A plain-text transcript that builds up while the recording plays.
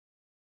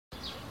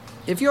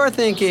If you're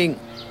thinking,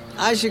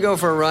 I should go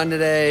for a run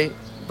today,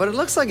 but it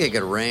looks like it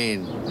could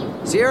rain,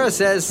 Sierra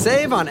says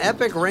save on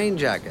epic rain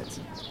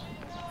jackets.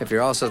 If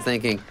you're also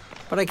thinking,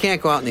 but I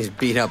can't go out in these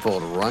beat-up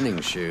old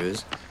running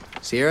shoes,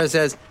 Sierra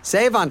says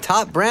save on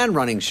top brand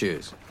running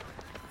shoes.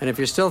 And if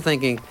you're still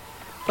thinking,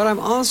 but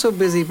I'm also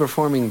busy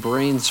performing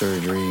brain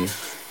surgery,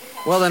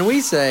 well, then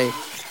we say,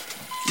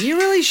 you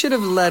really should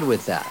have led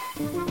with that.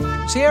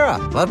 Sierra,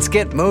 let's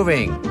get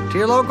moving to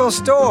your local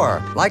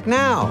store, like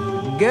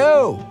now.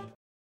 Go!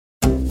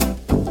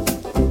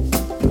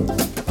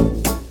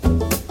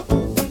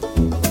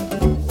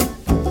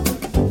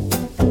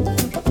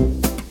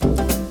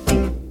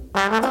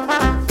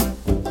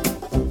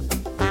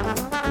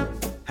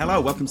 Hello,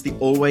 welcome to the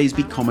Always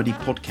Be Comedy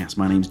podcast.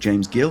 My name's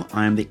James Gill.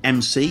 I am the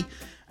MC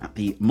at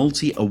the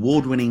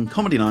multi-award-winning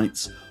comedy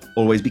nights,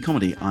 Always Be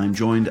Comedy. I'm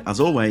joined, as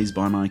always,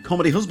 by my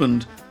comedy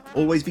husband,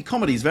 Always Be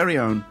Comedy's very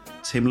own,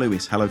 Tim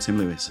Lewis. Hello, Tim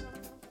Lewis.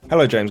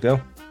 Hello, James Gill.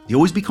 The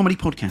Always Be Comedy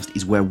podcast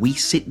is where we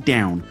sit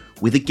down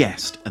with a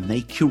guest and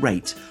they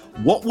curate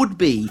what would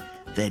be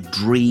their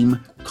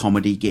dream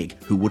comedy gig.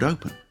 Who would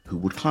open? Who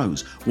would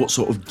close? What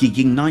sort of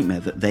gigging nightmare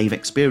that they've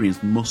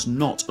experienced must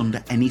not,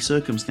 under any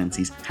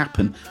circumstances,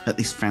 happen at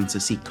this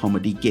fantasy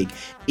comedy gig.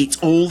 It's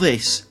all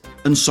this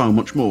and so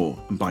much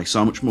more. And by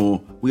so much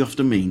more, we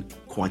often mean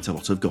quite a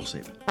lot of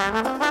gossip.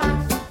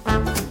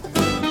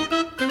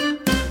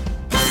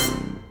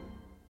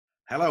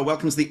 Hello,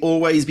 welcome to the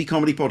Always Be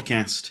Comedy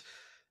podcast.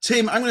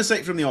 Tim, I'm going to say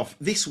it from the off.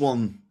 This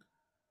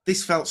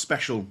felt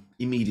special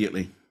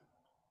immediately.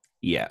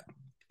 Yeah.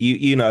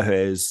 You know who it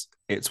is.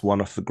 It's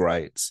one of the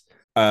greats.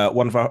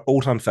 One of our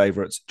all-time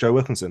favourites, Joe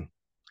Wilkinson.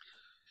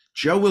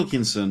 Joe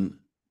Wilkinson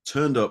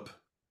turned up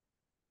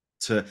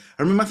to...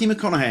 I remember Matthew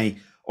McConaughey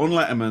on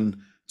Letterman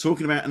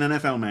talking about an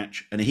NFL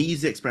match, and he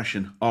used the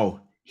expression,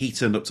 he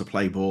turned up to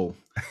play ball.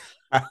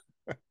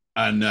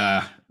 And,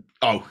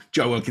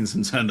 Joe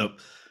Wilkinson turned up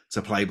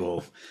to play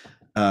ball.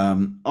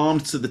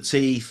 Armed to the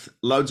teeth,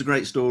 loads of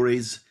great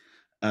stories,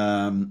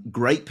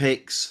 great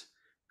picks,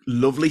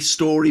 lovely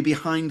story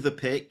behind the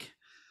pick.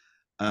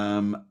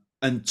 And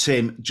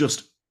Tim,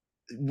 just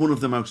one of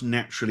the most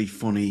naturally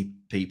funny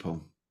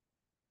people.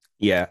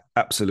 Yeah,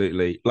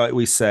 absolutely. Like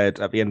we said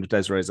at the end of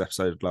Desiree's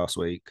episode last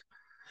week,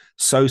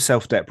 so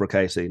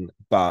self-deprecating,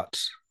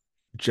 but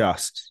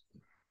just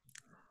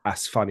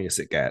as funny as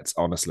it gets,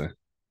 honestly.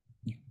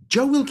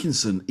 Joe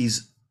Wilkinson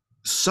is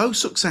so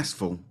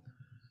successful,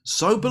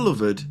 so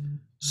beloved,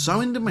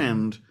 so in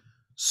demand,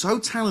 so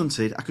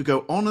talented. I could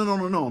go on and on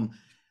and on.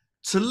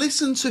 To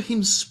listen to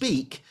him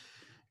speak,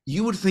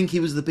 you would think he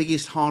was the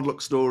biggest hard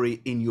luck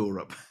story in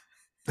Europe.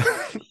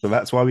 So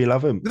that's why we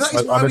love him.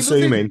 I'm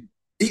assuming.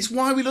 It's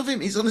why we love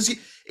him. It's honestly,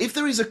 if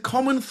there is a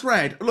common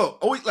thread,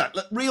 look,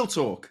 real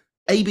talk.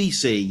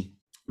 ABC,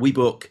 we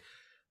book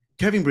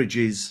Kevin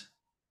Bridges,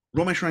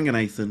 Ramesh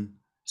Ranganathan,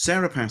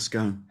 Sarah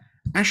Pascoe,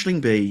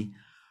 Aisling B,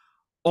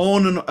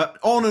 on and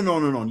on and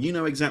on and on. You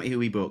know exactly who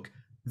we book.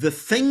 The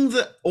thing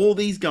that all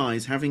these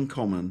guys have in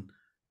common,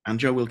 and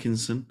Joe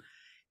Wilkinson,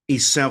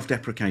 is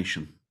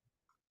self-deprecation.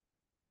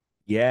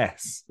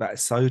 Yes, that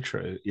is so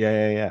true.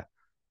 Yeah.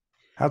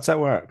 How does that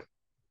work?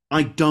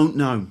 I don't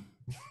know.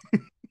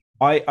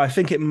 I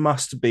think it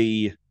must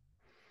be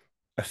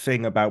a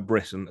thing about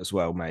Britain as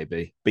well,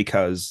 maybe,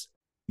 because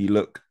you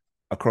look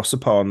across the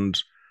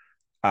pond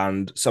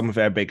and some of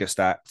their biggest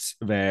acts,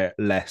 they're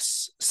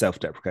less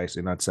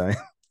self-deprecating, I'd say.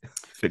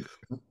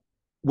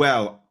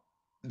 Well,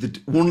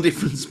 the one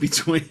difference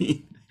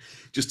between,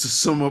 just to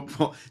sum up,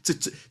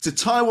 to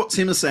tie what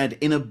Tim has said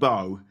in a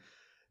bow,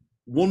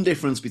 one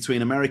difference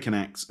between American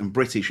acts and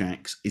British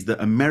acts is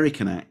that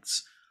American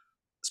acts,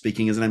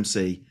 speaking as an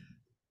MC,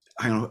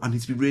 hang on, I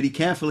need to be really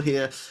careful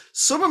here.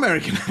 Some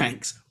American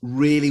acts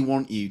really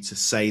want you to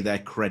say their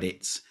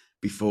credits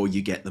before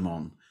you get them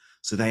on.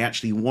 So they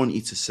actually want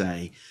you to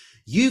say,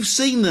 you've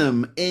seen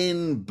them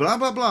in blah,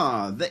 blah,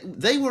 blah.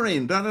 They were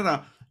in blah, blah,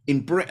 blah.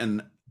 In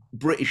Britain,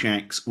 British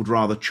acts would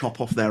rather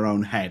chop off their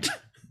own head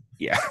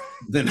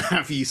than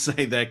have you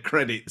say their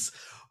credits.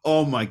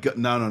 Oh my God.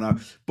 No.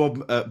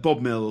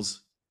 Bob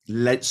Mills,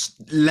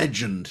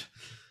 legend,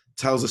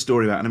 tells a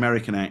story about an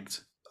American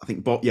act. I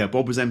think Bob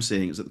was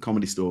emceeing. It was at the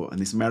Comedy Store, and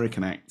this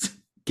American act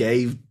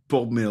gave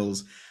Bob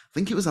Mills, I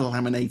think it was a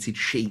laminated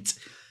sheet.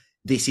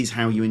 This is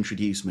how you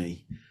introduce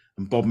me.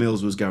 And Bob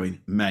Mills was going,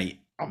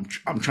 mate, I'm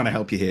trying to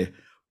help you here.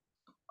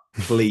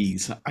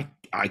 Please,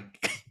 I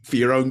for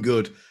your own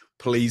good,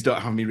 please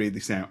don't have me read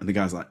this out. And the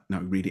guy's like,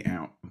 no, read it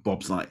out. And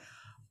Bob's like,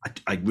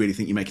 I really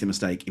think you're making a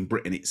mistake. In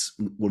Britain,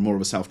 we're more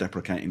of a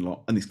self-deprecating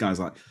lot. And this guy's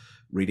like,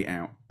 read it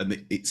out.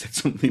 And it said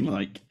something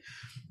like,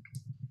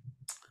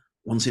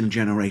 once in a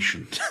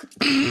generation,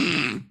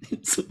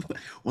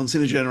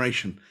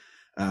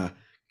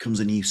 comes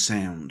a new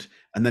sound.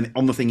 And then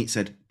on the thing it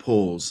said,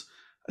 pause.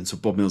 And so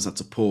Bob Mills had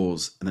to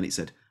pause. And then it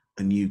said,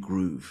 a new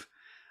groove.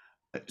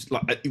 It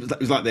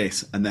was like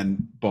this. And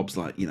then Bob's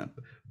like,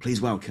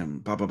 please welcome,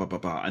 blah, blah, blah, blah,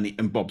 blah.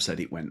 And Bob said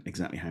it went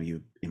exactly how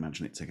you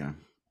imagine it to go.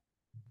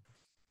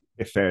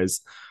 If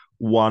there's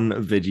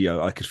one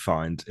video I could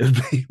find, it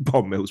would be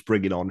Bob Mills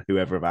bringing on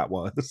whoever that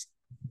was.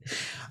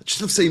 I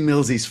just love seeing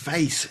Millsy's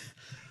face.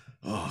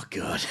 Oh,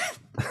 God.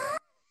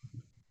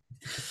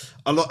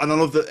 I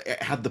love that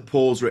it had the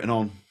pause written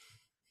on.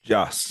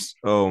 Just,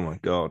 oh my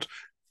God.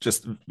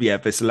 Just, yeah,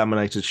 this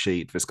laminated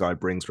sheet this guy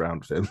brings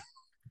round with him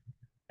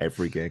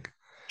every gig.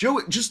 Joe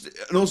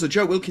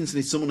Wilkinson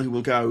is someone who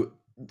will go,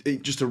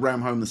 just to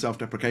ram home the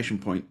self-deprecation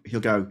point,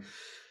 he'll go,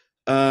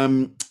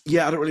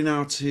 yeah, I don't really know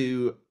how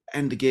to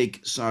end a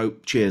gig, so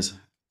cheers.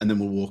 And then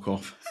we'll walk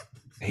off.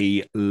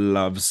 He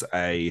loves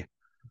a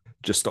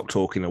just stop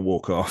talking and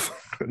walk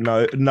off.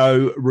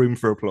 No room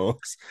for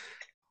applause.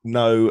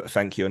 No,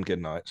 thank you and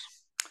good night.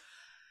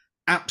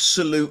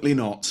 Absolutely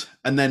not.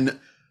 And then,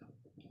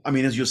 I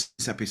mean, as you'll see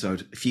this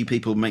episode, a few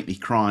people make me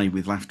cry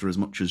with laughter as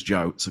much as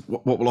Joe. So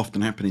what will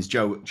often happen is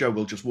Joe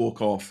will just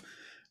walk off,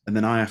 and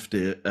then I have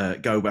to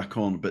go back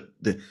on, but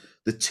the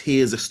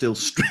tears are still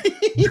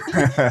streaming.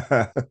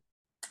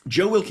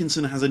 Joe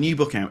Wilkinson has a new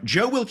book out.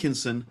 Joe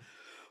Wilkinson,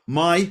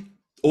 my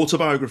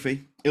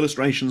autobiography,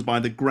 illustrations by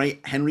the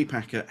great Henry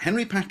Packer.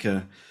 Henry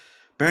Packer,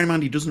 bear in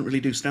mind he doesn't really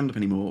do stand-up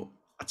anymore.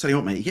 I tell you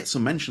what, mate, he gets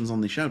some mentions on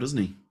this show, doesn't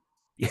he?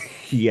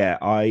 Yeah,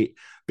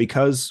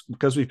 because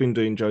we've been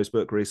doing Joe's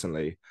book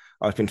recently,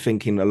 I've been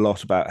thinking a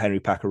lot about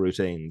Henry Packer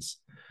routines,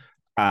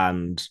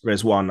 and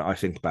there's one I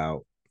think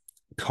about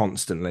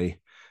constantly,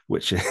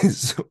 which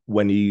is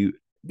when you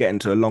get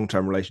into a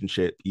long-term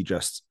relationship, you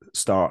just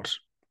start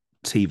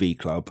TV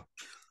club.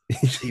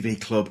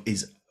 TV club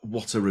is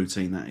what a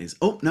routine that is.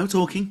 Oh, no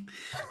talking.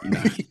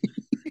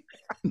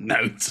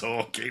 No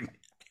talking.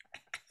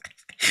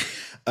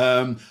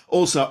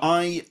 Also,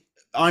 I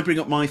bring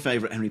up my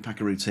favourite Henry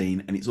Packer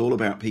routine, and it's all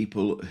about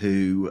people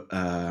who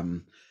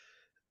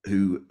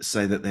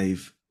say that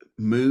they've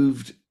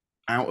moved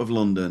out of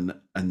London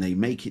and they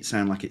make it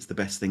sound like it's the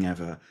best thing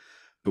ever,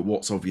 but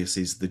what's obvious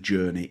is the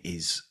journey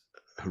is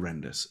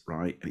horrendous,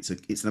 right? And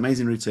it's an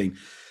amazing routine.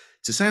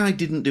 To say I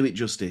didn't do it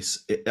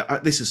justice,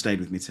 this has stayed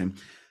with me, Tim.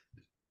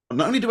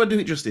 Not only do I do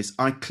it justice,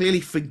 I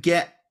clearly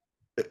forget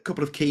a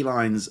couple of key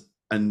lines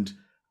and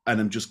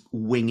I'm just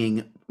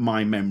winging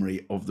my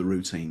memory of the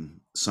routine.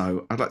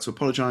 So I'd like to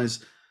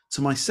apologise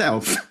to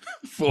myself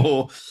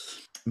for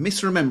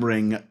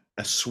misremembering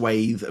a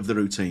swathe of the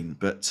routine.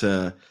 But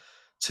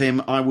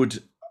Tim, I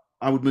would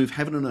move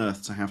heaven and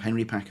earth to have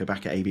Henry Packer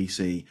back at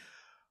ABC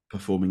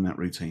performing that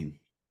routine.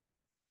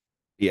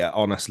 Yeah,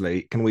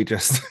 honestly, can we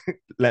just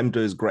let him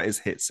do his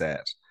greatest hit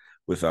set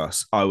with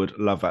us? I would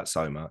love that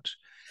so much.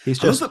 He's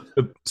just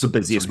the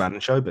busiest man in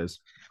showbiz.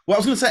 Well, I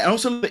was going to say,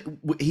 also,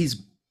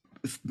 he's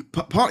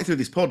partly through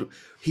this pod,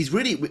 he's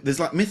really, there's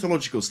like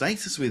mythological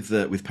status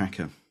with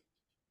Packer.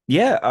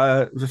 Yeah,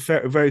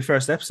 the very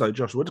first episode,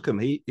 Josh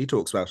Woodcombe, he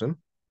talks about him.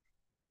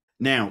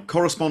 Now,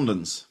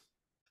 correspondence.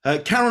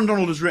 Karen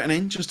Donald has written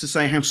in just to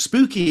say how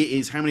spooky it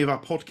is how many of our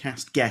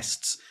podcast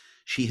guests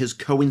she has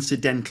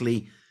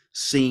coincidentally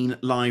seen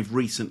live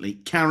recently.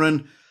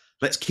 Karen,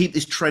 let's keep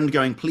this trend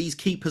going. Please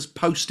keep us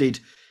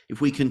posted.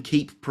 If we can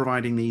keep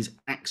providing these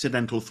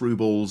accidental through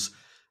balls,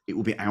 it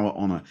will be our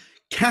honour.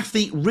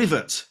 Kathy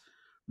Rivet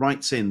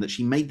writes in that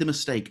she made the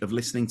mistake of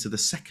listening to the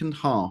second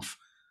half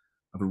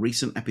of a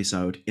recent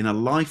episode in a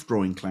life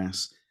drawing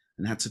class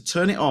and had to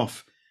turn it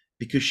off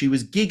because she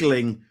was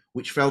giggling,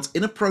 which felt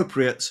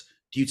inappropriate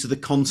due to the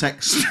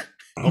context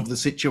of the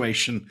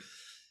situation.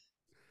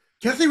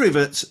 Kathy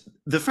Rivet,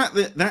 the fact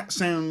that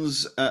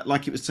sounds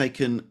like it was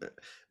taken...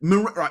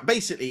 right,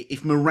 basically,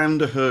 if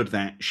Miranda heard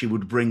that, she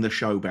would bring the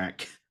show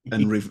back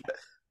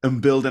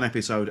and build an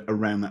episode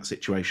around that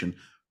situation.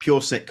 Pure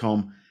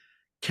sitcom.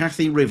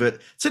 Kathy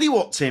Rivet. Tell you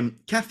what, Tim,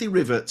 Kathy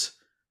Rivet,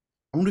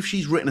 I wonder if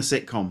she's written a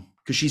sitcom,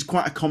 because she's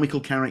quite a comical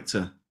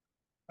character.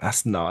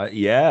 That's not...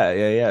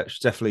 Yeah. She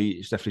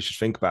definitely should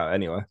think about it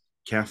anyway.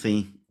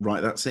 Kathy,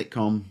 write that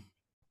sitcom.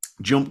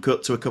 Jump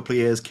cut to a couple of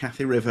years,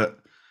 Kathy Rivet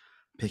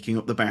picking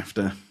up the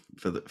BAFTA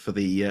for the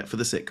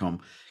sitcom.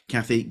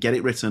 Kathy, get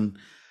it written.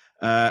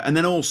 And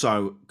then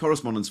also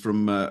correspondence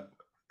from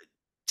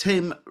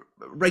Tim,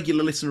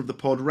 regular listener of the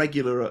pod,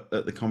 regular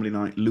at the comedy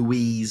night.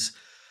 Louise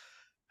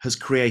has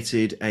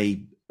created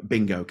a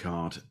bingo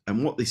card,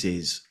 and what this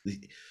is the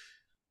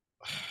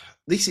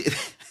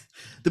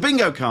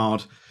bingo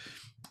card.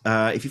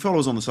 If you follow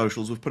us on the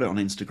socials, we've put it on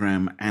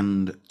Instagram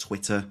and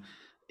Twitter.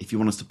 If you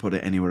want us to put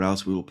it anywhere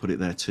else, we will put it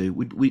there too.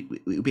 It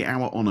would be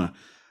our honour.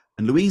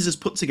 And Louise has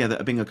put together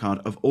a bingo card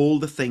of all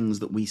the things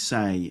that we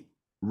say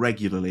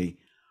regularly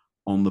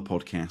on the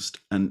podcast.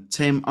 And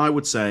Tim, I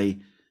would say,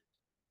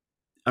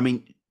 I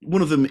mean,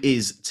 one of them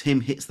is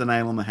Tim hits the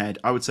nail on the head.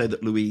 I would say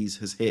that Louise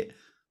has hit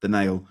the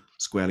nail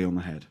squarely on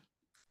the head.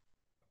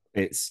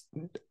 It's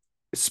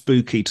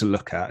spooky to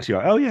look at. You're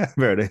like, oh yeah,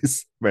 there it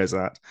is. There's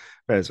that.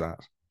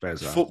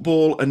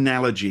 Football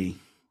analogy.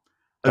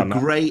 A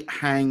great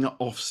hang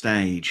off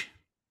stage.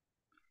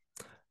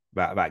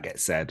 That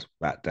gets said.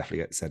 That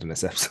definitely gets said in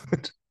this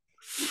episode.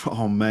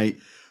 Oh, mate.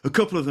 A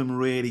couple of them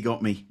really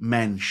got me.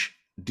 Mensch,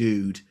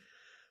 dude.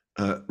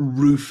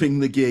 roofing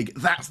the gig.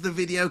 That's the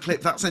video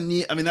clip. That's a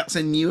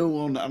newer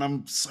one, and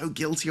I'm so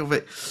guilty of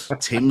it.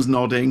 Tim's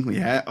nodding.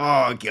 Yeah.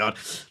 Oh God,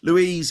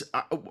 Louise.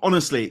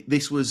 Honestly,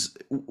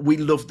 we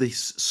love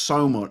this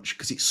so much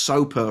because it's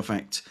so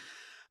perfect.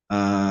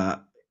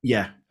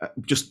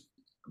 Just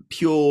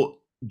pure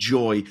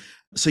joy.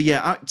 So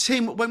yeah,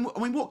 Tim.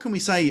 What can we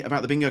say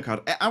about the bingo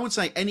card? I would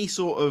say any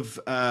sort of.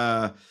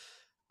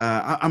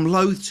 I'm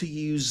loath to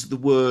use the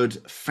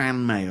word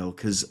fan mail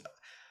because.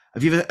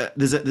 Have you ever?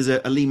 There's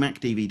a Lee Mack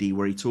DVD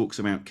where he talks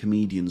about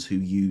comedians who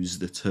use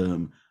the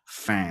term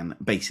fan,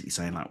 basically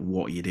saying like,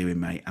 "What are you doing,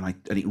 mate?" And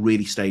it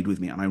really stayed with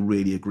me, and I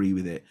really agree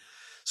with it.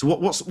 So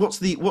what's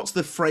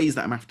the phrase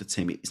that I'm after,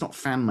 Tim? It's not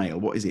fan mail.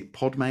 What is it?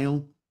 Pod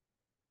mail?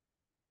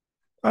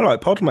 I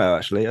like pod mail,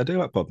 actually. I do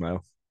like pod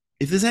mail.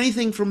 If there's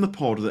anything from the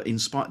pod that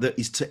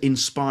is to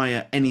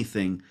inspire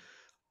anything,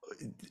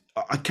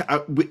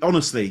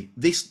 honestly,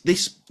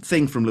 this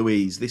thing from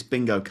Louise, this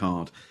bingo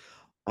card,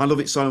 I love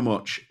it so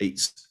much.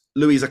 It's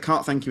Louise, I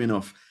can't thank you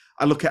enough.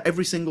 I look at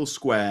every single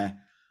square,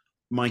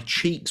 my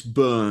cheeks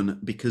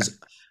burn because,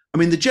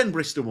 the Jen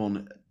Brister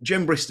one,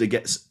 Jen Brister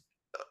gets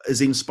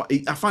as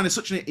inspired. I find her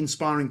such an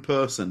inspiring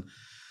person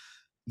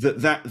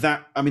that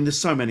there's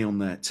so many on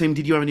there. Tim,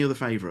 did you have any other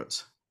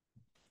favourites?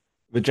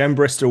 The Jen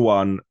Brister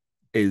one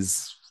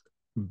is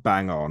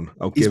bang on.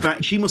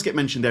 She must get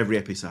mentioned every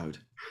episode.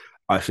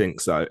 I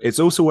think so. It's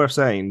also worth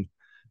saying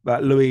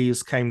that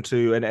Louise came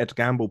to an Ed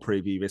Gamble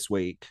preview this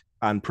week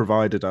and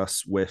provided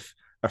us with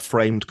a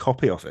framed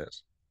copy of it.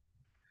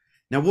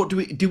 Now, what do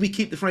we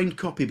keep the framed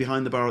copy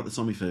behind the bar at the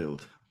Sommyfield?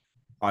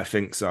 I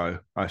think so.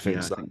 I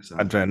think so. So.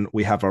 And then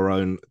we have our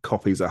own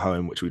copies at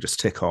home, which we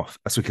just tick off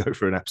as we go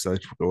through an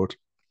episode record.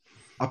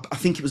 I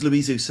think it was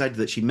Louise who said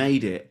that she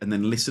made it and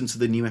then listened to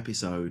the new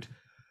episode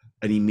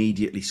and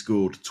immediately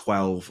scored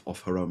 12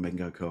 off her own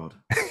bingo card.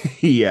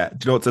 Yeah.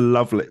 Do you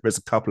know what's there's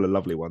a couple of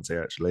lovely ones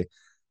here, actually.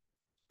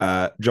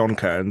 John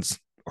Kearns,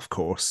 of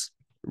course,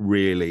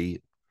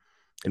 really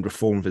in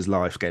Reform of His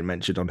Life getting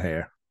mentioned on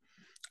here.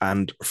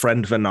 And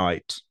Friend of the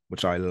Night,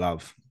 which I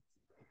love.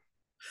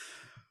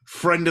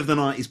 Friend of the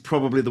Night is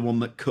probably the one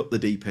that cut the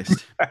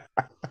deepest.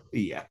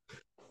 Yeah.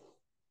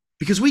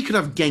 Because we could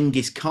have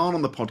Genghis Khan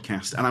on the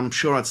podcast, and I'm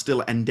sure I'd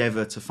still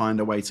endeavour to find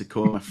a way to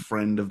call him a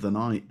Friend of the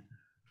Night.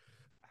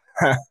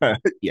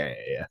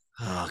 Yeah.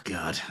 Oh,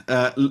 God.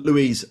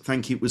 Louise,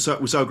 thank you. We're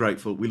so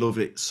grateful. We love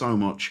it so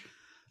much.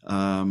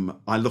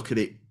 I look at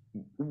it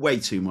way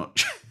too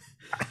much.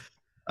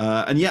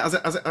 And yeah,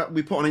 as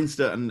we put on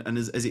Insta, and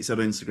as it said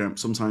on Instagram,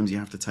 sometimes you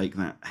have to take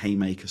that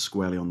haymaker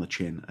squarely on the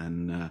chin.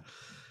 And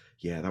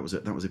that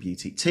was a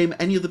beauty. Tim,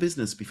 any other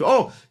business before?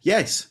 Oh,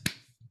 yes.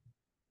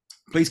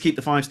 Please keep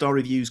the 5-star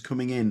reviews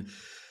coming in.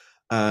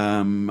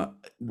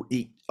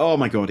 Oh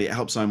my God, it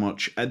helps so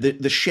much.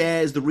 The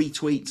shares, the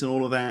retweets, and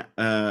all of that.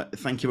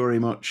 Thank you very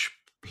much.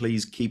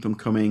 Please keep them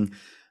coming.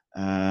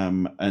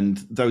 And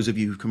those of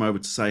you who've come over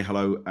to say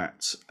hello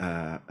at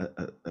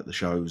the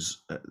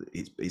shows,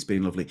 it's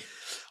been lovely.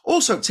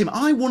 Also, Tim,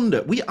 I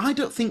wonder, I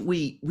don't think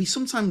we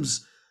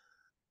sometimes,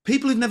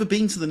 people who've never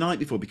been to the night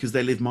before because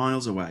they live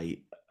miles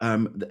away,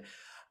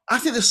 I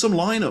think there's some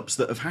lineups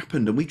that have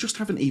happened and we just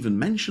haven't even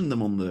mentioned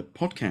them on the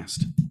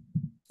podcast.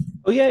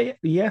 Oh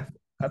yeah,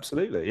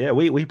 absolutely. Yeah,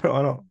 we put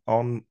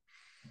on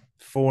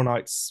 4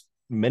 nights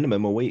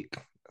minimum a week.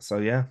 So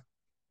yeah.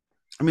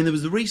 There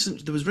was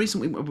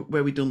recently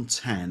where we done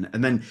 10,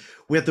 and then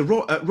we had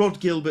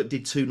Rod Gilbert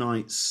did 2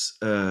 nights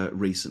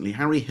recently.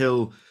 Harry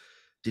Hill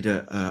did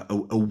a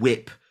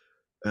whip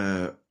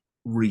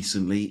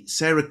recently.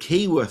 Sarah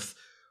Keyworth,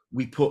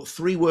 we put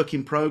 3 work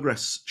in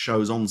progress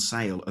shows on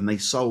sale, and they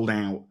sold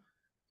out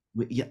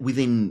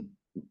within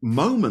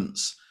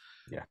moments.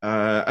 Yeah.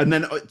 And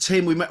then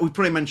Tim, we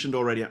probably mentioned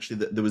already actually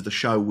that there was the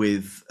show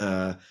with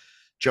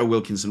Joe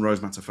Wilkinson,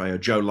 Rose Matafeo,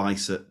 Joe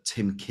Lycett,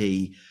 Tim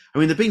Key.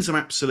 There've been some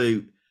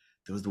absolute.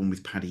 There was the one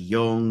with Paddy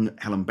Young,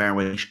 Helen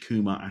Bowish,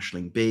 Kumar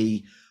Ashling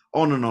B,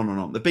 on and on and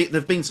on.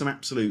 There've been some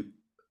absolute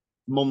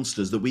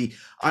monsters that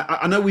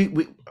I know we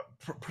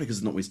probably because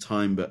it's not with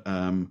time, but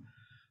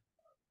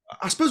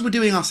I suppose we're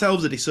doing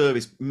ourselves a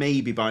disservice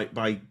maybe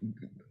by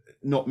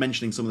not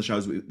mentioning some of the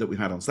shows that we've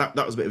had on. So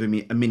that was a bit of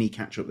a mini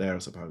catch up there, I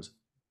suppose.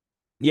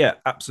 Yeah,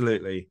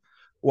 absolutely.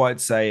 What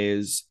I'd say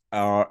is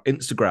our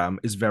Instagram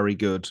is very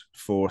good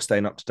for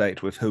staying up to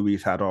date with who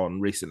we've had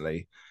on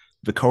recently.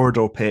 The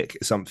corridor pick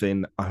is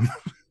something I'm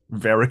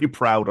very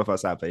proud of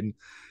us having.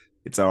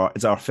 It's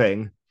our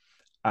thing,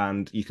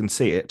 and you can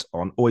see it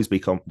on Always Be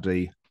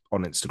Comedy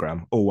on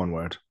Instagram, all one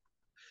word.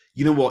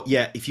 You know what?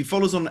 Yeah, if you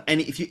follow us on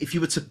any, if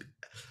you were to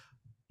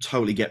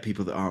totally get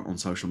people that aren't on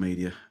social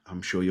media,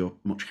 I'm sure you're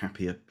much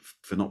happier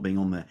for not being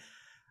on there.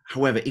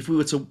 However, if we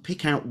were to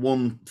pick out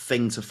one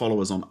thing to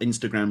follow us on,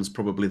 Instagram is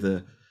probably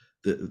the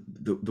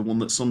one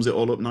that sums it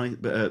all up.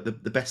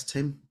 The best,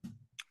 Tim.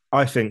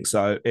 I think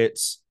so.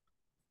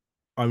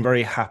 I'm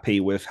very happy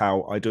with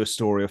how I do a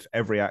story of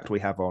every act we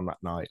have on that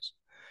night.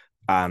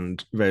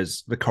 And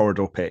there's the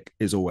corridor pick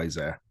is always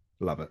there.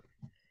 Love it.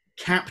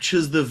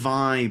 Captures the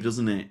vibe,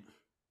 doesn't it?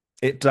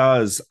 It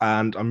does,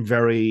 and I'm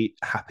very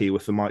happy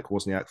with the Mike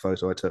Wozniak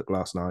photo I took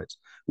last night,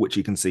 which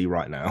you can see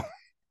right now.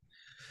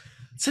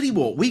 Tell you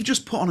what, we've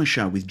just put on a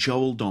show with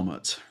Joel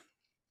Dommett.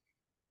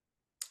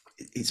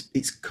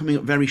 It's coming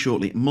up very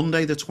shortly,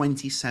 Monday the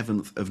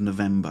 27th of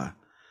November.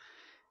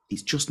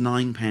 It's just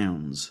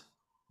 £9.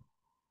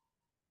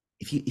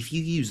 If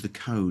you use the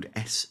code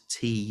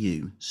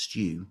STU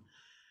Stew,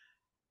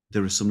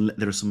 there are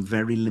some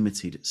very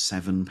limited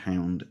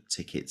 £7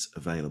 tickets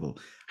available.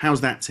 How's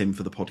that, Tim,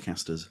 for the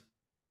podcasters?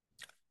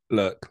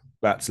 Look,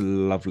 that's a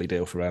lovely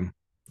deal for them.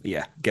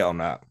 Yeah, get on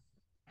that.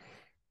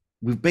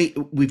 We've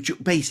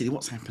basically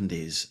what's happened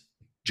is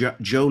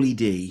Jolie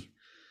D,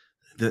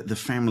 the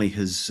family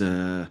has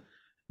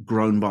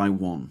grown by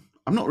one.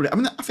 I'm not really. I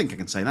mean, I think I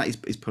can say that.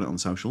 He's put it on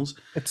socials.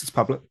 It's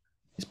public.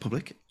 It's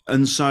public,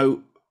 and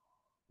so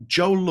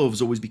Joel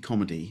loves always be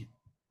comedy,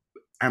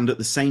 and at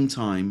the same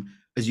time,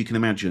 as you can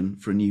imagine,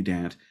 for a new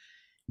dad,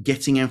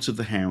 getting out of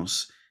the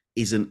house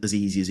isn't as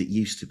easy as it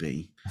used to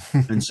be,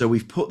 and so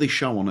we've put this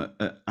show on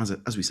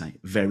as we say,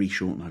 very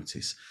short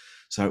notice.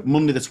 So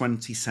Monday the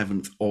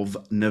 27th of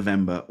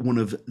November, one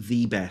of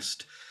the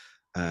best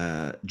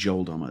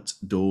Joel Dommett,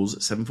 doors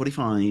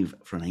 7:45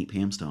 for an 8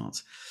 p.m.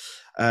 start.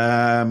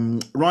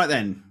 Right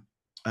then,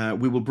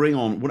 we will bring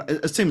on,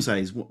 as Tim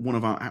says, one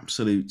of our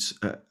absolute,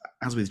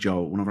 as with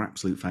Joel, one of our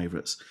absolute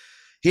favourites.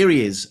 Here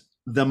he is,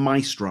 the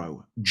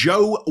maestro,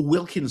 Joe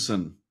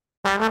Wilkinson.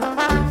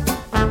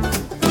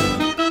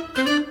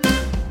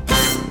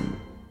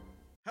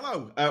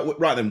 Hello.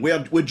 Right then,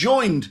 we're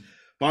joined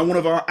by one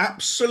of our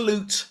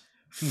absolute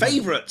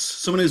favourites,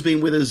 someone who's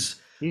been with us.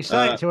 You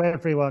say it to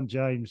everyone,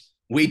 James.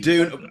 We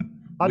do.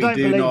 I don't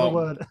believe a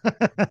word.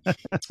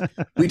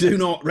 We do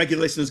not.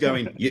 Regular listeners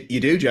going, you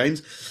do,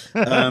 James.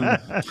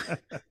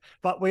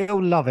 But we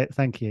all love it.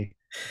 Thank you.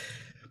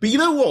 But you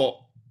know what?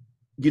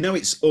 You know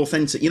it's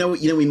authentic. You know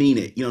we mean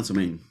it. You know what I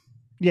mean?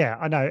 Yeah,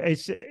 I know.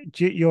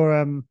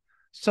 You're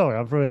sorry,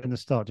 I've ruined the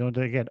start. Do you want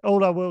to do it again?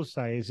 All I will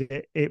say is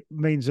it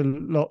means a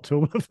lot to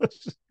all of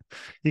us.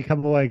 You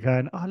come away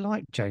going, I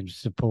like James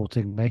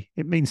supporting me.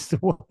 It means the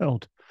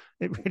world.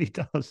 It really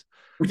does.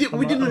 We did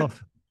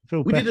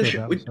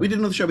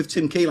another show with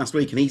Tim Key last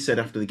week, and he said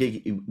after the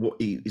gig,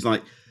 he's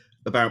like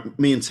about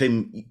me and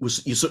Tim.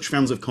 You're such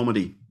fans of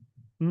comedy.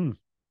 Mm.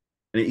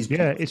 And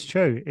it's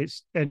true.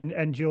 It's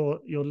and your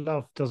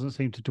love doesn't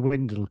seem to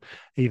dwindle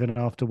even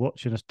after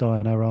watching us die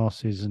on our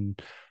asses and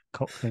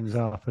cock things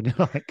up. And you're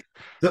like,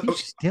 you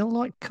still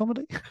like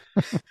comedy?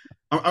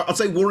 I'd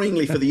say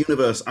worryingly for the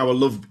universe, our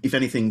love, if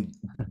anything,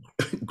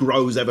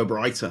 grows ever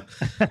brighter.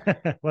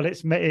 Well,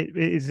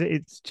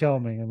 it's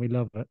charming, and we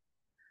love it.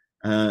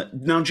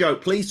 Now, Joe,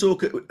 please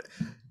talk. Am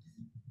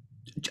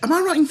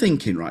I right in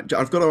thinking? Right,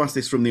 I've got to ask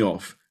this from the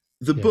off.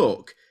 The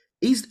book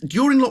is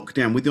during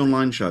lockdown with the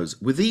online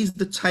shows. Were these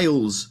the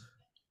tales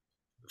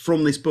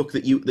from this book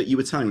that you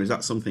were telling, or is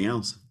that something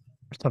else?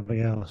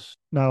 Something else.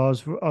 No, I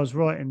was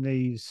writing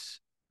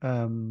these.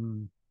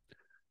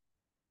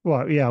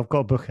 Well, yeah, I've got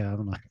a book out,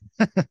 haven't I?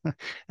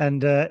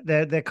 And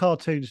they're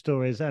cartoon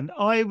stories, and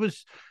I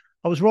was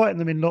writing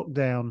them in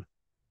lockdown,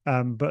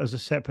 but as a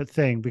separate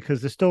thing,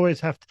 because the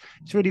stories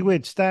it's really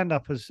weird. Stand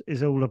up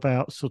is all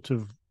about sort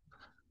of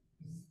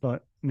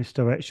like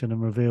misdirection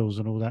and reveals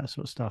and all that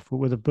sort of stuff. But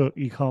with a book,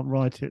 you can't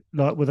write it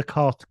like with a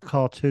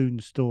cartoon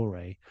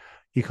story.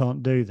 You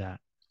can't do that,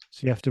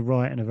 so you have to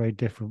write in a very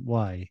different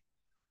way.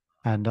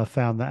 And I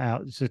found that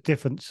out. It's a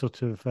different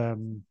sort of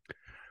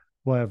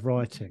way of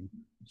writing.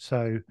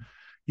 So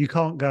you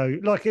can't go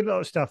like a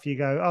lot of stuff. You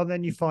go, oh,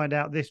 then you find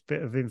out this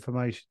bit of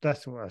information.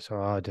 That's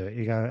how I do it.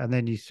 You go, and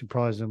then you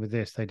surprise them with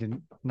this. They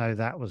didn't know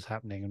that was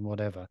happening and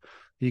whatever.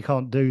 You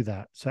can't do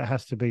that. So it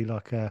has to be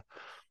like a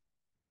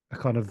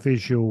kind of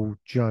visual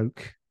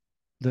joke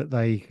that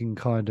they can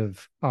kind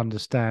of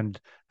understand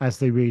as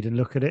they read and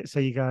look at it. So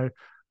you go,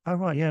 oh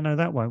right, yeah, no,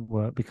 that won't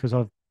work because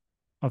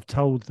I've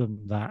told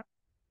them that,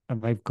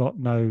 and they've got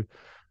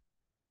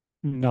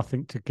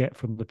nothing to get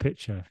from the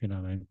picture. If you know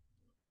what I mean.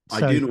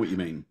 So, I do know what you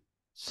mean.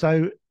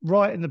 So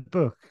writing the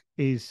book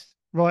is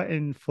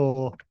writing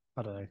for,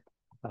 I don't know,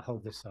 I'll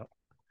hold this up.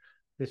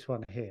 This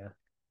one here.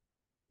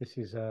 This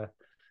is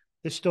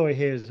this story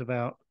here is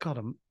about, God,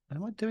 am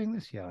I doing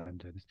this? Yeah, I'm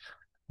doing this.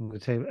 I'm going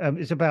to tell you.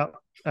 It's about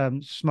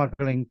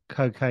smuggling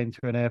cocaine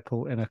through an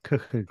airport in a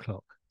cuckoo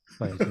clock,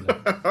 basically.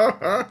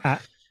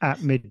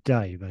 at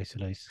midday,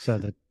 basically. So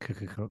the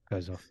cuckoo clock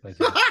goes off,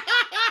 basically.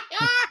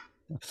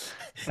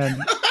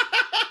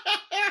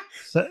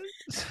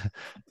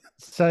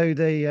 So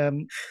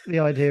the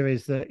idea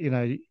is that, you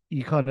know,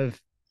 you kind of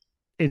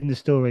in the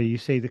story you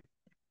see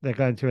they're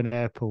going through an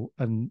airport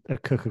and a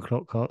cuckoo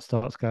clock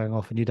starts going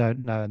off and you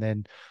don't know, and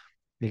then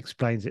he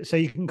explains it. So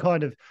you can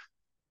kind of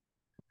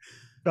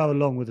go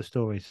along with the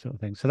story sort of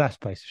thing. So that's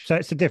basically, so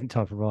it's a different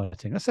type of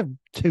writing. That's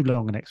too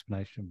long an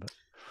explanation, but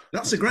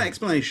that's a great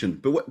explanation.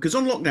 But because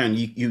on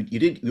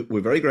lockdown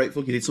we're very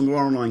grateful. You did some of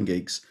our online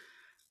gigs,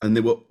 and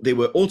they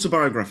were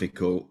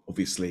autobiographical,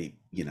 obviously,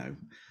 you know,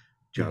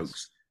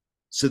 jokes. Yes.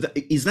 So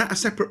is that a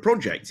separate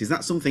project? Is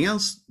that something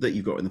else that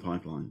you've got in the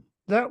pipeline?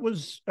 That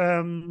was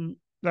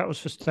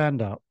for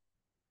stand up.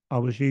 I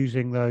was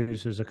using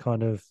those as a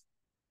kind of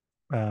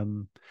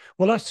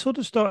well, I sort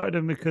of started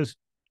them because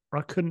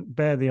I couldn't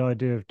bear the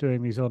idea of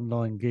doing these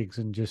online gigs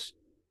and just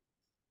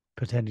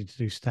pretending to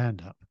do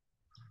stand up.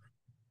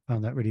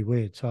 Found that really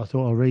weird. So I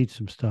thought I'll read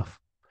some stuff.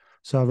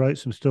 So I wrote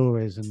some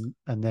stories and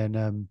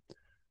then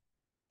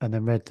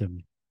read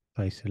them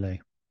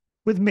basically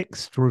with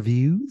mixed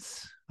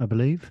reviews, I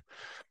believe.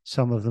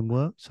 Some of them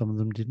worked, some of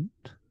them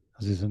didn't,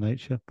 as is the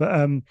nature.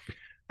 But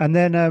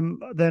then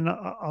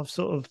I've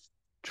sort of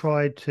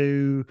tried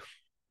to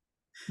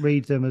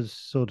read them as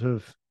sort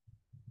of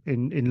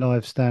in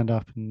live stand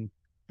up and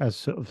as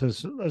sort of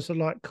as a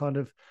like kind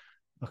of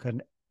like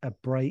a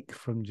break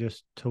from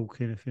just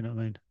talking, if you know what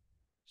I mean.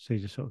 So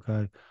you just sort of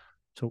go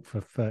talk for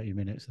 30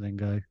 minutes and then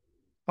go,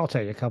 I'll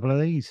tell you a couple of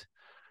these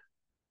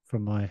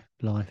from my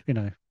life, you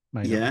know,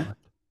 made up life.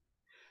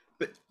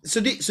 But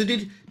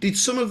did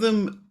some of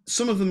them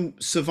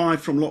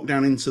survive from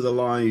lockdown into the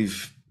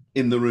live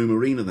in the room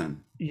arena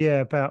then? Yeah,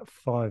 about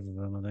 5 of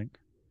them, I think.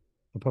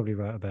 I probably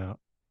wrote about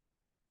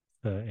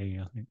 30,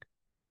 I think.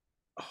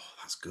 Oh,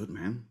 that's good,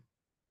 man.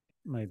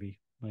 Maybe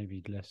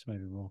less,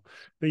 maybe more.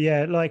 But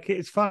yeah, like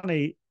it's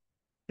funny.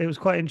 It was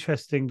quite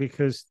interesting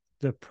because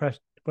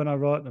when I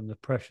write them, the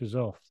pressure's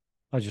off.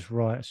 I just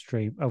write a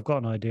stream. I've got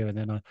an idea, and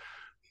then I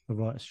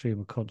write a stream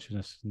of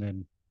consciousness, and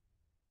then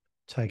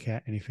take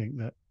out anything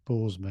that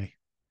bores me.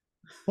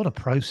 What a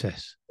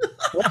process!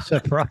 What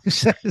a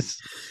process!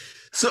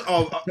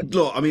 So,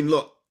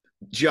 look,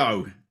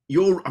 Joe,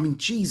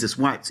 Jesus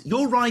wax,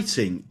 your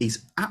writing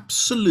is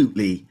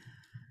absolutely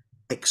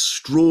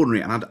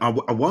extraordinary, and I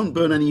won't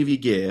burn any of your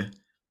gear.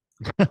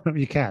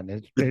 You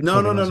can. No.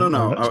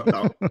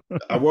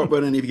 I won't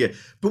burn any of your gear.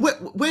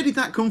 But where did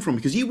that come from?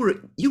 Because you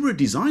were a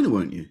designer,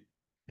 weren't you?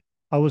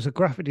 I was a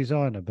graphic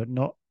designer, but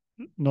not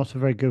a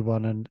very good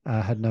one, and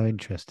I had no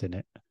interest in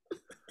it.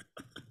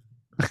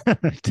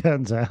 It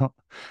turns out,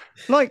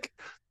 like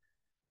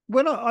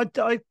when I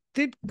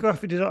did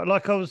graphic design,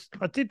 like I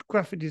did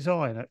graphic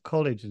design at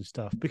college and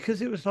stuff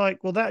because it was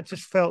like, well, that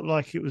just felt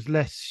like it was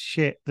less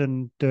shit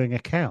than doing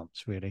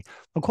accounts. Really,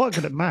 I'm quite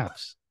good at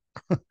maths.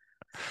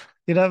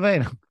 You know what I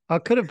mean? I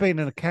could have been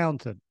an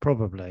accountant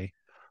probably,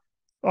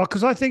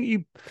 because I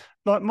think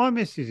like my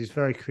missus is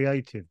very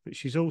creative, but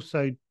she's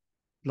also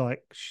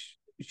like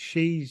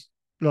she's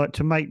like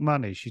to make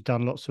money. She's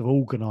done lots of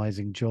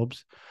organizing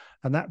jobs,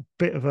 and that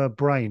bit of her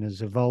brain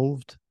has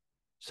evolved.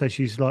 So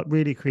she's like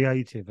really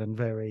creative and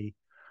very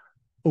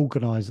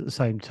organized at the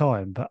same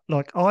time. But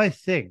like I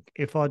think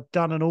if I'd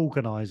done an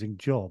organizing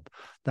job,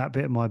 that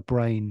bit of my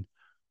brain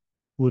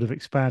would have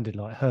expanded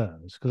like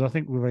hers because I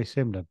think we're very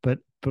similar. But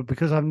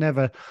because I've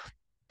never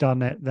done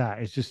that,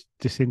 it's just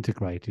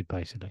disintegrated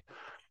basically.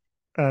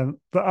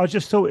 But I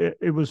just thought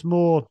it was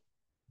more.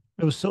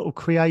 It was sort of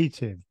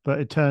creative, but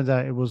it turns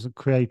out it wasn't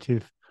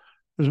creative.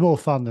 It was more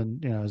fun than,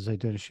 you know, as they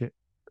doing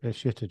a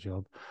shitter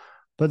job.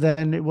 But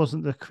then it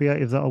wasn't the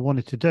creative that I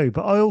wanted to do.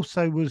 But I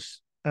also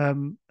was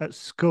at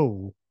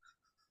school,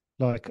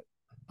 like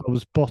I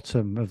was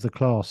bottom of the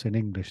class in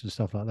English and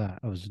stuff like that.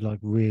 I was like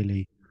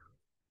really,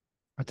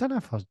 I don't know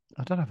if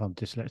I'm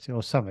dyslexic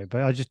or something,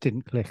 but I just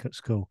didn't click at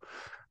school.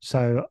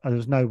 So there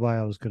was no way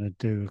I was going to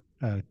do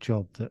a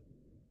job that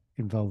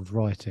involved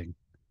writing,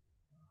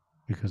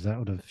 because that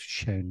would have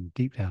shown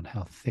deep down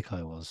how thick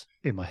I was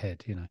in my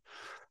head, you know.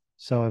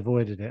 So I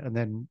avoided it. And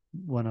then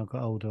when I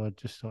got older, I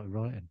just started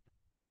writing.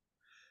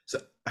 So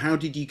how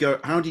did you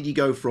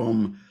go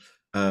from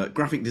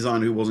graphic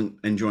designer who wasn't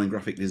enjoying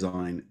graphic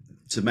design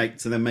to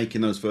then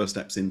making those first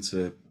steps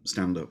into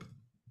stand up?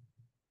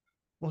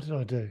 What did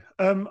I do?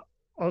 I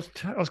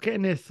was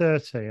getting near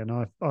 30, and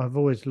I've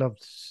always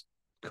loved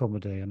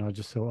comedy, and I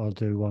just thought I'll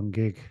do one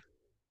gig.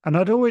 And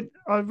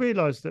I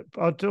realised that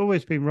I'd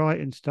always been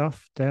writing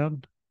stuff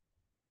down.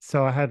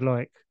 So I had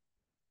like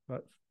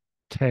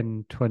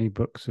 10, 20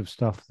 books of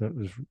stuff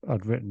that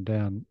I'd written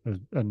down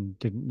and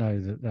didn't know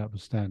that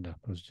was stand-up.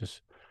 It was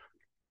just,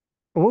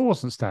 well, it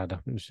wasn't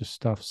stand-up. It was just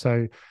stuff.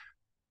 So,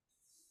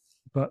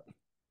 but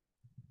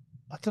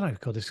I don't know,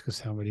 God, this could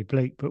sound really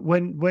bleak, but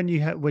when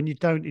you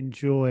don't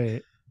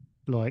enjoy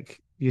like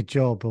your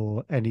job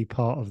or any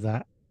part of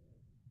that,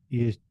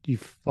 you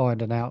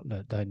find an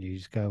outlet, don't you? You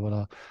just go,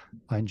 well,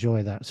 I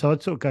enjoy that. So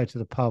I'd sort of go to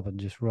the pub and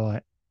just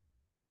write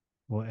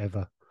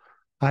whatever.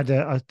 I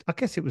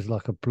guess it was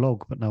like a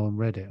blog, but no one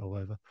read it or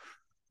whatever.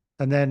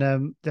 And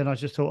then I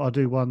just thought I'll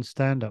do one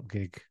stand-up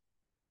gig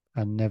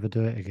and never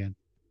do it again.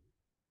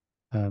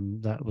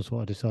 That was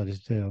what I decided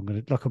to do. I'm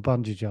going to, like a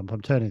bungee jump. I'm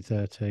turning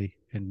 30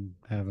 in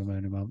however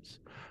many months,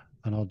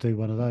 and I'll do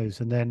one of those.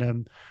 And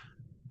then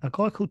a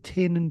guy called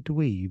Tin and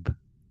Dweeb, do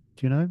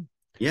you know?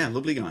 Yeah,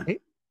 lovely guy.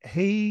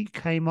 He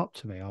came up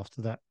to me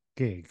after that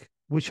gig,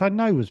 which I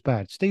know was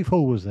bad. Steve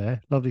Hall was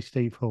there, lovely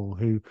Steve Hall,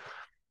 who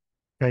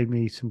gave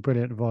me some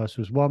brilliant advice.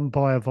 Was one,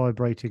 buy a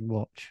vibrating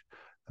watch,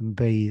 and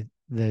B,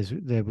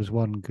 there was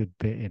one good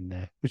bit in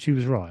there, which he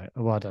was right.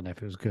 Well, I don't know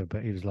if it was good,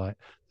 but he was like,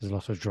 there's a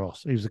lot of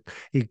dross.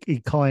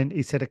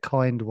 He said a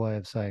kind way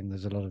of saying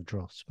there's a lot of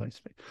dross,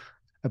 basically.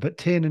 But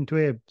Tin and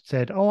Dweeb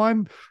said,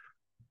 oh,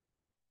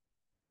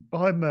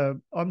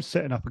 I'm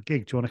setting up a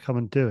gig. Do you want to come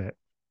and do it?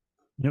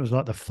 And it was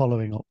like the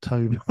following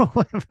October or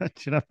whatever. Do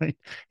you know what I mean?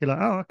 You're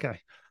like, oh, okay.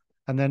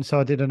 And then so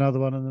I did another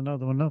one and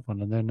another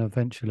one, and then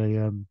eventually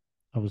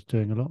I was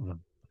doing a lot of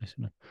them,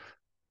 basically.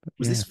 But,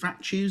 Was yeah. this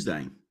Fat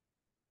Tuesday?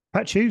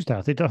 Fat Tuesday?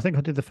 I think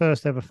I did the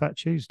first ever Fat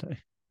Tuesday.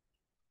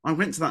 I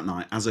went to that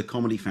night as a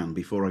comedy fan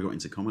before I got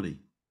into comedy.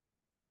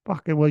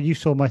 Fucking well, you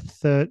saw my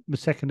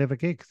second ever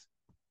gig,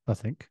 I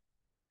think.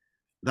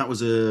 That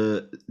was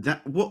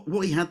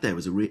what he had there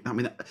was a I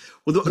mean,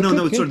 Sorry,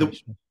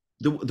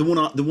 the one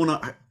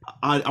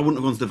I wouldn't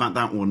have gone to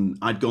that one.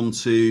 I'd gone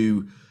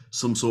to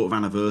some sort of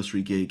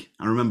anniversary gig.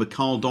 I remember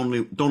Carl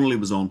Donnelly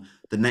was on.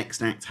 The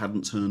next act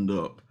hadn't turned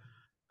up,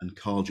 and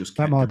Carl just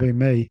that might be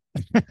me.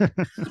 I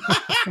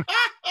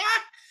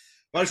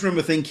just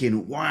remember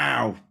thinking,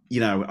 wow,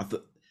 I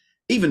thought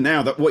even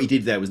now that what he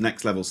did there was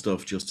next level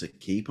stuff, just to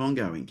keep on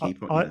going,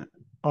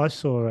 I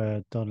saw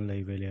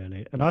Donnelly really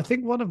early, and I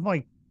think one of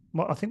I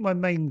think my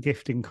main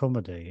gift in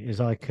comedy is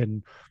I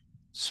can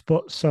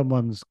spot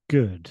someone's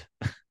good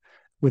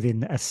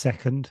within a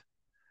second.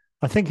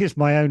 I think it's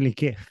my only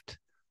gift.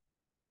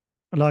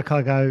 Like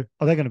I go,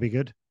 are they going to be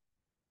good?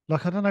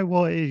 Like I don't know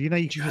what it is. You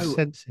can just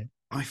sense it.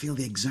 I feel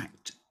the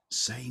exact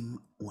same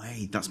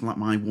way. That's like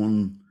my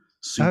one.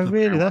 Oh,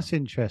 really? That's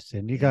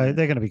interesting. You go,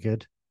 they're going to be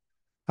good.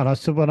 And I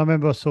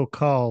remember I saw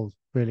Carl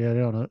really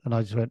early on, and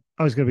I just went,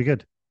 oh, he's going to be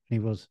good. And he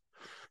was.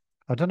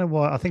 I don't know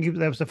why. I think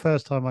that was the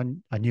first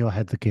time I knew I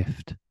had the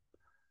gift.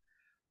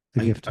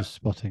 The gift of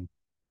spotting.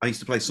 I used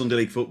to play Sunday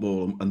League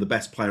football, and the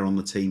best player on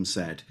the team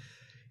said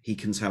he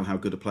can tell how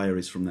good a player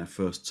is from their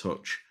first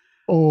touch.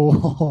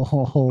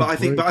 Oh, but I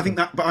think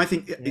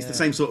it's the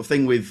same sort of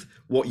thing with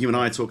what you and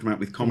I are talking about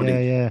with comedy.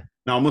 Yeah.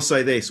 Now I must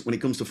say this: when it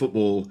comes to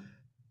football,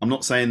 I'm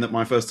not saying that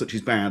my first touch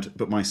is bad,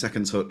 but my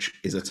second touch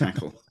is a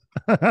tackle.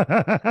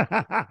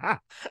 That's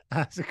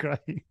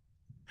great.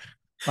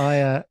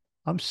 I'm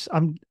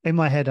in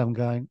my head. I'm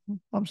going.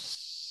 I'm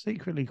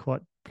secretly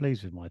quite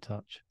pleased with my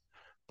touch,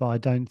 but I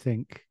don't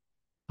think.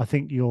 I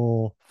think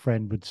your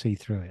friend would see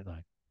through it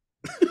though.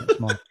 That's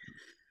my.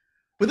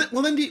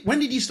 Well, then, when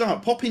did you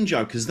start popping,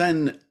 Joe? Because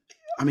then,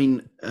 I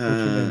mean,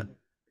 well,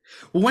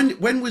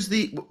 when was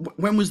the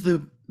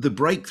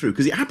breakthrough?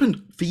 Because it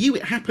happened for you.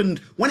 It happened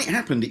when it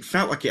happened. It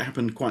felt like it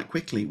happened quite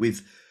quickly. There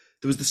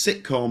was the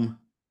sitcom,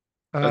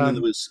 and then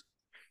there was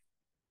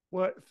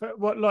what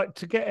like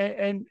to get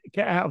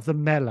out of the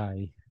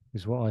melee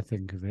is what I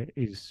think of it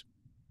is.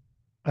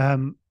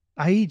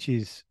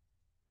 Ages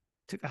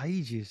took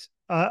ages.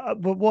 But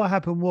what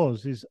happened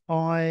is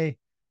I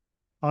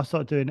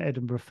started doing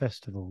Edinburgh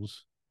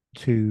festivals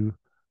to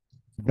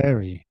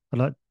very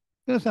like.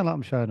 It doesn't sound like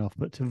I'm showing off,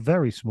 but to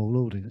very small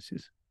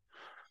audiences.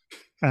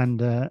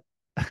 And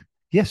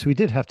yes, we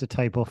did have to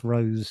tape off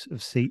rows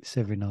of seats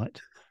every night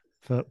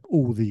for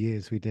all the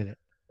years we did it.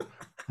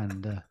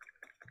 And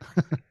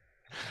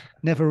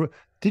never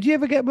did you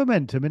ever get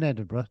momentum in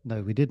Edinburgh?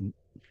 No, we didn't.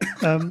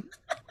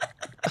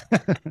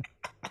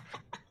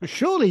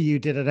 Surely you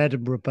did an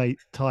Edinburgh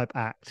type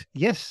act.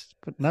 Yes,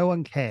 but no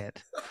one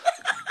cared.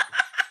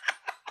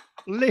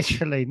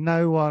 Literally,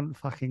 no one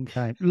fucking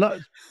came.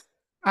 Look,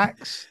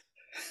 acts,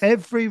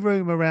 every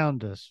room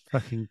around us,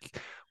 fucking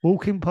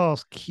walking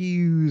past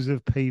queues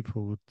of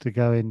people to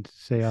go in to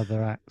see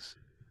other acts.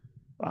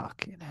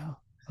 Fucking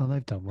hell. Oh,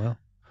 they've done well.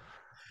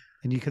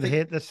 And you can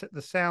hear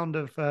the sound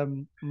of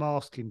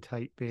masking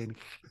tape being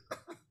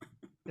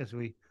as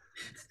we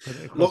put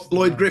it across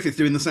Lloyd Griffith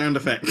doing the sound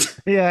effect.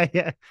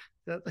 Yeah.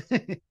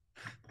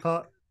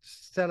 Part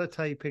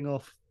sellotaping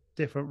off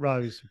different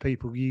rows so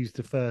people use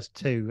the first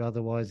two,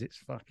 otherwise it's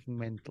fucking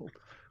mental.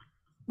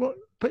 What?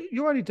 But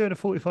you're only doing a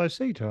 45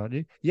 seater, aren't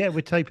you? Yeah,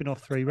 we're taping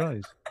off 3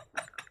 rows.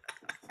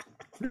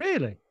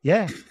 Really?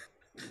 Yeah.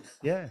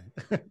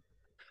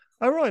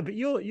 All right, but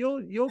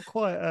you're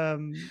quite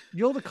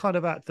you're the kind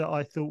of act that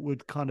I thought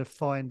would kind of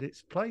find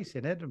its place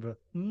in Edinburgh.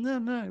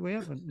 No, we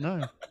haven't.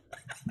 No.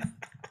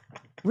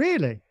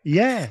 Really?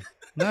 Yeah.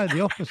 No,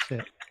 the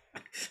opposite.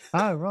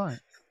 Oh, right.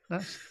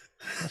 That's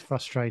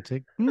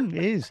frustrating. It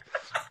is.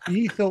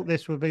 You thought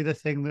this would be the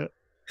thing that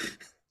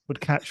would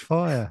catch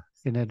fire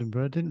in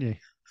Edinburgh, didn't you?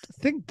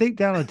 I think deep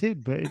down I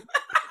did, but it's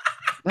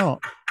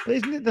not. But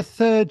isn't it the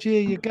 3rd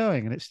year you're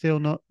going and it's still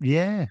not?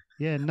 Yeah.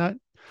 No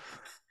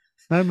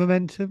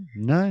momentum.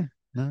 No.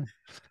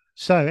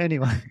 So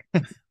anyway,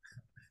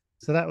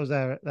 so that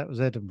was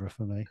Edinburgh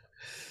for me.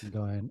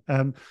 Going.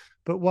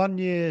 But one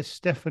year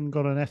Stefan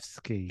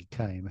Golonevsky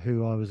came,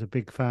 who I was a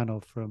big fan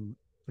of from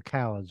The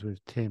Cowards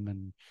with Tim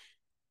and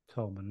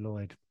Tom and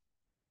Lloyd.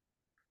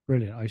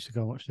 Brilliant. I used to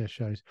go and watch their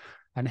shows.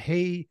 And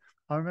I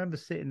remember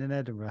sitting in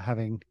Edinburgh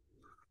having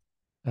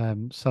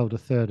sold a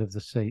 1/3 of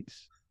the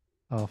seats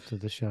after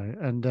the show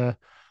and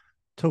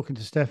talking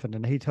to Stefan,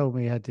 and he told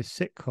me he had this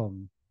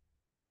sitcom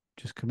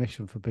just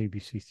commissioned for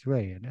BBC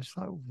Three. And it's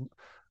like,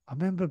 I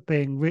remember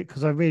being,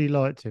 because I really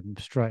liked him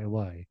straight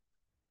away.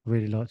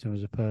 Really liked him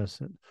as a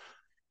person.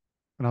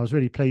 And I was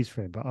really pleased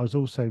for him, but I was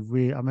also I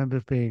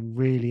remember being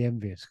really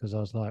envious because I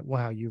was like,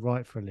 wow, you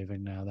write for a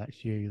living now.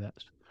 That's you.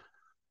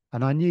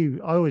 And I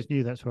always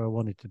knew that's where I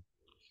wanted to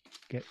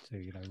get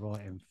to,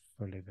 writing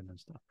for a living and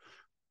stuff.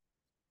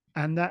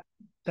 And that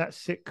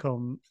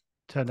sitcom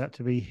turned out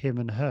to be him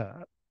and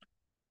her,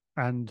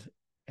 and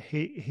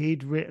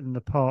he'd written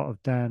the part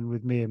of Dan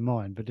with me in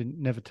mind, but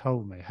never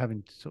told me,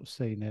 having sort of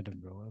seen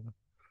Edinburgh or whatever.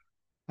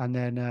 And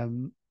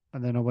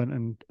then I went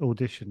and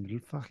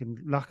auditioned. Fucking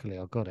luckily,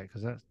 I got it,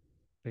 because that's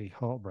be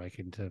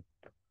heartbreaking to.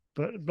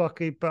 But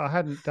I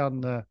hadn't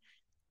done the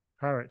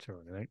character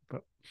or anything.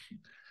 But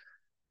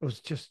it was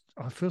just,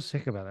 I feel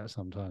sick about that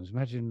sometimes.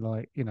 Imagine,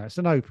 it's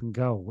an open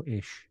goal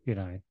ish,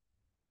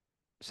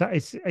 So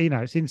it's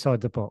it's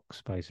inside the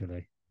box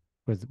basically,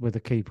 with the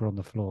keeper on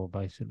the floor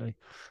basically,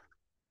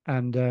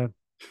 and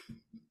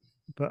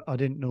but I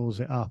didn't nose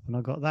it up, and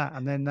I got that,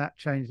 and then that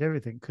changed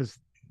everything, because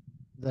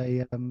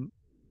they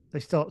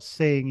start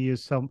seeing you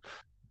as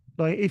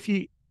if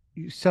you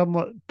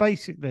somewhat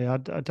basically, I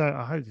hope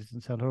this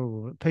doesn't sound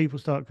horrible, but people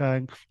start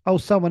going, oh,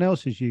 someone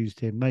else has used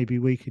him, maybe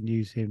we can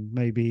use him,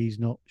 maybe he's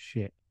not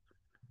shit.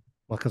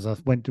 Well, because I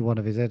went to one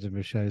of his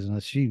Edinburgh shows and I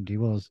assumed he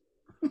was.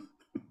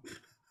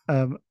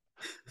 And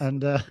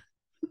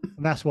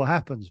that's what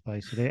happens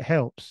basically. It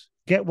helps.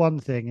 Get one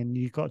thing and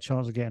you've got a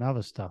chance of getting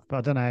other stuff. But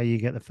I don't know how you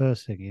get the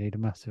first thing. You need a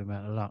massive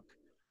amount of luck.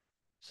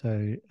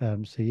 So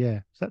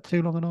yeah. Is that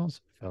too long an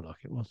answer? I felt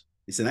like it was.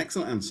 It's an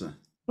excellent answer.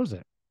 Was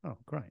it? Oh,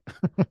 great.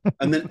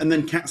 and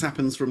then Cats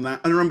happens from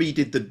that. And I remember you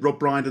did the Rob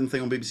Brydon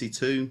thing on BBC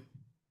Two.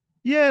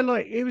 Yeah,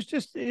 it was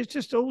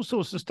just all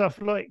sorts of stuff.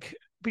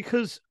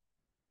 Because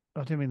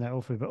I didn't mean that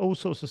awfully, but all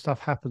sorts of stuff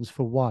happens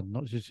for one,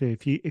 not just you.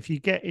 If you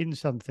get in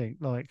something,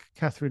 like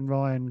Catherine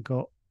Ryan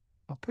got,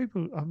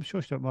 people, I'm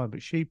sure she don't mind,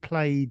 but she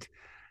played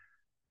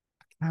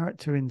a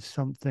character in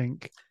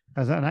something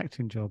as an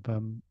acting job. I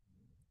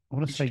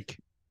want to say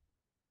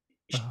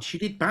she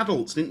did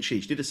Badults, didn't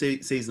she? She did a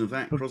season of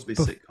that Crosby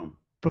sitcom.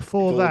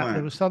 Before that,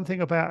 there was something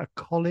about a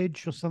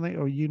college or something,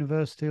 or a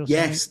university or something.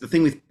 Yes, the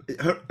thing with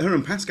her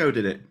and Pascoe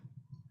did it.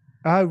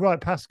 Oh, right,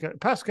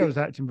 Pascoe was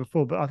acting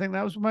before, but I think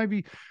that was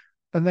maybe,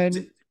 and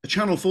then a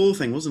Channel 4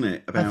 thing, wasn't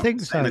it? About I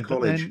think so. a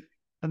college.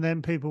 And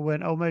then people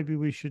went, oh, maybe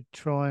we should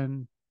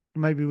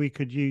maybe we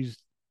could use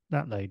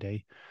that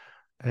lady,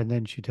 and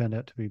then she turned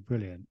out to be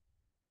brilliant.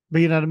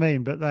 But you know what I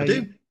mean? But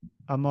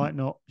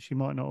she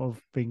might not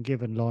have been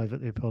given Live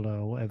at the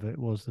Apollo or whatever it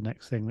was, the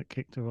next thing that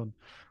kicked her on.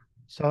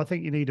 So I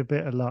think you need a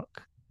bit of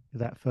luck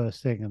with that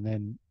first thing, and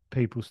then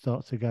people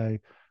start to go,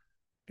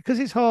 because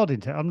it's hard.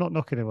 I'm not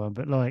knocking anyone,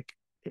 but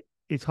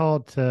it's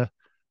hard to,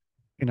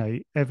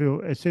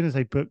 as soon as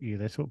they book you,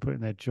 they're sort of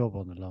putting their job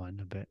on the line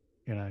a bit,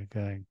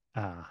 going,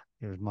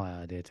 it was my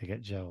idea to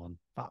get Joe on.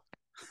 Fuck.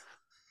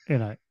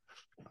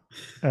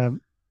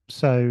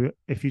 So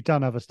if you've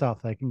done other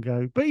stuff, they can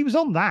go, but he was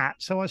on that,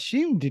 so I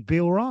assumed he'd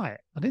be all right.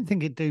 I didn't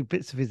think he'd do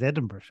bits of his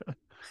Edinburgh show.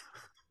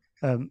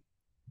 That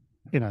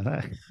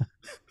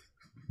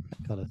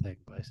kind of thing,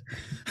 basically.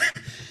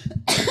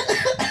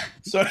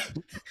 Sorry.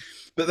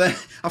 But then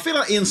I feel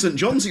like Ian St.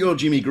 John's your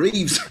Jimmy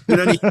Greaves.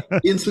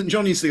 Ian St.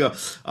 John used to go,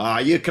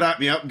 you crack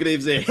me up,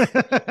 Greavesy.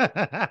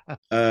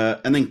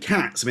 And then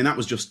Cats. I mean, that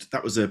was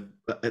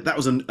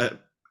an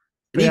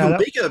even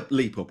bigger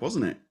leap up,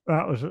 wasn't it?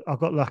 I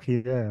got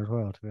lucky there as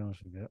well, to be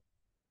honest with you,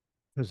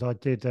 because I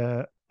did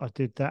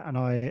that,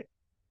 and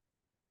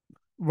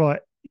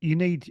you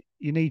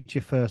need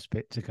your first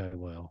bit to go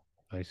well,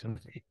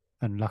 basically,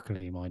 and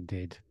luckily mine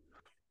did,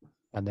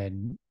 and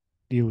then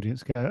the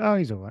audience go, oh,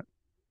 he's all right,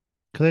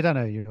 because they don't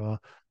know who you are,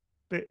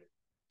 but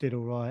did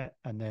all right,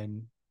 and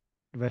then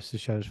the rest of the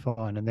show's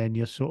fine, and then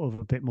you're sort of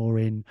a bit more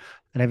in,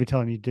 and every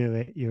time you do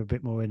it, you're a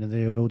bit more in, and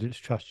the audience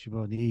trusts you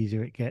more, and the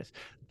easier it gets.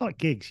 Like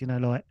gigs,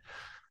 like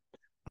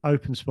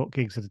open spot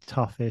gigs are the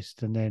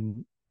toughest, and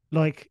then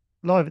like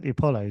Live at the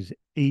Apollo is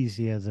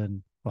easier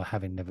than, well,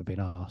 having never been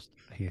asked.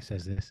 He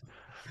says this,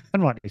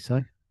 and rightly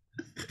so.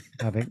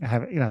 having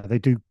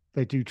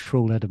they do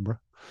trawl Edinburgh,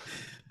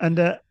 and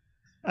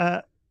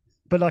but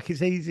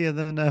it's easier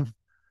than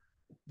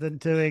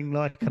doing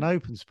like an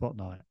open spot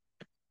night.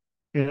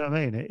 You know what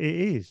I mean? It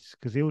is,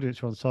 because the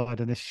audience are on side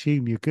and they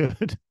assume you're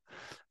good.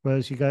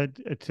 Whereas you go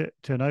to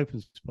an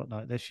open spot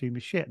night, they assume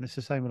you're shit. And it's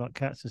the same with like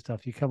Cats and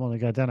stuff. You come on and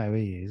go, don't know who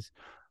he is,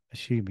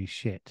 assume he's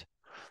shit.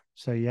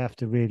 So you have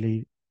to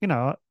really,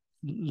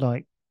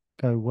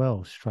 go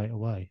well straight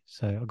away.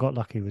 So I got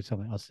lucky with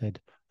something I said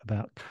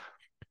about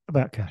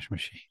cash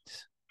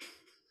machines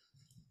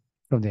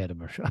from the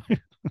Edinburgh show.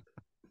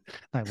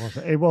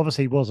 It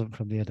obviously wasn't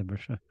from the Edinburgh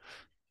show.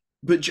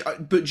 But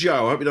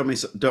Joe, I hope you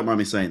don't mind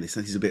me saying this.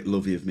 This is a bit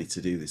lovey of me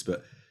to do this,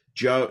 but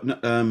Joe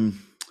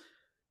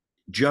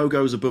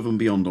goes above and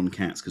beyond on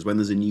Cats, because when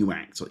there's a new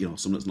act, someone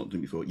that's not done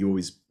it before, you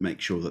always make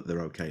sure that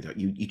they're okay. Don't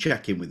you? You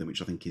check in with them,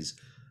 which I think is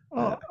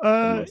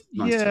nice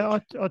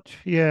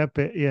yeah,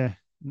 but yeah,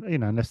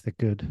 unless they're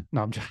good.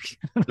 No, I'm joking.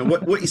 No,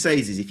 what he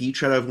says is, if you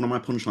tread over one of my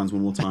punchlines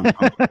one more time,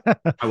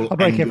 I'll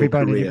break every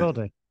bone in your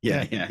body.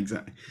 Yeah,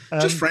 exactly.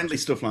 Just friendly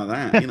stuff like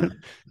that,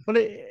 Well,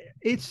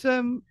 it's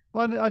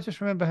I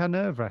just remember how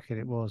nerve-wracking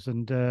it was,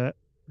 and a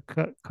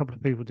couple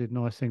of people did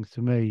nice things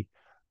to me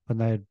when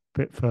they had a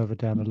bit further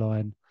down the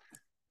line,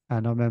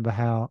 and I remember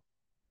how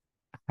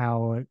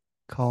it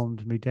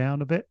calmed me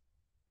down a bit,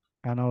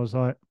 And I was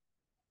like,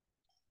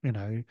 you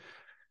know,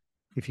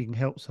 if you can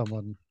help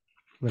someone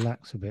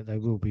relax a bit, they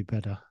will be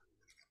better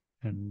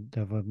and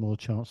they'll have more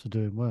chance of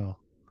doing well.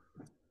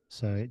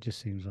 So it just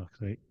seems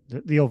like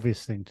the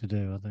obvious thing to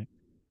do, I think.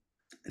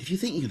 If you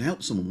think you can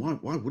help someone,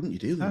 why wouldn't you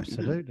do that?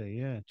 Absolutely,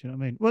 yeah. Do you know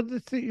what I mean? Well, the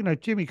thing,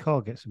 Jimmy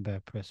Carr gets some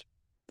bad press,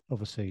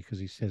 obviously, because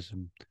he says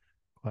some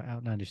quite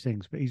outlandish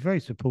things, but he's very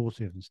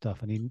supportive and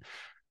stuff, and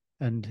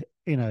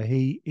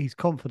he's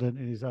confident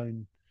in his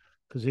own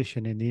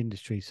position in the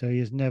industry, so he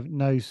has never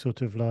no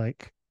sort of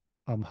like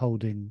I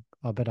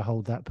better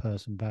hold that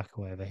person back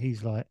or whatever.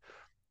 He's like,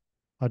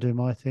 I do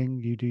my thing,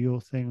 you do your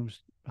thing.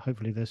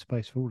 Hopefully, there's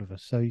space for all of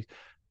us. So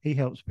he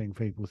helps bring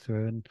people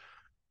through, and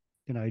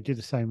he did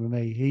the same with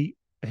me.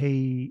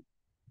 He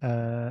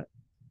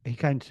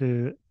came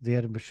to the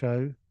Edinburgh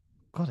show.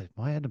 God,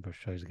 my Edinburgh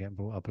shows are getting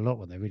brought up a lot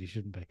when they really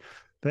shouldn't be.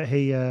 But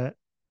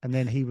and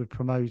then he would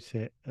promote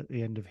it at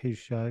the end of his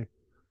show.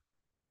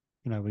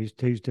 When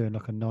he's doing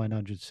like a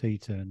 900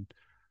 seater, and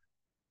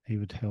he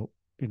would help,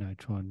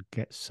 try and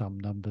get some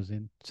numbers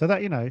in. So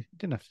that,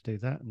 didn't have to do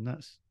that, and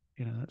that's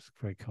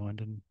very kind,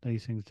 and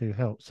these things do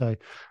help. So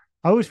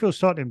I always feel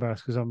slightly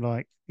embarrassed because I'm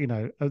like,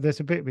 there's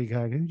a bit of me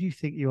going, who do you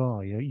think you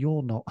are?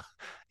 You're not,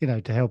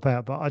 to help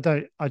out. But I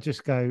don't, I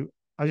just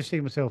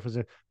see myself as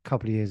a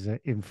couple of years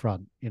in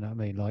front, you know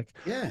what I mean? Like,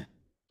 Yeah.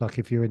 Like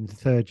if you're in the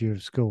third year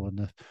of school and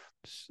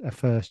the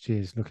first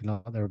year's looking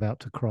like they're about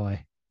to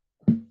cry,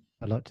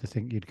 I'd like to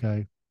think you'd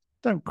go,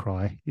 don't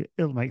cry.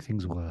 It'll make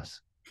things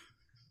worse.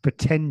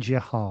 Pretend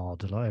you're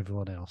hard like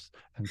everyone else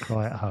and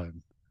cry at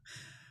home.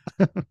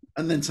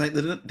 And then take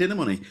the dinner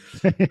money.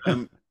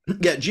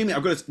 Yeah, Jimmy.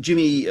 I've got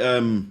Jimmy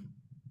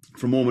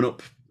from Warming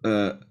Up.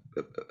 A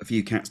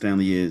few cats down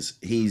the years.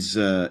 He's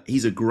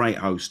a great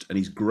host, and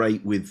he's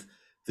great with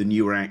the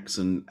newer acts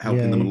and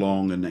helping them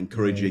along and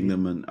encouraging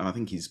them. And I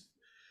think he's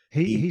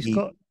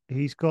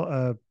got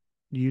a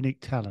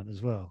unique talent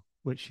as well,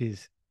 which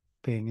is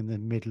being in the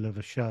middle of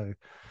a show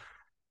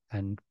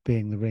and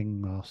being the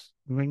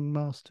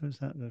ringmaster. Is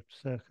that the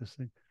circus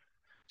thing?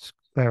 It's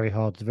very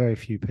hard. Very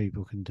few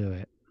people can do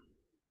it.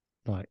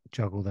 Like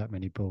juggle that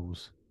many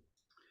balls,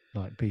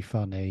 like be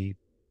funny,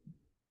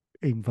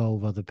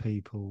 involve other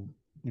people,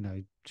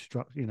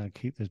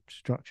 keep the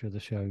structure of the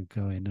show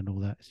going and all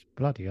that. It's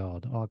bloody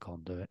hard. I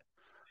can't do it.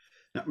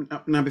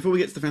 Now, before we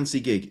get to the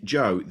fancy gig,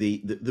 Joe,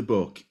 the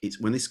book, it's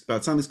by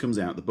the time this comes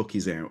out, the book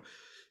is out.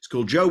 It's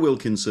called Joe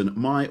Wilkinson,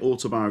 My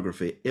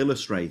Autobiography,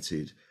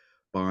 illustrated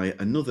by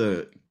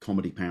another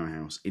comedy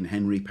powerhouse in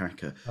Henry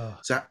Packer.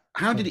 So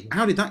how did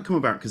that come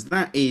about? Because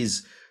that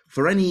is,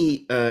 for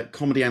any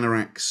comedy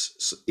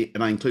anoraks,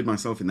 and I include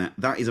myself in that,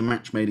 that is a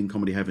match made in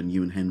comedy heaven,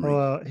 you and Henry.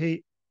 Well,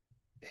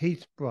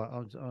 he's right.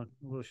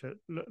 We'll show.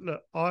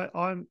 Look,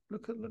 I'm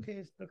look at the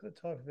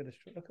type of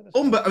illustration. Look at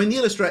this. But I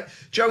mean,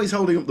 Joey's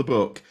holding up the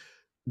book.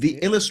 The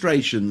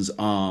illustrations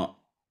they're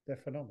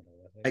phenomenal.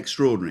 I think.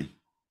 Extraordinary.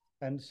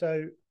 And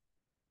so,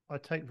 I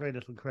take very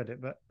little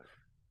credit, but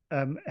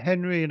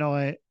Henry and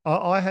I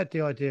had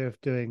the idea of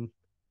doing.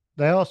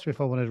 They asked me if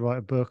I wanted to write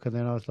a book, and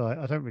then I was like,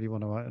 I don't really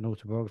want to write an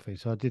autobiography.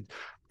 So I did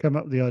come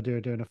up with the idea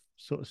of doing a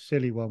sort of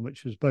silly one,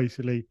 which was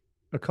basically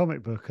a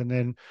comic book. And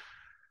then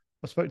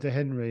I spoke to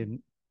Henry, and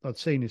I'd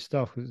seen his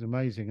stuff; it was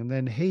amazing. And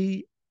then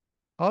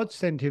I'd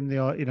send him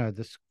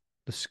the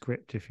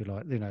script, if you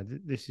like.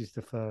 This is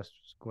the first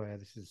square,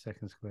 this is the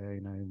second square,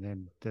 and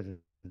then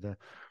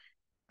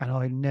and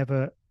I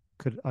never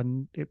could.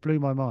 It blew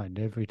my mind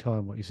every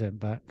time what he sent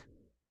back.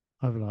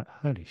 I was like,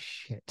 holy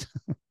shit!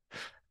 I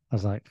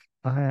was like,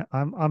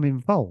 I'm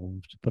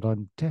involved, but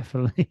I'm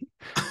definitely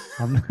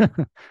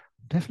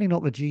definitely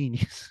not the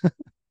genius.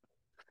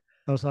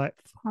 I was like,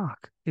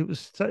 fuck! It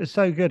was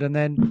so good, and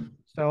then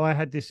so I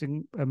had this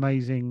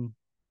amazing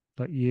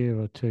year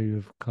or two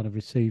of kind of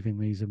receiving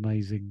these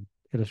amazing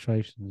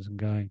illustrations and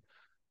going,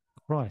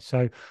 right.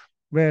 So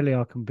rarely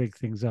I can big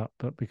things up,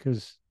 but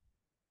because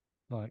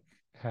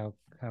how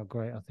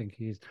great I think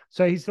he is.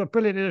 So he's a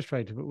brilliant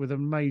illustrator, but with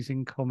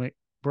amazing comic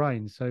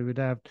brain. So we'd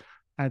add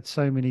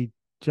so many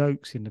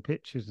jokes in the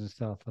pictures and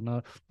stuff, and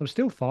I'm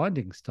still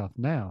finding stuff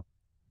now,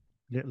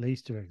 little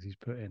Easter eggs he's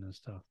put in and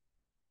stuff.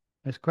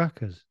 It's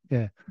crackers,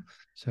 yeah.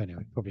 So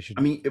anyway, probably should.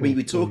 I mean,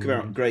 we talk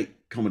about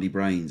great comedy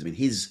brains. I mean,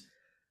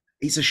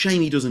 it's a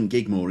shame he doesn't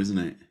gig more, isn't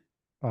it?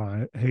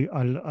 I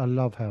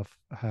love how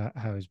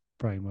his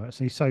brain works.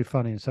 He's so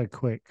funny and so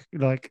quick.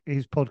 Like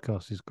his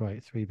podcast is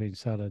great. Three Bean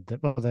Salad.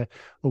 They're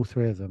all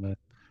three of them are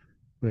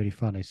really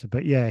funny. So,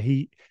 but yeah,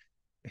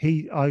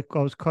 I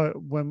was quite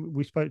when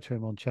we spoke to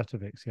him on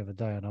Chatterbox the other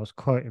day, and I was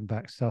quoting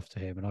back stuff to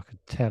him, and I could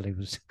tell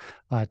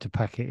I had to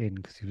pack it in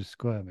because he was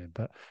squirming.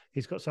 But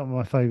he's got some of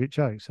my favourite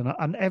jokes,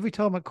 and every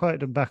time I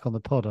quoted him back on the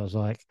pod, I was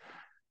like,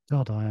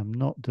 God, I am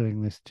not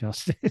doing this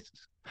justice.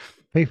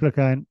 People are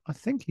going, I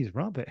think he's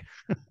rubbish.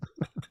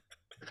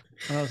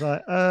 And I was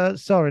like,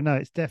 sorry, no,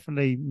 it's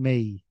definitely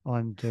me.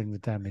 I'm doing the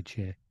damage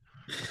here.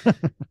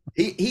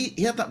 He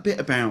had that bit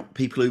about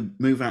people who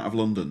move out of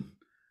London.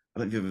 I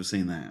don't know if you've ever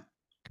seen that.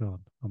 Go on.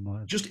 I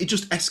might. It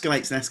just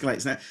escalates and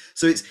escalates.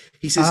 So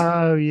he says,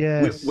 Oh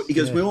yes. he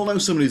goes, yeah. we all know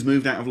someone who's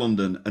moved out of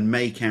London and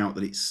make out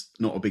that it's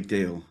not a big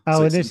deal. Oh,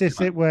 So and is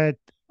this it where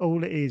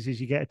all it is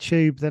you get a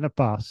tube, then a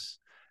bus,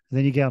 and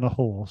then you get on a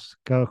horse,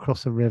 go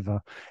across a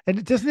river,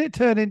 and doesn't it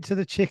turn into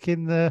the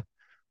chicken, the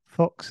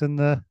fox, and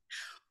the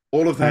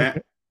all of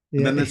that? Yeah.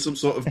 And then there's some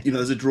sort of,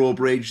 there's a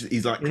drawbridge that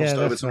he's like crossed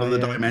over to another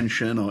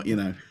dimension, or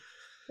Yeah,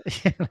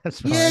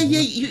 that's right. Yeah,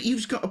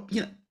 you've got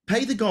to,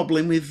 pay the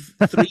goblin with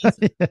three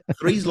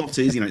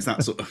zlotys. It's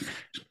that sort of.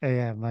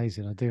 Yeah,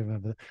 amazing. I do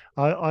remember.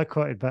 I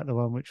quoted back the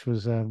one which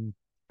was when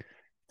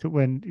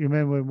you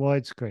remember when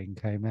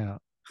widescreen came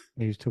out.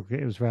 He was talking.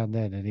 It was around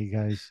then, and he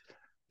goes,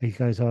 I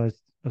got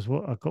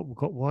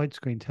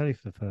widescreen telly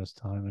for the first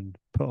time and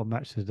put on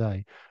Match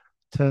Today.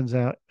 Turns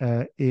out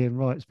Ian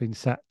Wright's been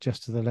sat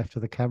just to the left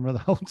of the camera the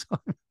whole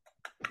time.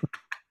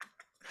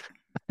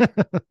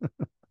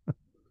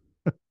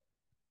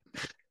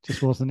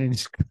 just wasn't in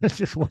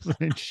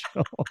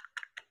shot.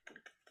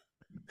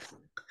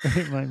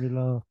 It made me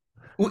laugh.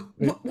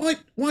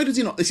 Why does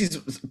he not? This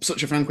is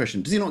such a fan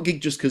question. Does he not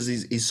gig just because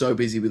he's so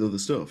busy with other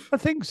stuff? I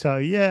think so,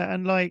 yeah.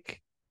 And I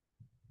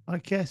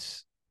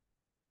guess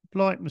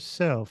like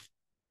myself,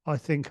 I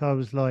think I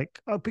was like,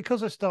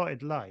 because I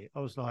started late, I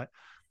was like,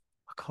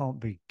 I can't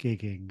be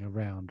gigging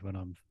around when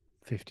I'm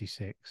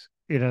 56.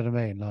 You know what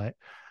I mean? Like,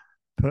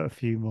 put a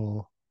few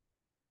more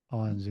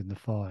irons in the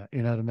fire.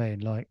 You know what I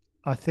mean?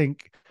 I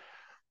think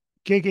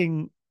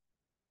gigging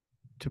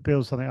to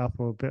build something up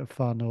or a bit of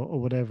fun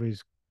or whatever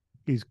is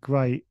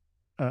great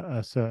at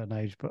a certain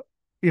age. But,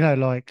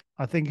 I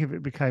think if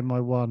it became my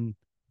one,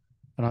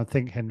 and I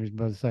think Henry's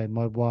both saying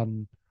my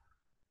one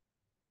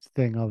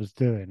thing I was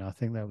doing, I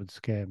think that would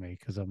scare me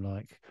because I'm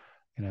like,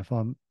 if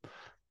I'm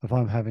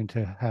having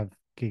to have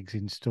gigs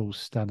install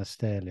stand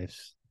stair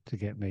lifts to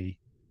get me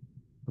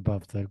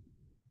above the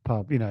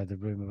pub, the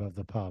room above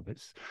the pub.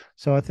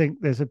 So I think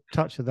there's a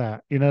touch of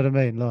that, you know what I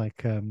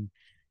mean?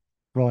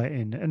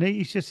 Writing, and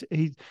he's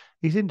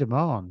in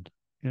demand,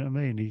 you know what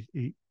I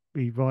mean?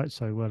 He writes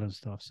so well and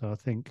stuff. So I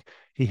think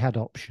he had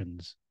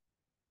options.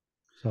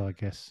 So I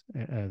guess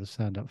the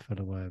stand up fell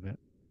away a bit.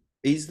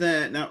 Is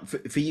there now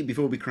for you,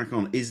 before we crack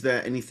on, is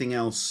there anything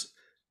else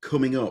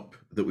coming up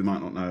that we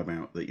might not know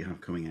about that you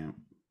have coming out?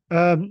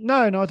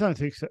 No, I don't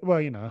think so. Well,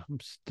 I'm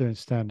doing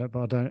stand up,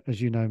 but I don't,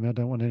 as you know me, I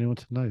don't want anyone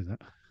to know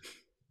that.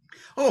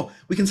 Oh,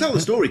 we can tell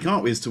the story,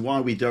 can't we, as to why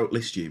we don't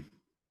list you?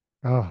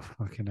 Oh,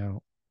 fucking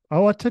hell.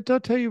 Oh, did I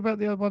tell you about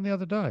the other one the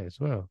other day as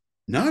well?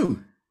 No.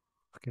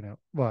 Fucking hell.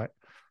 Right.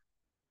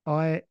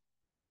 Tell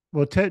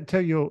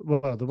you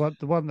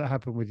the one that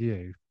happened with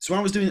you. So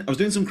I was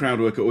doing some crowd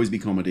work at Always Be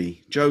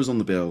Comedy. Joe's on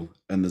the bill,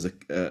 and there's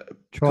a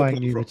trying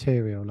new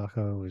material like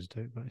I always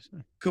do,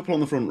 basically. Couple on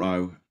the front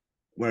row.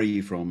 Where are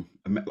you from?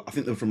 I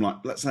think they're from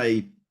let's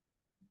say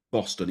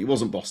Boston. It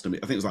wasn't Boston. I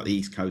think it was like the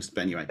East Coast.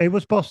 But anyway, it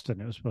was Boston.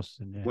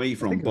 Yeah. Where are you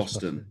from?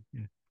 Boston.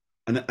 Yeah.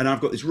 And I've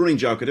got this running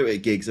joke. I do it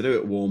at gigs. I do it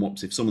at warm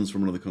ups. If someone's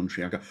from another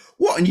country, I go,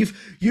 "What? And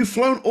you've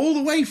flown all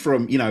the way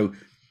from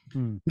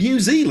New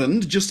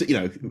Zealand just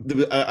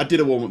to, I did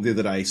a warm up the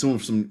other day. Someone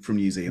from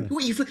New Zealand. Yeah.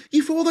 What,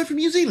 you flew all the way from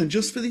New Zealand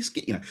just for this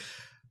gig?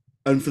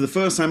 And for the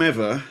first time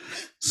ever,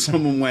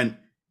 someone went,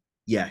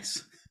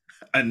 yes,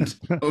 and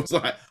I was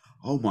like,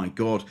 oh my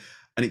god.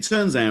 And it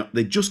turns out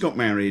they just got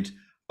married,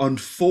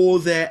 and for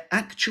their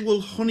actual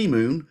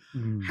honeymoon,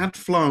 had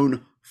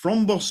flown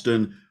from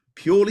Boston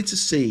purely to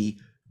see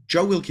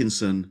Joe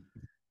Wilkinson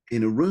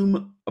in a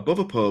room above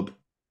a pub,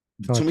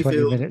 20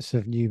 minutes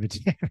of new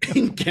material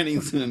in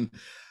Kennington.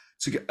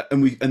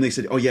 And they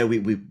said, oh yeah,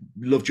 we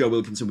love Joe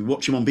Wilkinson. We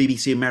watch him on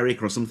BBC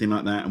America or something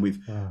like that, and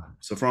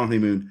so for our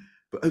honeymoon.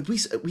 But we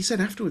said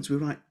afterwards, we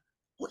were like,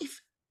 what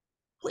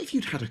if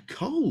you'd had a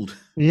cold?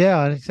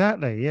 Yeah,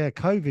 exactly. Yeah,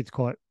 COVID's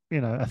quite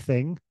a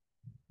thing.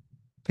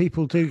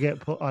 People do get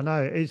put. I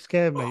know it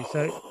scared me.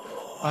 So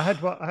I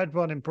had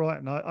one in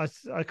Brighton.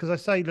 Because I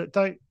say, look,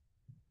 don't.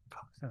 I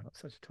sound like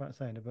such a twat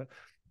saying it, but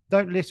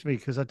don't list me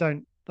because I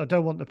don't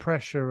want the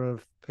pressure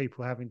of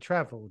people having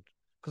travelled,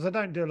 because I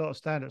don't do a lot of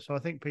stand-up. So I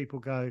think people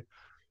go,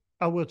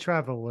 oh, we'll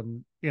travel,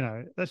 and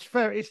that's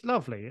fair. It's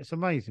lovely, it's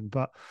amazing,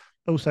 but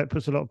also it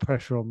puts a lot of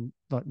pressure on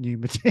new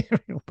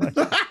material.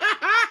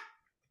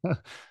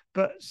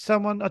 But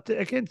someone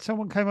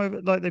came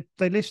over,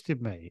 they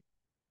listed me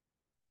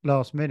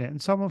last minute,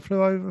 and someone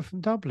flew over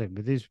from Dublin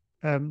with his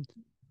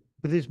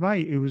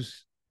mate who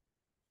was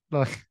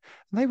and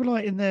they were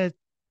in their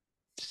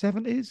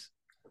 70s,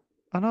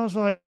 and I was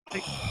like,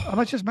 and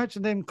I just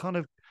imagine them kind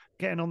of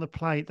getting on the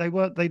plane. They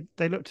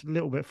looked a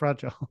little bit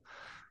fragile.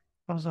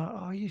 I was like,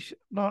 oh, you should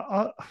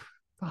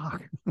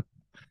fuck.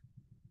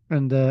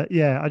 And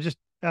I just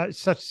it's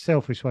such a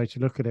selfish way to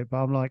look at it, but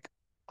I'm like,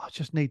 I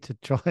just need to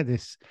try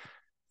this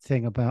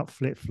thing about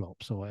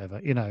flip-flops or whatever,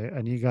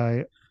 and you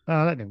go,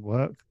 oh, that didn't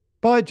work.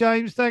 Bye,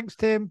 James. Thanks,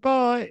 Tim.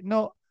 Bye.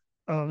 Not,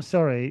 oh, I'm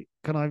sorry.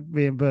 Can I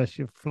reimburse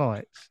your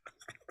flights?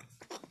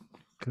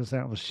 Because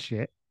that was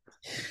shit.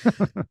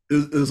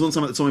 There was one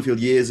time at the Toyfield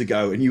years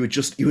ago, and you were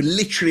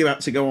literally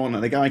about to go on,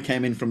 and a guy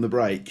came in from the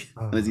break,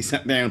 and as he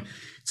sat down,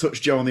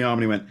 touched Joe on the arm,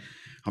 and he went,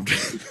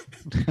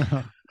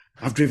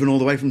 I've driven all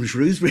the way from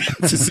Shrewsbury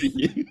to see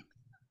you.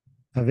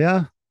 Have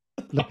you?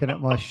 Looking at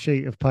my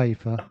sheet of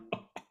paper.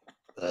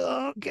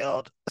 Oh,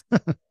 God.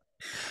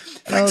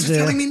 Thanks for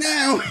telling me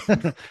now.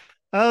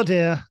 Oh,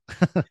 dear.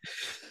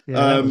 Yeah,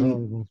 that was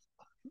horrible.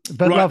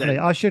 But right lovely. then.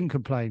 I shouldn't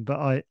complain,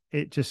 but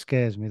it just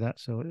scares me.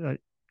 That's all.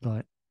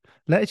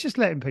 It's just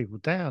letting people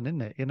down,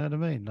 isn't it? You know what I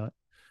mean? Like,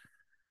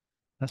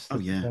 that's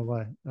the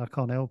way. I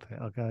can't help it.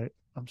 I go,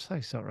 I'm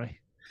so sorry.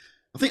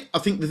 I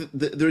think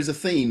there is a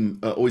theme.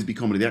 Always Be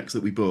Comedy. The acts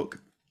that we book.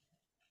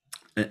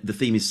 The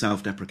theme is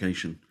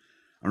self-deprecation.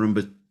 I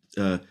remember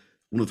one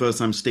of the first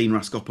times Steen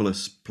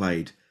Raskopoulos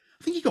played.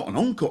 I think he got an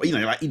encore. You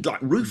know, like he'd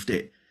like roofed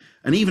it,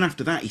 and even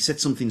after that, he said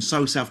something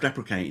so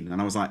self-deprecating, and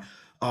I was like,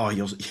 "Oh,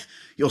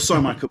 you're so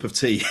my cup of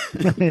tea."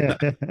 Yeah.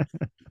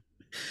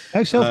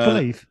 No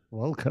self-belief.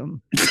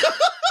 Welcome.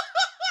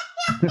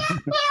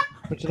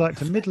 Would you like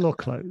to middle or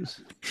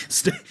close?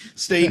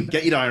 Steen,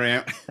 get your diary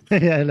out.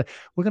 Yeah,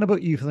 we're going to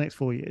book you for the next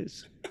 4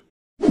 years.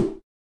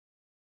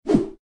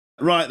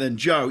 Right then,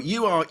 Joe,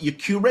 you're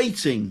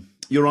curating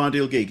your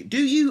ideal gig.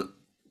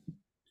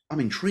 I'm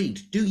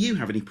intrigued. Do you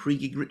have any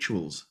pre-gig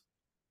rituals?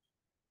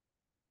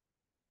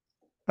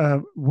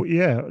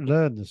 Yeah,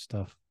 learn the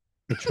stuff.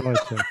 I try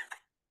to.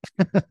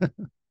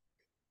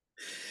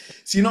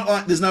 So you're not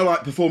like, there's no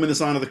like performing the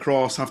sign of the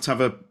cross, have to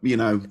have a, you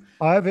know.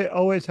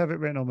 Always have it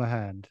written on my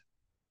hand.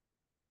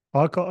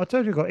 I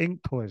told you I got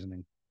ink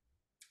poisoning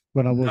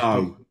when I was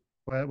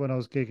when I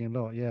was gigging a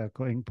lot. Yeah, I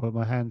got ink poisoning.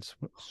 My hands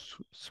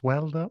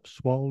swelled up,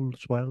 swelled.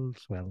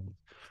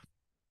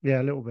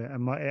 Yeah, a little bit,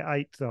 and it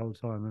ached the whole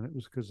time, and it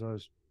was because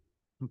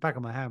the back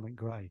of my hand went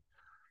grey.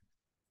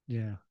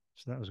 Yeah,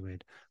 so that was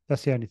weird.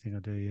 That's the only thing I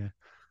do. Yeah.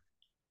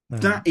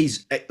 That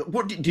is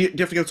what do you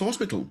have to go to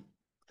hospital?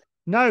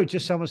 No,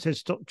 just someone said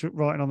stop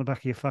writing on the back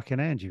of your fucking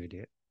hand, you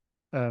idiot.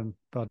 But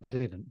I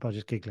didn't. But I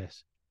just gig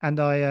less, and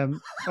I all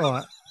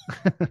right.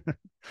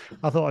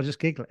 I thought I'd just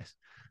gig less.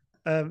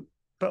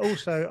 But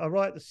also I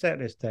write the set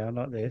list down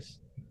like this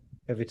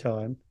every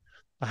time.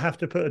 I have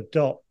to put a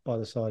dot by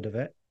the side of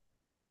it.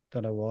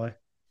 Don't know why.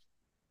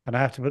 And I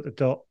have to put the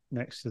dot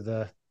next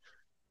to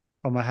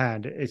on my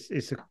hand.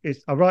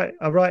 I write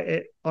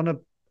on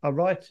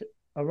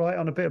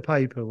a bit of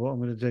paper what I'm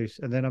going to do,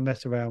 and then I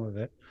mess around with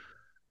it.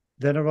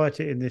 Then I write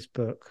it in this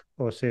book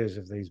or a series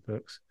of these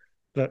books.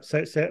 Look, so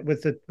it's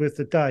with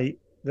the date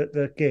that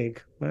the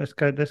gig. Well, let's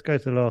go to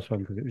the last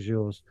one because it was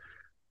yours.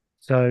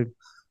 So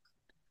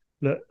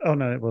look, oh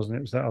no, it wasn't.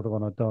 It was that other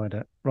one I died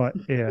at. Right,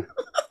 yeah.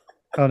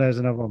 Oh, there's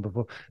another one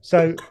before.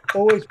 So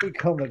always be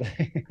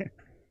comedy.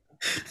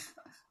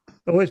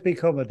 Always be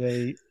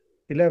comedy.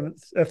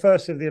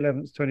 1st of the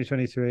 11th,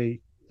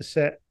 2023. The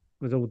set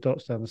with all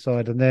dots down the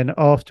side, and then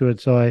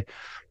afterwards, I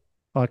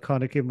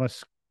kind of give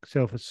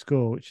myself a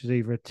score, which is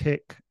either a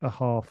tick, a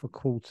half, a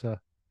quarter,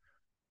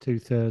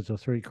 2/3, or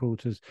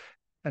 3/4.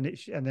 And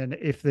then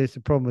if there's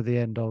a problem with the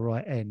end, I'll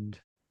write end,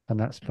 and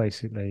that's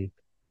basically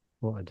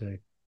what I do.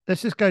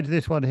 Let's just go to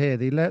this one here.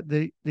 The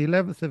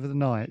 11th of the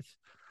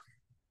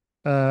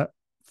 9th.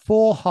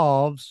 4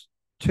 halves,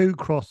 2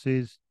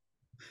 crosses,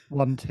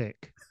 1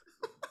 tick.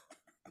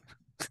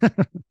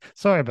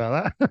 Sorry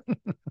about that.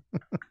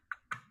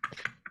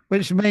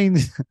 Which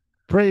means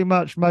pretty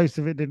much most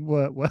of it didn't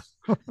work well.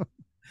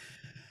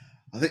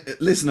 I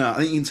think, listener, I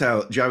think you can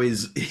tell Joe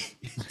is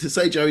to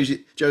say Joe's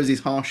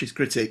his harshest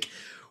critic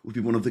would be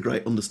one of the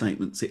great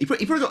understatements. He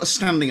probably got a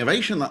standing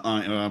ovation that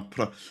night.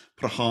 Put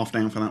a half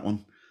down for that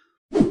one.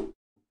 Who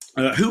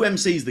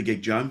MCs the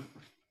gig, Joe?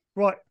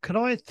 Right, can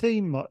I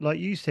theme, like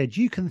you said,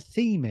 you can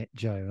theme it,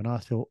 Joe, and I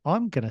thought,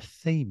 I'm going to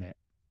theme it.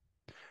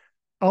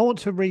 I want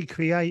to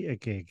recreate a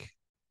gig.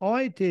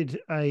 I did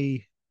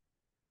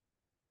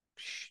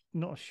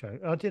not a show,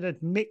 I did a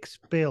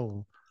mixed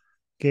bill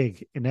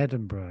gig in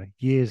Edinburgh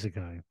years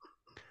ago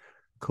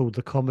called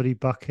The Comedy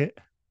Bucket.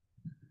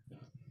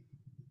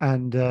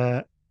 And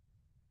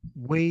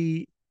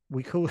we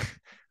called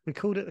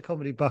it The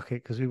Comedy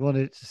Bucket because we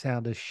wanted it to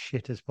sound as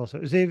shit as possible.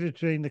 It was either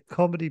between the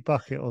Comedy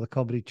Bucket or the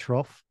Comedy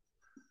Trough.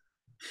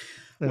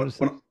 When I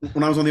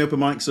was on the open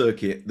mic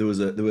circuit, there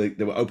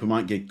were open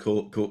mic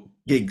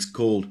gigs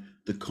called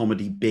the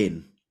Comedy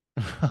Bin.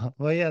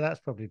 Well, yeah,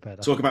 that's probably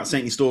better. Talk about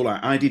Saint Stall.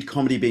 I did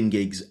comedy bin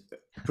gigs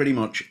pretty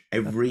much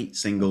every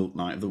single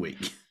night of the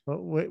week. Well,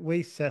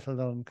 we settled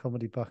on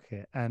Comedy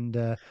Bucket, and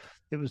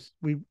it was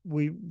it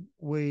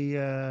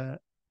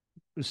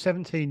was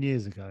 17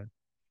 years ago,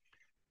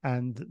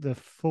 and the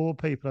 4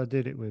 people I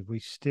did it with, we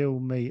still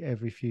meet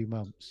every few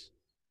months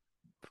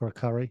for a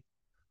curry.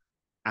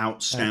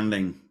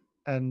 Outstanding.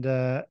 And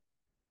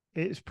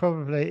it's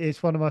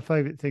one of my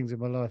favorite things in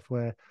my life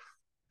where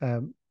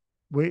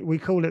we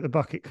call it the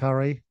bucket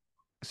curry.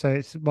 So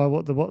it's the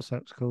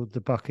WhatsApp's called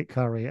the bucket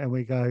curry, and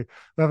we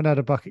haven't had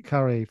a bucket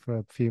curry for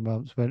a few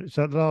months.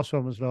 So the last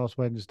one was last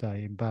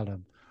Wednesday in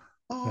Balham.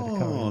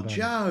 Oh,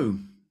 Joe.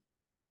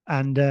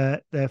 And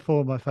they're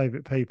 4 of my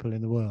favorite people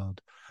in the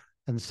world.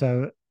 And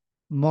so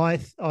my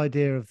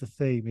idea of the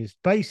theme is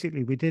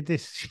basically we did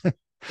this.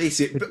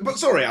 But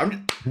sorry,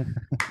 I'm.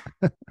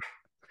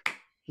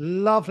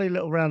 Lovely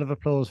little round of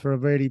applause for a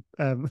really,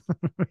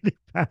 really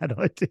bad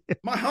idea.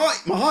 My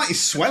heart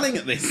is swelling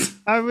at this.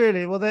 Oh,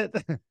 really? Well,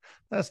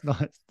 that's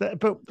nice.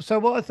 But so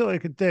what I thought I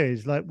could do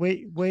is like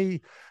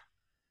we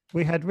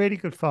had really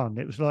good fun.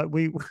 It was like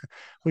we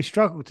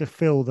struggled to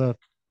fill the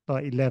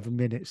like 11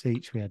 minutes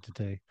each we had to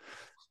do,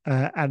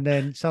 and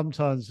then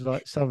sometimes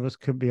like some of us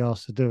couldn't be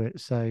asked to do it,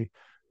 so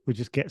we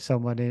just get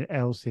someone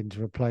else in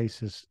to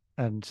replace us,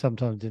 and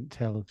sometimes didn't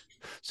tell.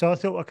 So I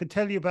thought I could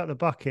tell you about the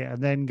bucket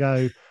and then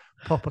go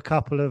pop a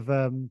couple of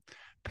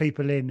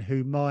people in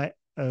who might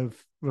have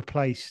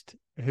replaced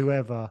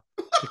whoever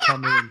to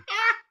come in.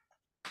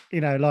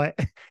 You know,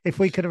 like if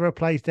we could have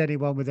replaced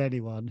anyone with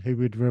anyone, who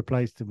would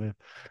replace them with.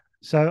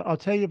 So I'll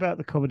tell you about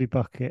the comedy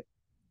bucket.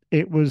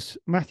 It was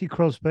Matthew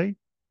Crosby,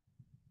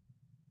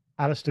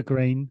 Alistair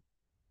Green,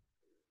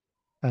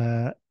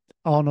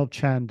 Arnold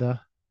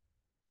Chander,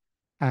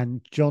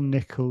 and John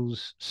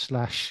Nichols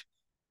slash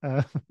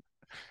Dave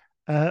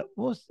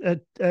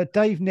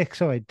Nick.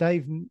 Sorry,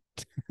 Dave.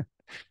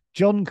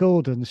 John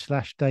Gordon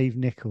slash Dave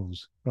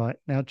Nichols. Right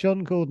now,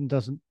 John Gordon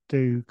doesn't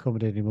do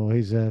comedy anymore.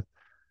 He's a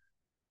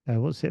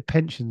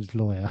pensions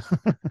lawyer.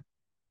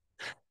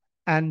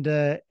 And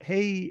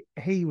he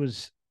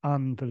was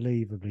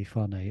unbelievably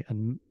funny,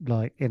 and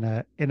like in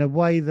a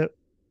way that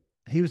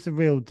he was the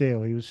real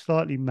deal. He was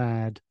slightly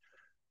mad,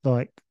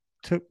 like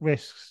took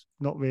risks,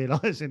 not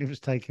realizing he was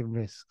taking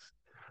risks.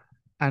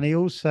 And he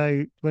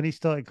also, when he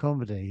started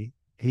comedy,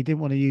 he didn't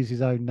want to use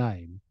his own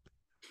name,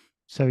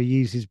 so he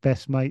used his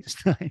best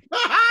mate's name.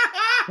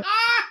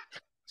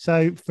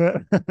 So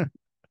for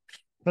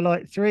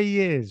like 3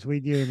 years, we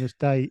knew him as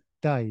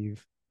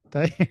Dave,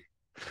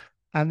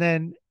 and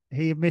then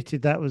he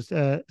admitted that was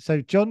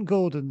so John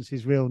Gordon's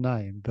his real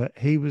name, but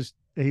he was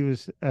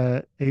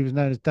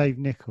known as Dave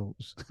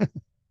Nichols.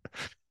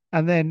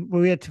 And then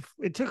it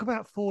took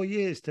about 4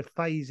 years to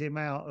phase him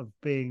out of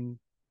being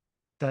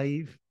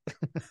Dave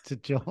to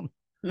John.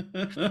 So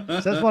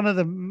that's one of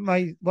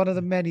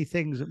the many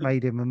things that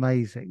made him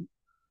amazing.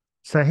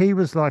 So he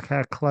was like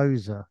our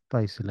closer,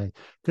 basically,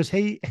 because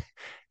he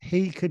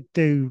could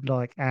do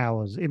like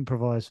hours,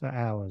 improvise for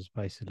hours,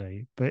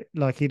 basically. But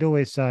like he'd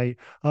always say,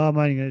 "Oh, I'm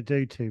only going to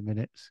do 2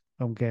 minutes.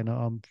 And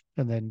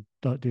then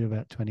like do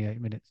about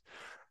 28 minutes."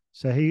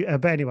 So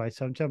but anyway,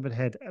 so I'm jumping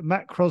ahead.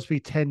 Matt Crosby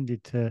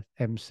tended to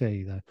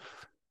MC though,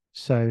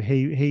 so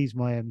he's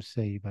my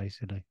MC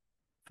basically.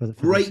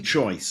 Great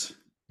choice.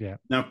 Yeah.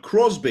 Now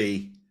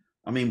Crosby,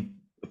 I mean,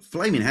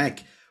 flaming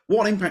heck.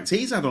 What impact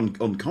he's had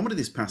on comedy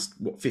this past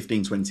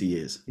 15, 20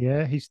 years?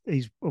 Yeah, he's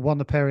won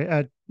the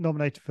Perrier,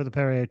 nominated for the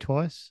Perrier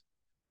twice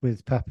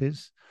with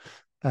Pappies.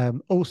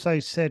 Also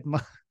said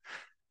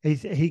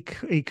he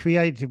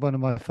created one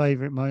of my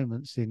favourite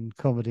moments in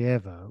comedy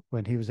ever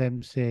when he was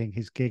emceeing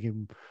his gig.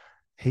 And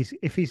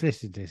if he's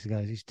listening to this, he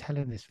goes, he's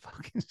telling this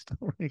fucking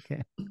story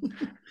again.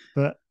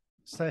 But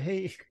so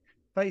he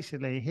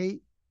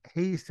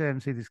used to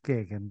MC this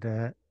gig,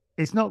 and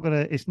it's not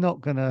gonna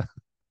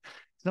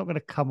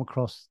come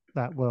across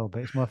that well,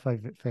 but it's my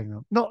favourite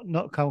thing.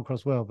 Not come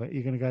across well, but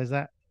you're gonna go,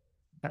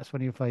 that's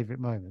one of your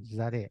favourite moments? Is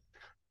that it?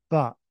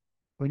 But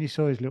when you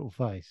saw his little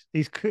face,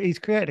 he's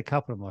created a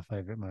couple of my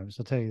favourite moments.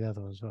 I'll tell you the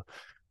other one as well.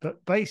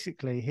 But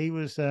basically, he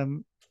was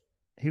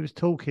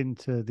talking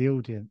to the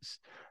audience,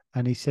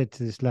 and he said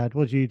to this lad,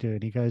 "What do you do?"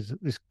 And he goes,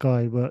 "This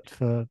guy worked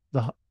for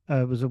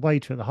was a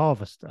waiter at the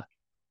Harvester."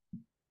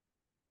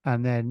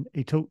 And then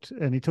he talked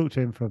to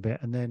him for a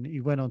bit, and then he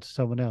went on to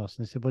someone else,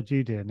 and they said, "What do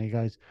you do?" And he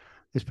goes,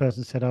 "This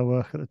person said I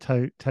work at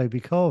the Toby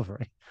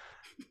Carvery."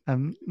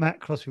 And Matt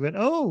Crosby went,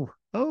 "Oh,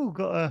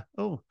 got a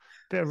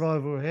bit of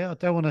rivalry here. I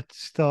don't want to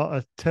start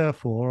a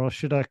turf war, or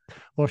should I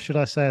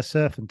say a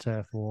surf and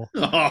turf war?"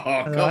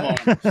 Oh,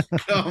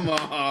 come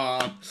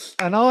on.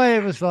 And I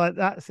was like,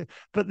 "That's it."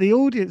 But the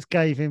audience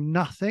gave him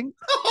nothing.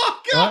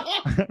 Oh, God.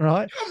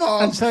 Right? Come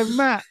on. And so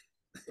Matt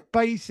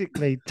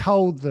basically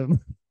told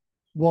them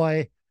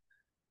why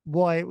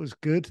it was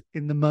good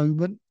in the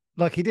moment.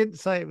 Like he didn't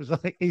say it was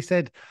like, he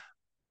said,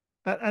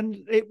 and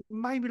it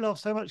made me laugh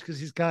so much because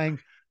he's going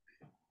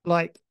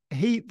like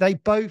they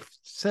both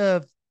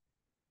serve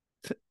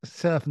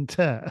surf and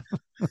turf.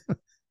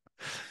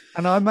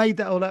 And I made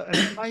that all up, and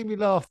it made me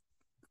laugh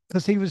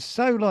because he was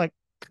so like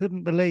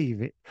couldn't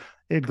believe it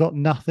got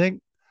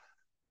nothing,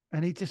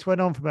 and he just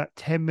went on for about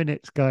 10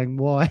 minutes going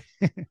why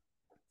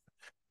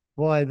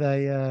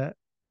they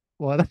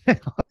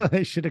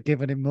they should have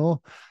given him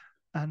more.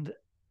 And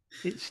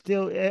it's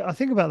still, I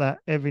think about that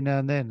every now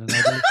and then, and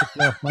I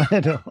laugh my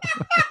head off.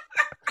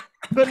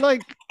 But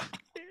like,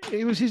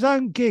 it was his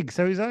own gig,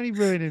 so he was only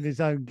ruining his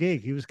own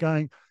gig. He was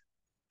going,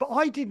 but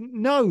I didn't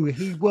know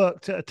he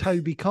worked at a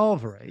Toby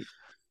Carvery,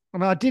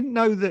 and I didn't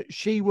know that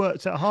she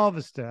worked at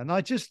Harvester, and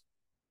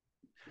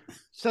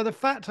so the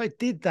fact I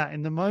did that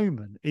in the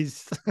moment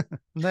is, and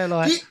they're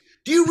like,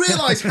 do you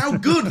realise how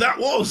good that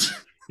was?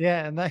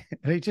 Yeah, and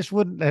he just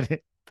wouldn't let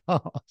it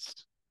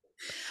pass.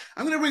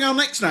 I'm going to bring our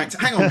next act.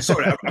 Hang on,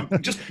 sorry,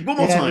 just one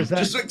more time,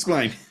 just to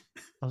explain.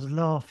 I was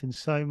laughing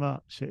so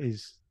much at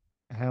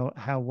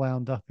how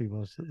wound up he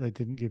was that they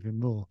didn't give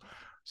him more.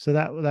 So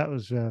that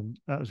was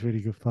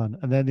really good fun.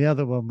 And then the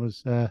other one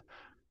was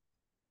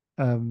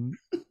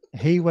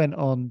he went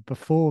on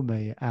before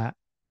me at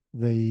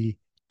the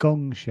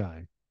Gong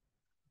Show,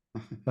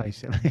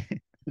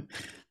 basically.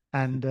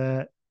 And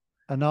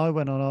I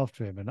went on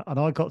after him, and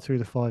I got through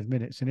the 5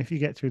 minutes. And if you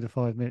get through the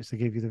 5 minutes, they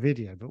give you the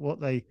video. But what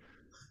they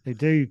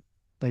do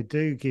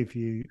give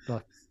you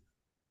like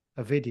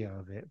a video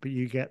of it, but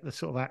you get the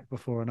sort of act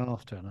before and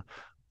after. And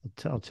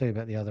I'll tell you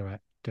about the other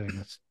act doing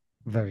this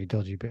very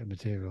dodgy bit of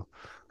material.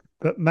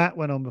 But Matt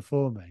went on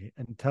before me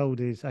and told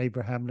his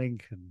Abraham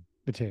Lincoln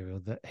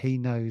material that he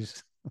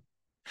knows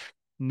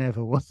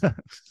never works.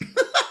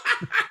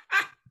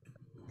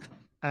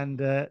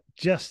 And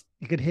just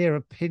you could hear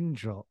a pin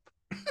drop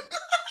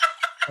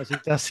as he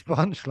does the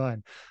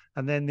punchline,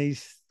 and then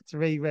these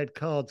 3 red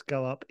cards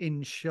go up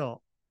in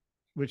shot,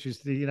 which is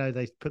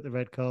they put the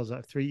red cards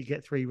up. You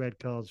get 3 red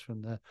cards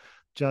from the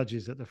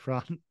judges at the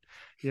front.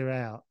 You're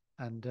out,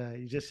 and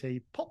you just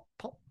see pop,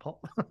 pop,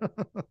 pop,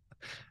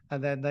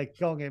 and then they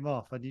gong him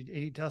off, and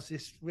he does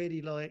this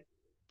really like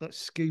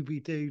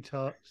Scooby Doo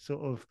type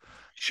sort of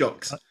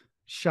shucks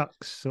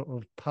sort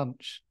of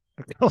punch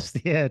across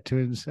the air to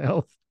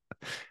himself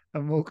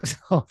and walks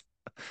off.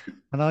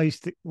 And I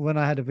used to, when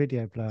I had a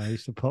video player, I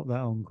used to pop that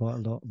on quite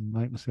a lot and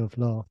make myself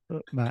laugh.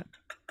 But Matt,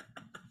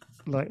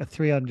 like a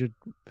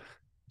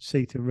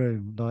 300-seater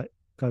room, like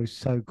goes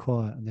so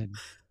quiet, and then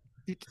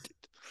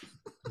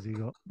because he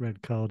got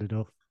red carded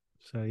off.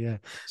 So yeah,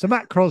 so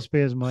Matt Crosby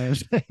is my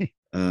MC.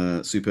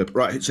 Superb.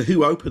 Right, so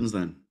who opens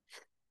then?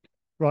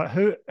 Right,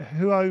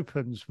 who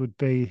opens would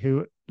be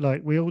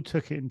like we all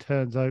took it in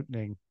turns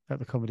opening at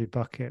the Comedy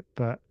Bucket,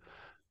 but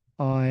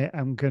I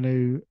am going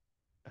to.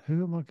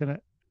 Who am I going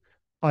to?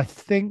 I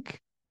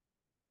think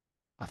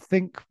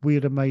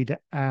we'd have made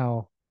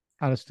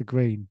Alistair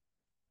Green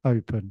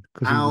open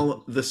because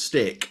Al the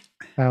Stick.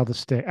 I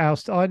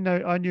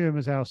knew him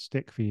as Al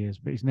Stick for years,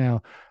 but he's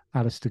now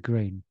Alistair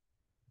Green.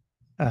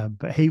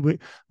 But we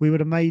would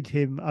have made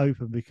him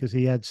open because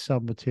he had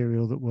some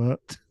material that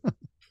worked.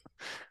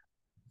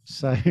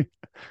 So we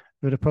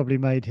would have probably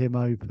made him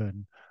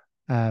open.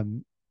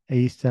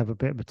 He used to have a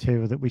bit of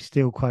material that we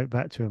still quote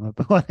back to him.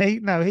 But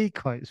he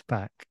quotes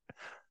back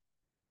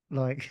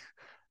like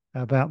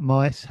about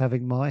mice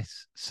having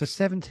mice. So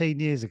 17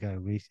 years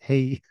ago,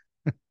 it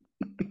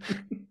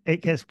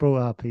gets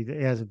brought up. He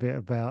has a bit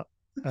about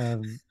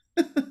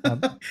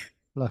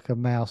like a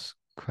mouse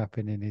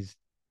crapping in his.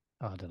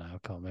 I don't know. I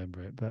can't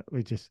remember it, but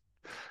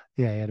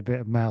he had a bit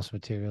of mouse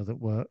material that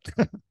worked.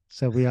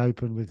 So we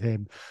opened with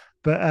him,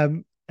 but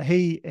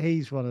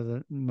he's one of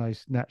the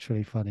most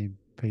naturally funny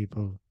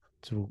people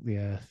to walk the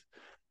earth,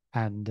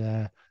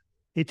 and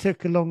it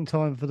took a long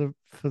time for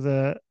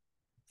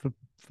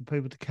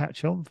people to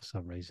catch on for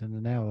some reason,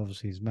 and now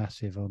obviously he's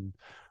massive on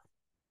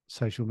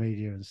social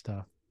media and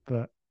stuff,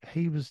 but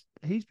he's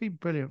been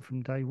brilliant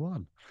from day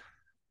one.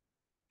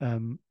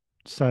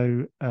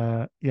 So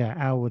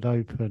Al would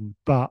open,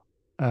 but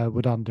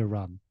would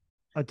underrun.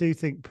 I do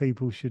think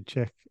people should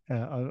check.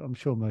 I'm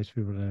sure most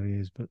people know who he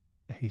is, but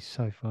he's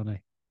so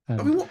funny. I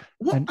mean,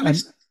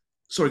 what?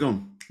 Sorry, go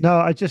on. No,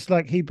 I just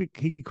like he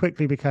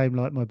quickly became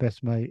like my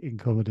best mate in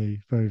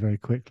comedy very, very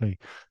quickly,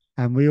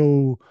 and we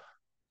all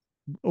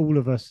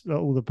of us,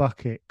 all the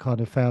bucket,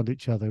 kind of found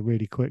each other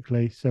really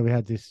quickly. So we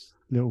had this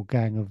little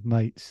gang of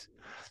mates.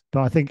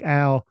 But I think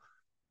I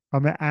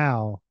met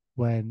Al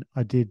when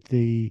I did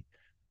the.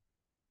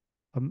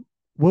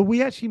 Well,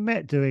 we actually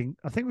met doing.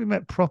 I think we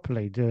met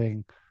properly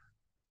doing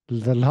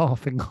the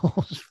Laughing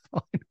Horse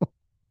final.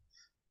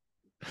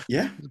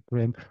 Yeah,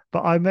 grim. But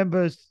I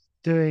remember us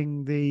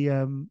doing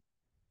the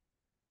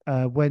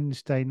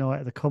Wednesday night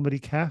at the Comedy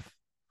Caf,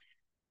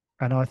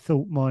 and I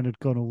thought mine had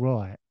gone all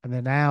right. And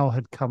then Al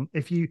had come.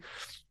 If you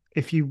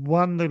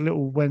won the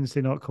little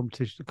Wednesday night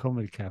competition at the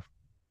Comedy Caf,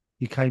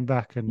 you came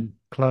back and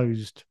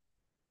closed.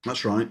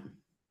 That's right.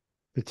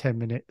 The 10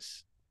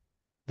 minutes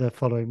the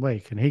following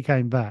week, and he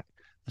came back.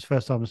 That's the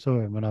first time I saw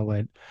him, and I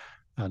went,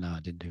 "Oh no,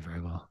 I didn't do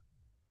very well.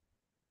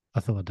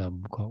 I thought I'd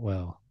done quite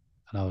well."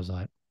 And I was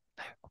like,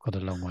 "I've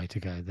got a long way to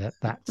go.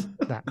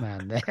 That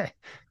man there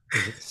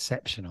is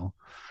exceptional,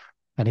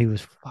 and he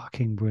was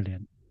fucking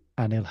brilliant."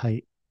 And he'll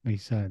hate me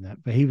saying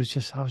that, but I was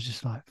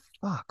just like,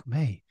 "Fuck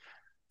me,"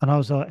 and I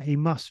was like, "He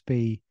must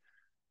be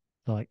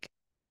like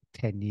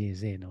 10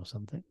 years in or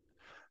something."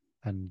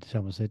 And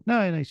someone said,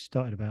 "No, he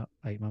started about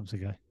 8 months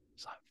ago."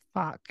 It's like,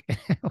 fuck.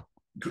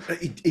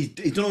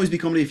 He's done always be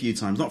comedy a few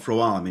times, not for a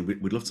while. I mean,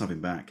 we'd love to have him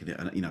back, and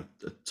a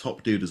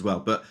top dude as well.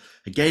 But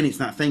again, it's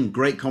that thing: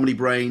 great comedy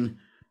brain,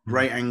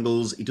 great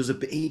angles. He did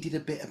a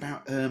bit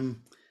about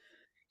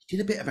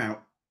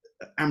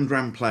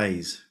Amdram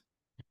plays,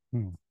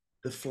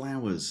 The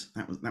Flowers.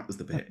 That was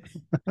the bit.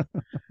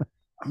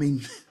 I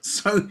mean,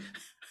 so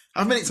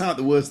I mean, it sounded like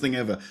the worst thing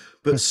ever,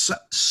 but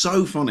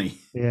so funny.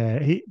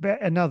 Yeah,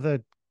 but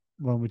another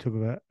one we talk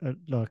about,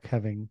 like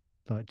having.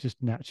 Like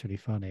just naturally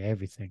funny.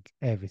 Everything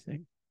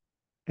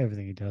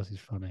he does is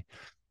funny.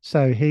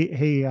 So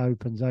he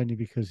opens only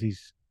because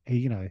he's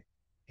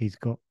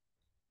got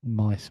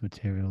mice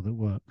material that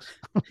works.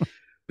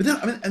 But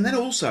But then, and then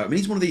also,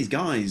 he's one of these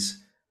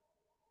guys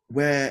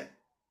where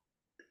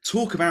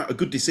talk about a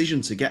good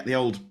decision to get the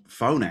old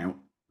phone out.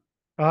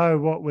 Oh,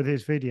 what with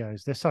his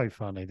videos? They're so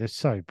funny. They're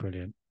so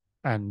brilliant.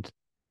 And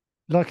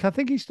like, I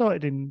think he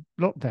started in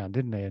lockdown,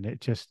 didn't he? And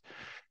it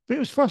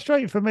was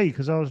frustrating for me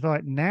because I was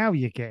like, now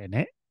you're getting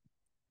it.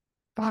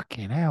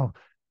 Fucking hell.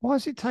 Why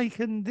has it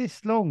taken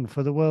this long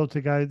for the world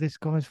to go, this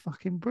guy's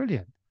fucking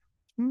brilliant?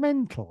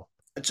 Mental.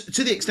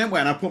 To the extent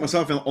where, and I put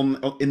myself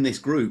in this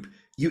group,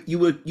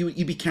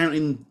 you'd be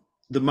counting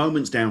the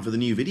moments down for the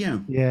new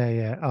video. Yeah,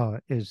 yeah. Oh,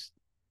 it is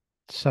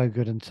so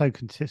good and so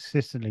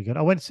consistently good.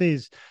 I went to see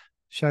his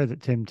show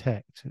that Tim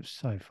teched. It was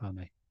so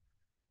funny.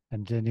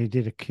 And then he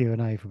did a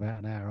Q&A for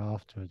about an hour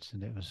afterwards,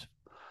 and it was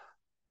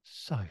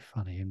so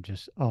funny, him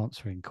just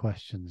answering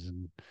questions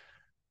and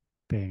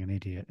being an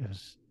idiot. It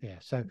was, yeah.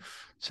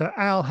 So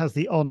Al has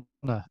the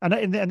honor,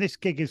 and this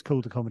gig is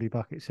called the Comedy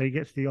Bucket, so he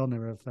gets the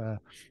honor of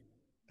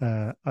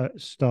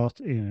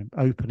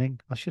opening.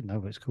 I should know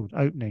what it's called.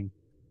 Opening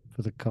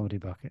for the Comedy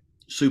Bucket.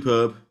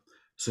 Superb.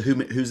 So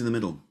who's in the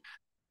middle?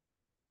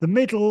 The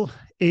middle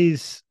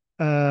is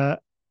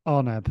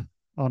Arnab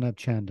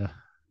Chanda,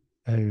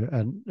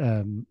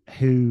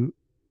 who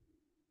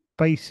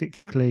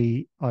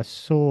basically I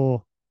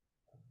saw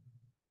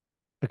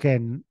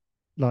again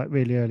like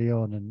really early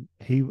on, and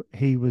he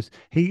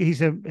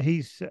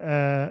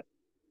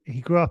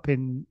grew up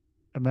in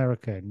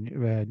America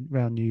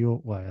around New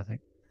York way, I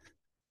think,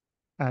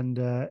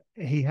 and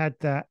he had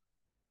that.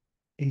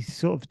 He's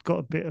sort of got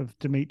a bit of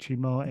Dimitri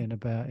Martin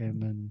about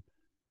him, and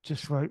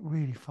just wrote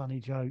really funny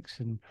jokes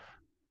and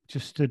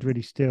just stood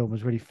really still and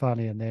was really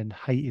funny, and then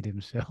hated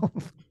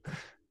himself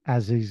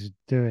as he's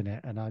doing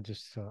it. And I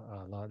just thought,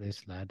 oh, I like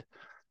this lad.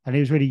 And he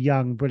was really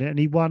young, brilliant, and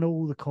he won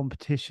all the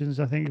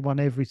competitions. I think he won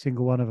every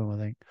single one of them, I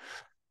think,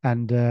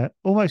 and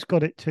almost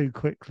got it too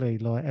quickly.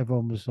 Like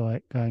everyone was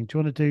like going, "Do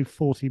you want to do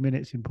 40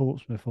 minutes in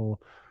Portsmouth?" Or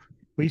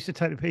we used to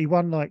take he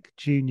won like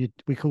junior.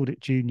 We called it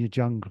junior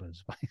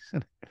junglers,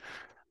 basically,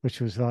 which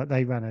was like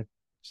they ran a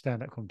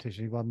stand-up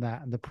competition. He won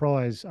that, and the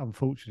prize,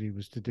 unfortunately,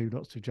 was to do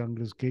lots of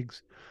junglers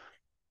gigs.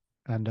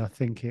 And I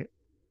think it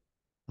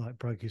like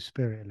broke his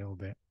spirit a little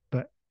bit.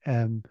 But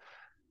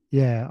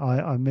yeah,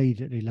 I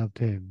immediately loved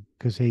him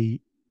because he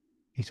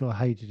sort of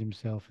hated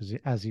himself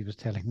as he was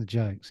telling the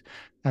jokes.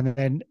 And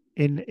then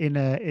in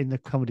the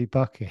Comedy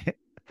Bucket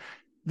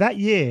that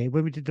year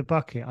when we did the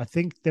bucket, I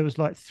think there was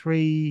like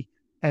 3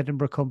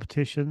 Edinburgh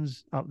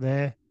competitions up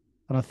there,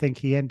 and I think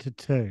he entered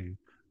 2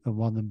 and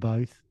won them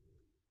both.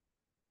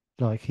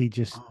 Like he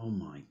just, oh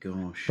my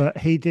gosh! But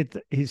he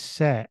did his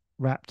set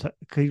wrapped up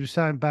because he was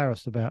so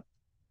embarrassed about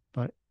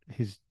like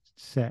his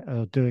set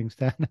or doing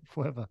stand up,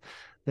 whatever,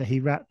 that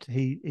he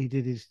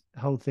did his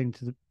whole thing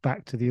to the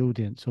back to the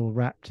audience, or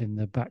wrapped in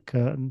the back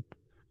curtain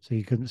so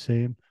you couldn't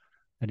see him,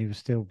 and he was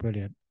still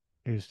brilliant.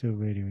 He was still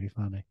really, really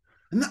funny.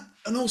 And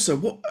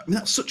also,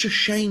 that's such a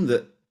shame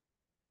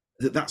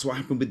that's what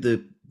happened with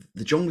the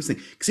Jonglers thing.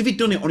 Because if he'd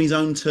done it on his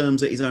own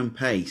terms at his own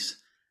pace,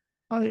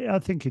 I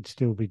think he'd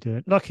still be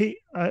doing he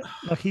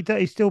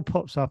still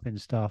pops up in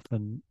stuff,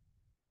 and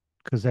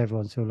because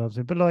everyone still loves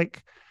him. But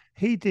like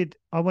he did,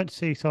 I went to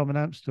see Simon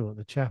Amstel at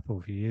the Chapel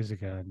a few years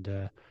ago,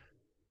 and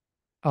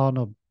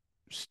Arnold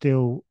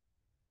still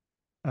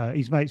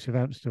he's mates with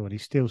Amstel, and he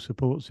still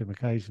supports him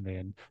occasionally.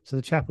 And so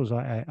the Chapel's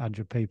like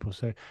 800 people.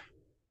 So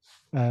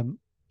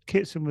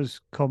Kitson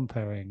was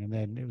comparing, and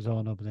then it was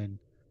Arnold, and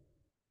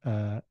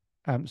then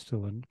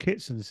Amstel, and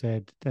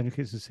Daniel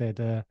Kitson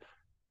said,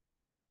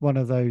 one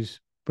of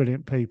those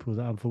brilliant people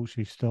that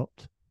unfortunately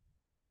stopped,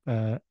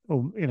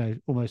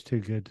 almost too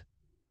good,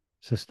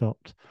 so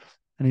stopped.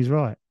 And he's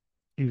right.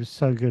 He was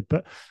so good.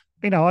 But,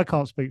 I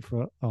can't speak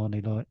for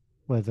Arnie, like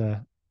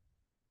whether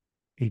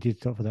he did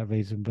stop for that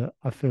reason, but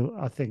I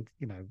think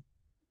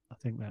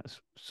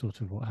that's sort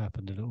of what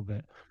happened a little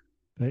bit.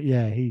 But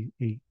yeah, I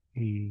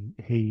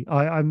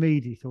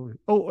immediately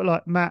thought,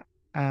 like Matt,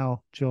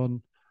 Al,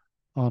 John,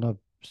 Arnold,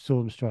 saw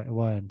them straight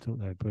away and thought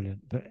they were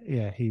brilliant. But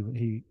yeah, he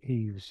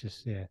was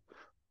just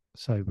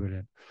so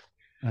brilliant.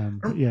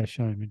 But yeah,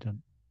 show him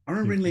done. I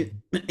remember in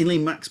Lee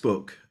Mack's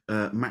book,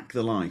 Mack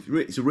the Life.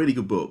 It's a really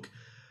good book,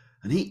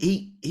 and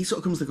he sort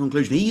of comes to the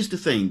conclusion. He used to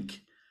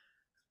think,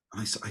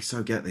 I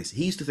so get this.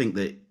 He used to think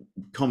that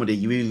comedy,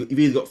 you've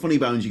either got funny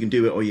bones, you can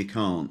do it, or you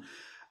can't.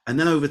 And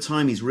then over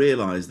time, he's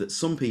realised that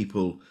some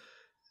people,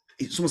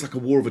 it's almost like a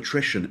war of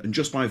attrition, and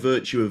just by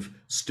virtue of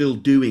still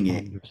doing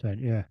it,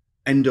 yeah,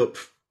 end up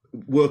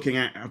working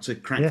out how to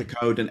crack the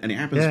code, and it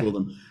happens for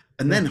them.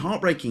 And then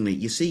heartbreakingly,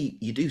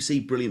 you do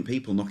see brilliant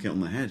people knock it on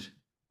the head.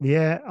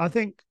 Yeah, I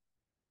think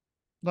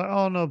like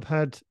Arnold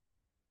had,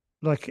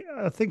 like,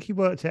 I think he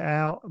worked it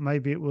out.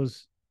 Maybe it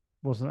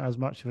wasn't as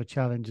much of a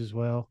challenge as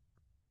well.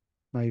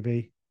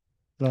 Maybe,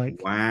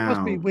 like, wow, it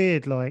must be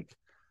weird, like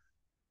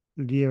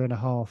a year and a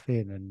half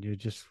in, and you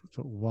just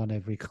sort of won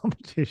every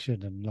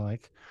competition, and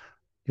like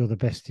you're the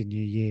best in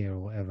your year or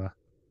whatever.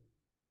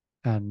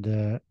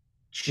 And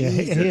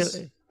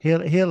Jesus.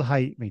 He'll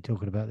hate me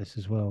talking about this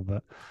as well,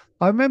 but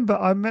I remember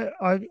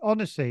I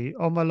honestly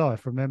on my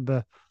life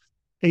remember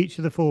each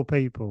of the four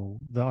people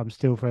that I'm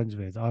still friends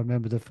with, I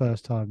remember the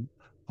first time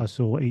I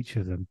saw each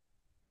of them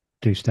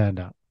do stand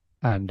up,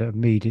 and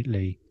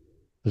immediately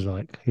was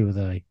like, who are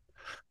they?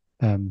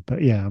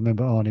 But yeah, I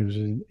remember Arnie was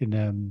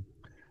in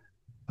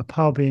a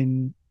pub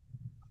in,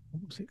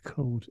 what was it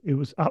called? It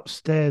was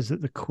upstairs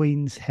at the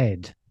Queen's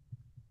Head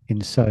in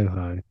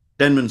Soho,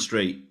 Denman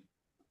Street.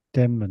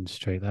 Denman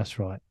Street. That's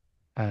right.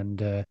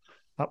 And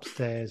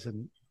upstairs,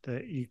 and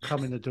you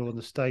come in the door, and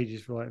the stage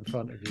is right in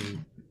front of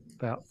you.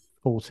 About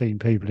 14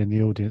 people in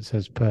the audience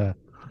as per.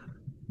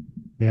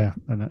 Yeah,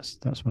 and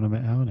that's when I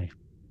met Arnie.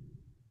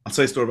 I'll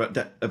tell you a story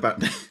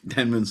about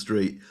Denman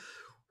Street.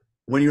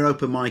 When you're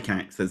open mic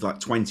acts, there's like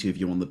 20 of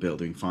you on the bill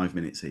doing 5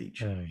 minutes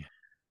each. Oh, yeah.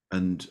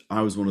 And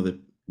I was one of the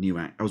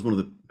I was one of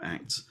the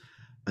acts,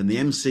 and the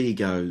MC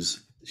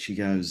goes. She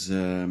goes.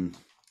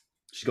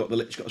 She's got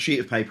a sheet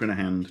of paper in her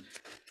hand,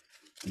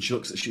 and she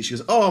looks. She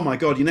goes, "Oh my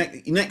god, your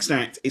next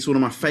act is one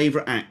of my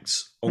favourite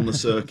acts on the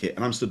circuit."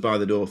 And I'm stood by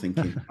the door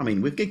thinking, I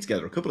mean, we've gigged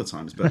together a couple of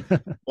times, but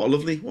what a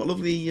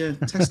lovely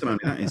testimony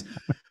that is.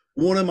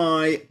 One of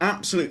my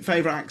absolute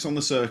favourite acts on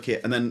the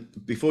circuit. And then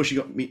before she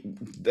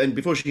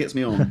gets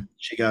me on,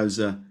 she goes.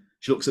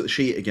 She looks at the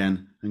sheet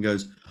again and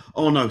goes,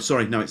 "Oh no,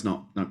 sorry, no, it's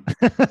not. No."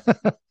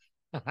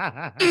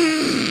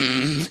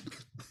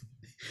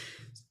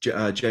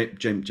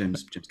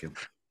 James Gill.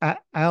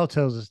 Al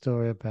tells a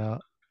story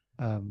about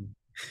I'm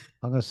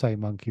going to say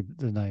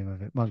the name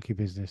of it, Monkey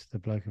Business, the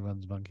bloke who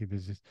runs Monkey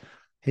Business.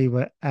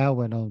 Al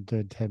went on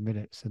doing 10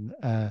 minutes, and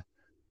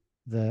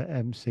the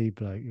MC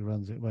bloke who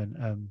runs it went,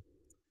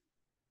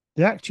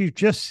 the act you've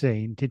just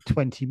seen did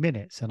 20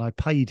 minutes, and I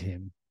paid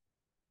him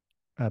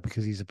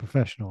because he's a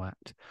professional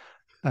act.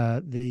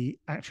 The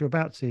actor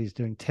about to see is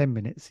doing 10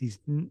 minutes.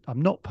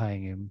 I'm not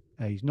paying him.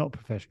 He's not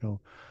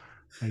professional.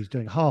 He's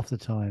doing half the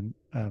time,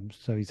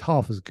 so he's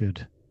half as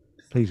good.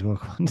 Please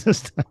welcome on the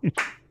stage.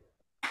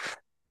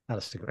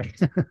 That's great.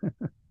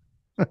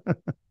 The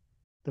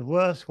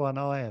worst one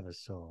I ever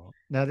saw.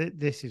 Now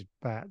this is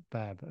bad.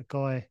 But a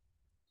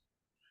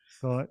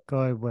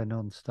guy went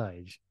on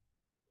stage.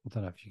 I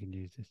don't know if you can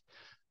use this,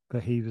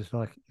 but he was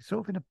like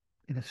sort of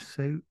in a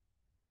suit,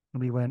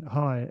 and we went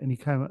hi, and he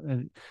came up,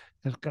 and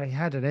this guy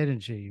had an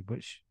energy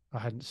which I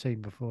hadn't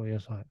seen before. He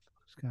was like,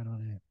 "What's going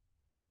on here?"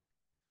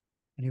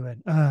 And he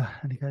went,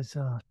 and he goes,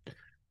 "I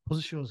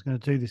wasn't sure I was going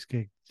to do this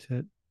gig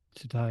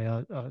today.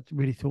 I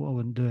really thought I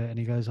wouldn't do it." And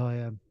he goes,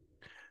 I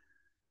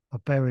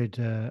buried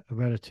a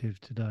relative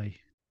today,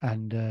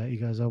 and he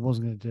goes, "I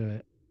wasn't going to do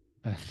it,"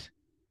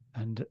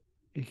 and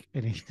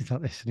he's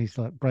like this, and he's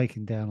like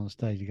breaking down on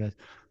stage. He goes,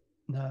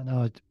 no,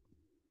 I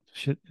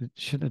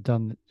shouldn't have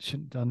done it,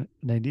 and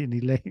then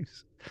he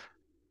leaves.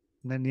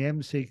 And then the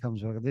MC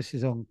comes over. This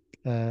is on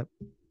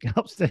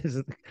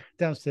upstairs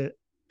downstairs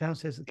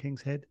at the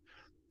King's Head,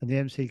 and the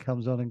MC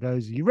comes on and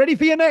goes, "You ready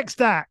for your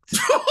next act?"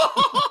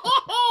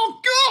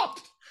 Oh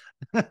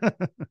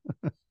God!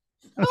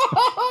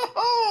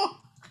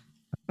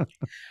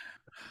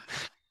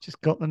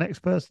 Just got the next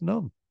person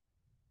on.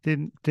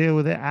 Didn't deal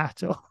with it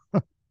at all.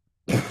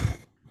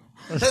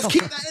 Let's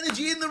keep that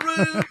energy in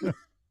the room.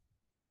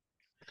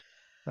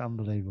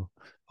 Unbelievable.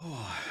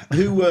 Oh,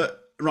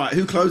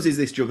 who closes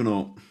this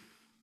juggernaut?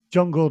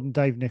 John Gordon,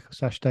 Dave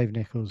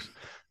Nichols.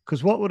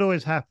 Because what would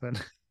always happen,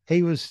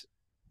 he was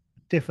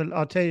different.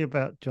 I'll tell you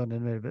about John in a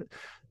minute, but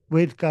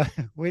we'd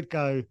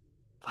go,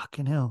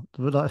 fucking hell.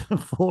 Like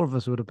 4 of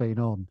us would have been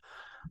on,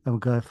 and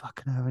we'd go,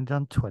 fucking hell, we've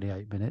done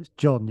 28 minutes.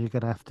 John, you're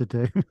going to have to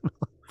do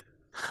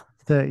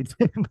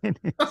 32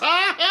 minutes.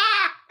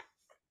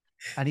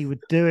 And he would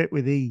do it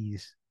with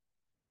ease.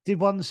 Did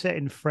one set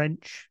in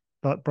French,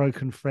 like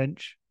broken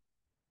French,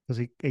 because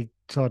he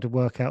tried to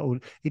work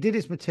out he did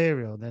his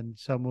material, and then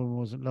someone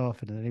wasn't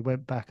laughing, and then he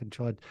went back and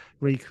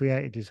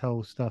recreated his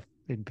whole stuff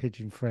in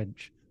pidgin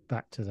French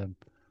back to them.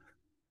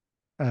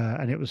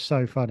 And it was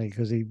so funny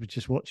because he was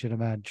just watching a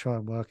man try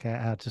and work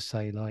out how to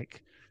say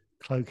like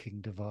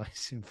cloaking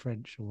device in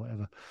French or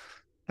whatever.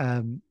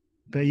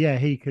 But yeah,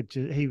 he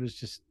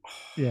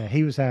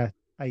was our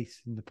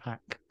ace in the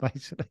pack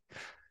basically,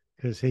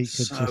 because he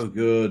could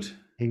good.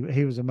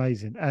 He was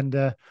amazing. And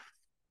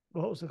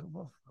what was I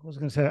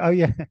going to say? Oh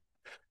yeah,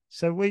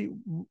 so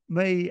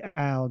me,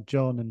 Al,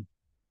 John, and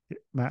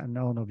Matt and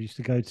Arnold used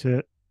to go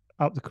to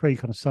up the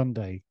creek on a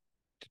Sunday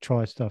to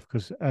try stuff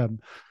because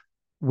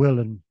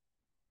Will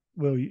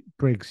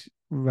Briggs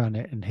ran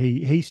it, and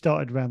he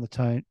started around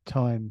the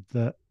time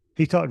that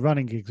he started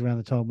running gigs around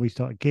the time we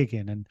started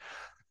gigging, and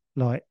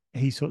like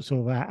he sort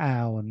of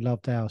Al and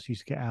loved Al, so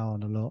used to get Al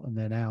on a lot, and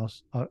then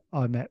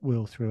I met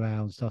Will through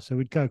Al and stuff, so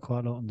we'd go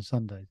quite a lot on the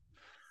Sundays.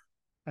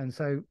 And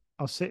so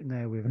I was sitting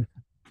there with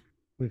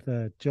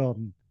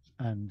John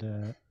and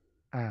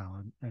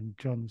Al, and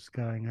John's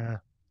going,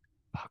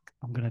 "Fuck,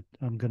 I'm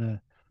gonna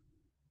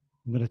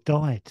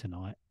die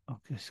tonight.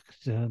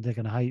 They're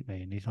gonna hate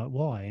me." And he's like,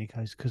 "Why?" And he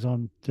goes, "Because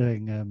I'm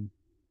doing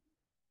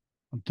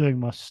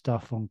my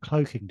stuff on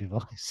cloaking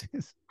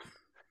devices."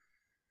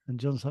 And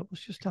John's like,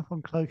 "What's your stuff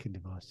on cloaking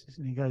devices?"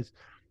 And he goes,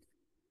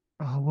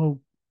 "Oh well,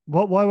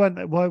 why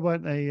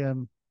won't they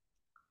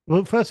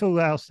Well, first of all,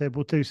 Al said,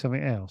 we'll do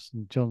something else.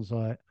 And John's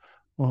like,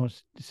 well,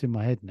 it's in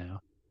my head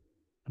now.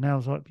 And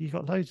Al's like, you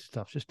got loads of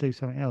stuff. Just do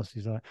something else.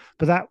 He's like,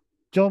 but that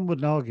John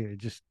wouldn't argue. He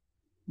just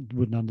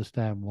wouldn't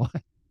understand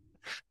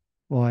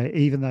why,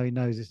 even though he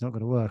knows it's not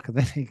going to work. And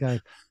then he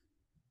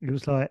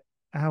was like,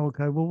 Al would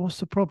go, well, what's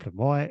the problem?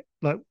 Why?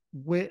 Like,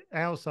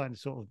 Al's starting to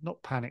sort of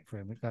not panic for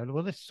him. We go,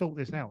 well, let's sort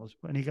this out.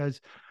 And he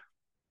goes,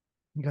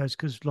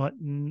 because like,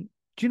 do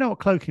you know what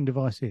cloaking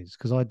device is?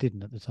 Because I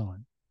didn't at the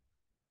time.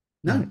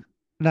 No.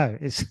 No,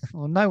 it's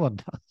well, no one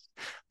does.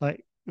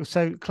 Like,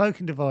 so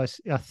cloaking device,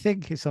 I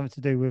think is something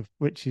to do with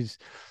which is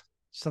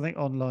something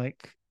on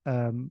like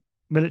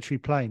military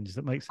planes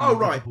that makes them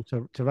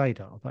invisible to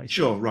radar. Basically.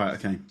 Sure, right,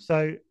 okay.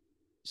 So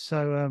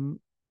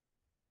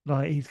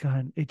like he's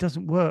going, it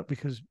doesn't work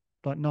because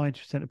like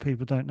 90% of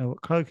people don't know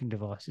what cloaking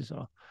devices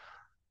are.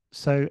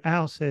 So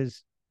Al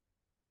says,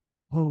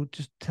 well,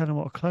 just tell them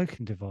what a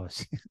cloaking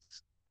device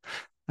is.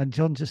 And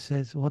John just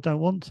says, well, I don't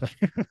want to.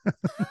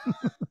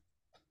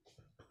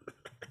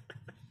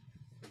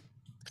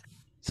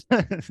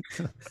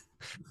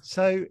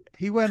 So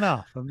he went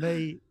up, and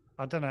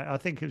I don't know, I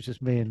think it was just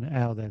me and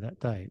Al there that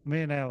day.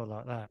 Me and Al were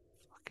like that.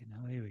 Fucking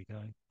hell, here we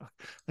go.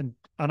 And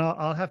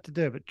I'll have to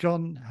do it, but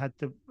John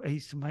he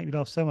used to make me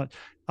laugh so much.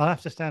 I'll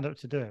have to stand up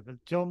to do it. But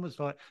John was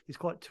like, he's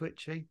quite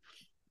twitchy.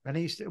 And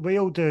we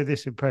all do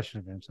this impression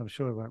of him, so I'm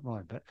sure he won't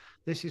mind. But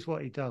this is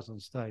what he does on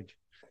stage.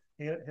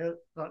 He'll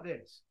like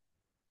this.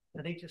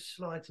 And he just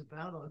slides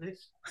about like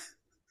this.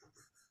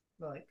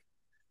 Like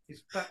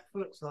his back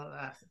foot's like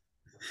that.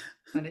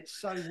 And it's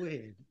so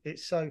weird.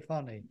 It's so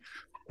funny.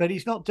 But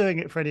he's not doing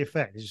it for any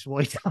effect. It's just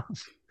what he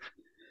does.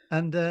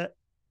 And the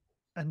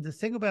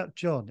thing about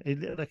John,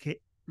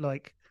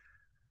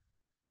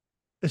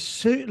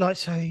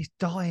 so he's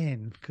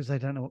dying because they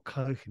don't know what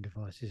cloaking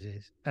devices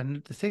is.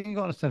 And the thing you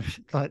got to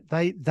understand, like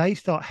they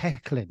start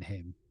heckling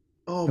him.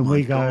 Oh and my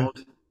we go,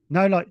 God.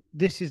 no, like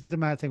this is the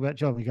mad thing about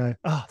John. We go,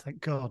 oh, thank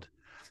God.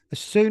 As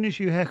soon as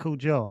you heckle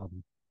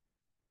John,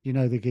 you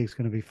know the gig's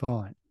going to be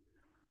fine.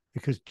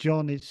 Because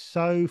John is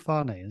so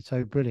funny and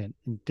so brilliant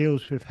and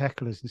deals with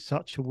hecklers in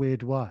such a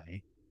weird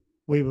way.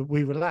 We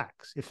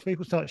relax. If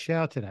people start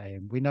shouting at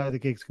him, we know the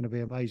gig's going to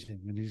be amazing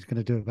and he's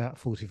going to do about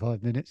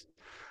 45 minutes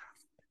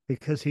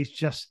because he's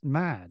just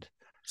mad.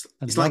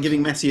 It's like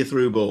giving Messi a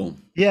through ball.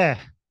 Yeah.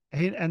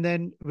 And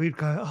then we'd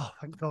go, oh,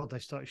 thank God they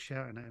started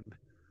shouting at him.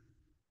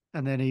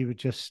 And then he would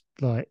just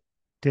like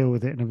deal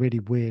with it in a really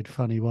weird,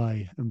 funny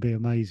way and be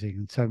amazing.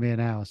 And so me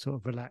and Al sort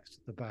of relaxed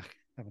at the back,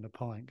 having a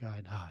pint,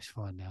 going, oh, it's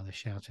fine now. They're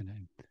shouting at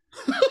him.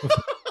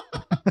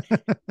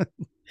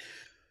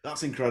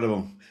 That's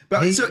incredible.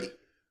 But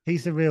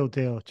he's the real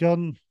deal.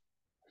 John,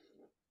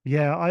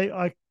 yeah,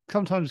 I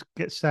sometimes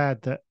get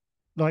sad that,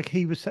 like,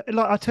 he was,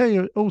 like, I tell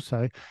you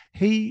also,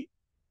 his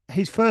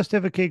first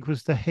ever gig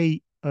was the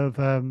heat of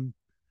the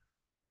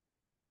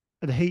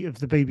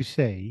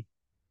BBC,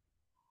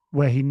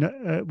 where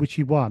which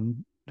he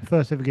won, the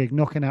first ever gig,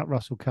 knocking out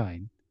Russell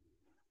Kane.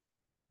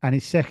 And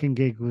his second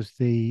gig was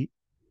the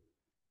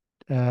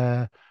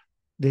what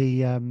do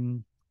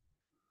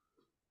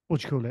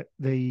you call it?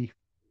 The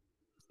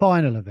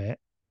final of it,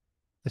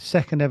 the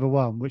second ever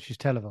one, which is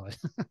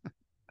televised.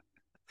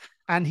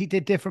 And he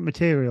did different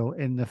material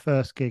in the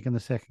first gig and the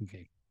second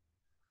gig.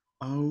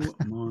 Oh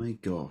my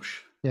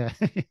gosh. Yeah.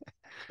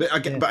 But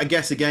I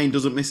guess again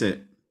doesn't miss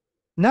it.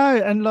 No,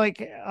 and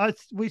like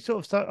we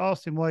sort of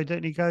asked him why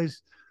don't he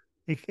goes,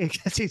 he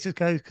just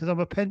goes, because I'm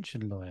a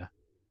pension lawyer.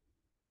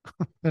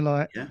 We're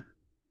like, yeah,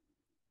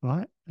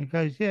 right. He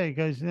goes, yeah. He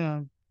goes,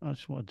 yeah.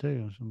 That's what I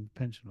do. I'm a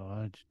pension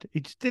lawyer. He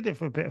just did it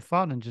for a bit of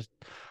fun and just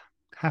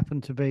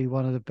happened to be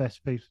one of the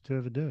best people to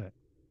ever do it.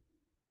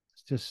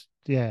 It's just,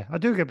 yeah. I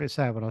do get a bit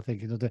sad when I think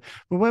he'll do it.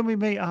 But when we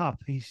meet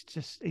up, he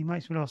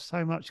makes me laugh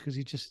so much because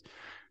he just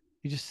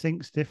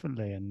thinks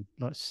differently and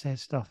like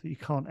says stuff that you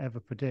can't ever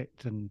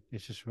predict, and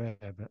it's just rare.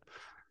 But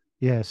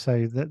yeah, so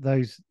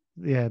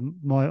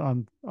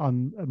I'm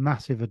a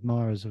massive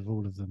admirers of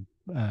all of them,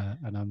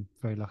 and I'm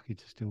very lucky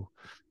to still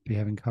be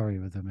having curry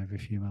with them every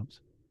few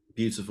months.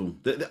 Beautiful.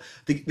 The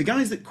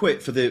guys that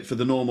quit for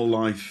the normal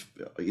life,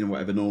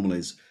 whatever normal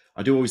is.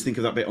 I do always think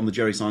of that bit on the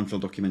Jerry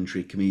Seinfeld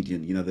documentary,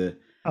 Comedian.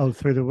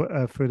 Through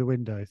the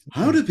window.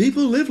 How do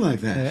people live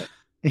like that?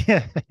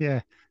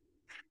 Yeah.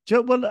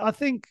 Well, I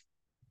think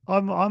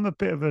I'm a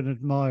bit of an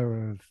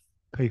admirer of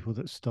people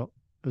that stop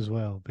as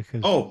well,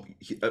 because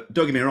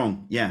don't get me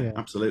wrong, yeah,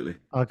 absolutely.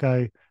 I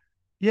go,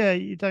 yeah,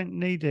 you don't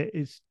need it.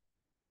 It's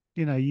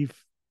you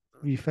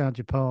found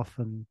your path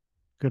and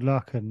good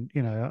luck, and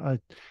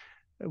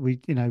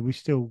we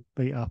still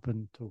beat up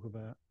and talk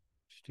about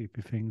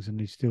stupid things, and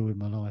he's still in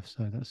my life,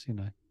 so that's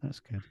that's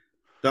good.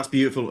 That's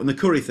beautiful. And the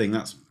curry thing,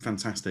 that's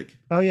fantastic.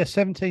 Oh yeah,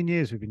 17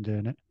 years we've been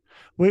doing it.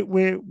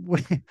 We're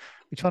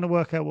trying to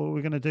work out what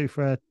we're going to do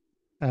for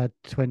our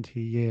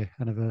 20-year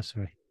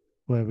anniversary,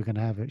 where we're going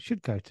to have it.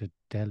 Should go to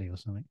Delhi or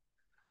something.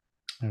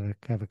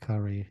 Have a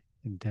curry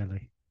in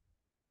Delhi.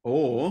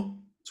 Or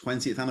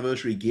 20th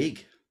anniversary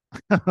gig.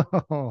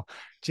 Do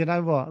you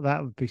know what?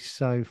 That would be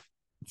so.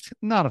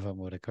 None of them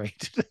would agree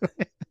to do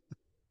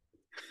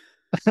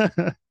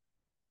it.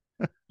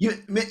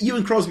 You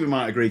and Crosby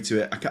might agree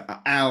to it.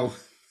 Al,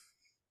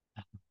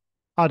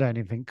 I don't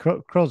even think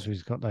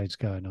Crosby's got loads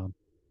going on.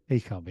 He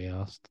can't be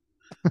asked.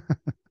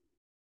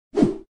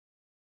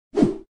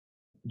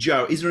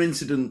 Joe, is there an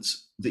incident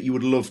that you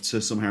would love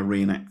to somehow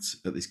reenact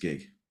at this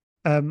gig?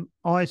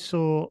 I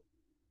saw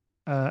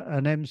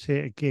an MC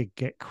at a gig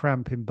get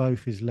cramp in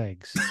both his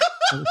legs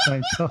at the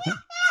same time.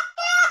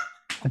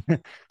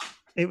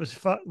 It was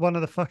one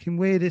of the fucking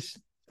weirdest,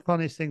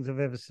 funniest things I've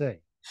ever seen.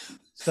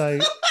 So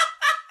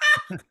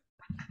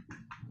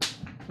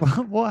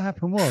what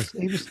happened was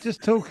he was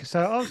just talking.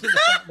 So I was at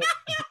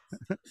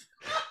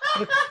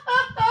the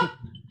front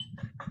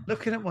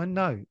looking at my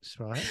notes,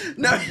 right?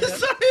 No,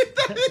 sorry.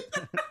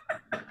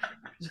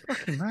 It's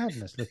fucking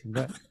madness looking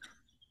back.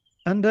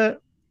 And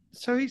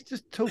so he's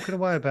just talking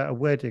away about a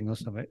wedding or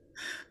something.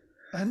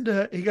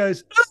 And he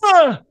goes,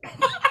 ah!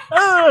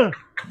 Ah!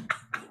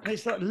 And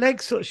it's like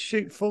legs sort of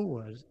shoot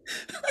forward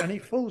and he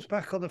falls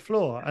back on the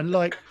floor. And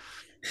like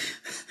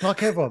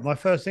everyone, my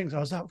first things, I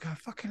was like, "God,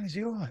 fucking, is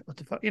he all right? What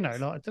the fuck?" You know,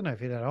 like, I don't know if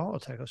he had a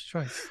heart attack or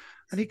stroke.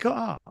 And he got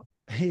up.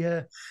 He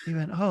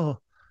went, "Oh,"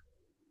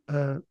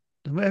 and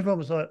everyone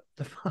was like,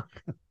 "The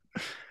fuck?"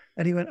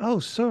 And he went, "Oh,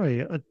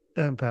 sorry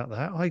about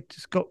that. I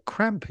just got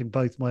cramp in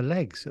both my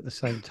legs at the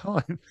same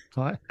time."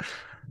 Right?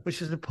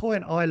 Which is the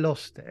point I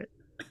lost it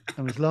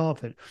and was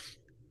laughing.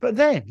 But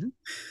then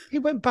he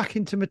went back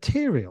into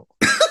material.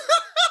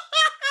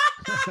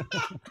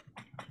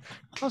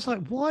 I was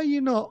like, why are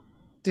you not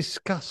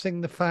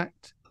discussing the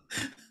fact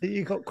that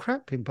you got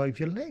cramp in both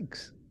your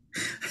legs?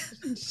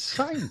 It's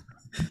insane.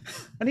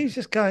 And he was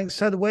just going,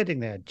 so the wedding,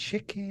 they had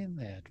chicken,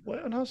 they had...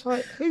 And I was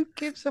like, who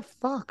gives a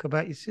fuck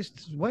about your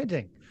sister's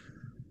wedding?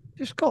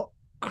 You just got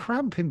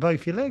cramp in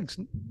both your legs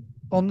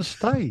on the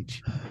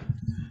stage.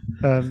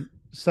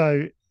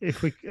 So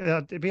if we...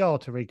 it'd be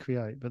hard to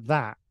recreate, but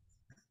that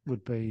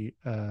would be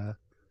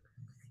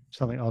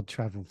something I'd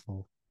travel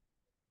for.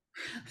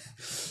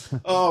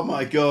 Oh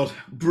my God,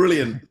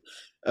 brilliant.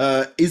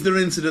 Is there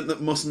an incident that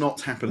must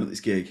not happen at this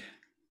gig?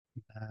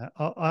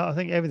 I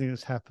think everything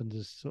that's happened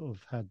has sort of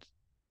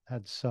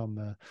had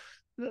some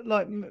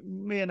like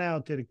me and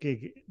Al did a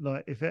gig.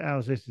 Like if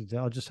Al's listening to it,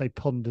 I'll just say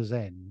Ponder's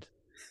End,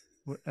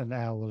 and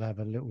Al will have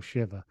a little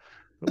shiver.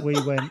 But we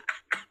went.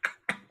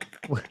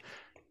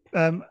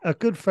 A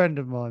good friend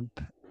of mine,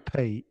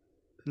 Pete,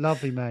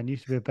 lovely man,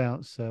 used to be a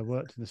bouncer,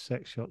 worked in the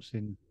sex shops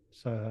in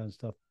Soho and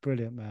stuff.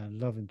 Brilliant man,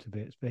 love him to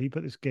bits. But he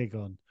put this gig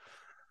on,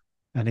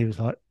 and he was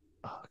like,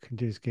 oh, "I can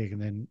do this gig,"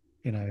 and then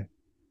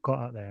got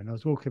out there, and I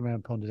was walking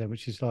around Ponder's End,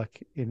 which is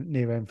like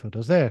near Enfield. I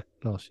was there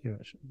last year,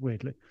 actually,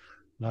 weirdly,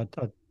 and I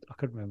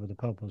couldn't remember the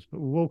pub was, but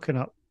we're walking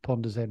up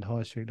Ponder's End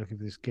High Street looking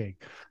for this gig.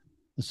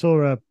 I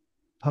saw a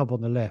pub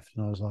on the left,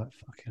 and I was like,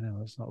 "Fucking hell,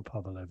 that's not a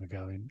pub I'll ever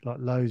go in." Like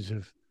loads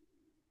of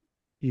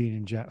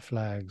Union Jack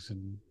flags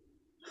and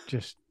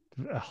just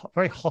a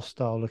very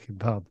hostile looking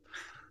pub.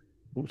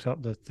 Walked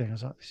up the thing, I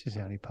was like, "This is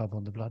the only pub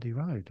on the bloody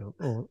road,"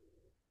 or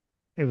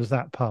it was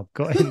that pub.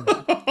 Got in.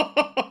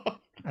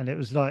 And it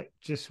was like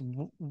just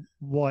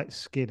white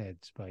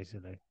skinheads,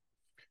 basically.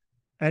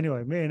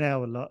 Anyway, me and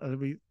Al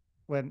we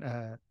went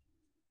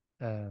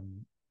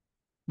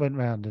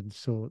round and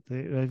saw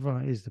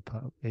right. Here's the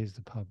pub. Here's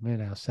the pub. Me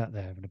and Al sat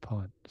there having a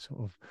pint,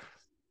 sort of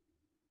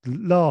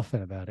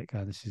laughing about it,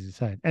 going, "This is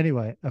insane."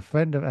 Anyway, a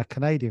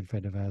Canadian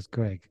friend of ours,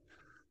 Greg,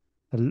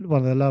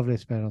 one of the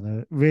loveliest men on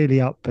the really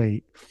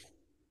upbeat.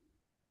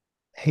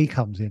 He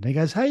comes in. He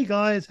goes, "Hey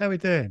guys, how we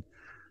doing?"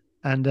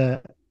 And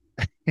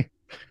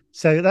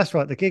so that's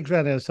right. The gig's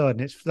round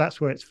outside, and that's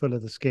where it's full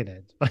of the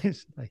skinheads,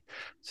 basically.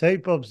 So he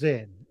bobs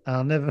in.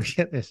 I'll never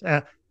forget this.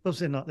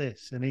 Bobs in like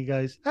this, and he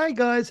goes, "Hey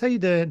guys, how you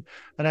doing?"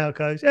 And Al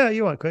goes, "Yeah,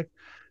 you right, quick."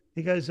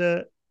 He goes,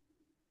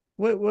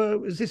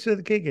 where is this where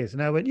the gig is?"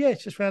 And I went, "Yeah,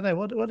 it's just round there.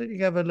 Why don't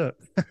you have a look?"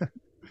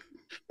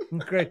 And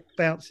Greg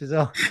bounces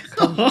off,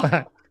 comes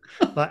back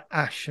like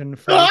ashen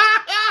face.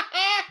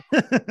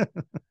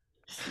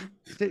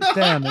 Sits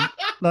down, and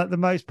like the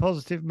most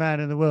positive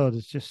man in the world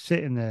is just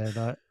sitting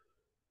there,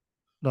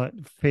 like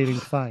feeling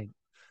faint,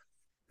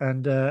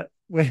 and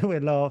we're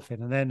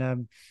laughing, and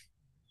then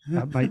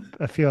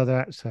a few other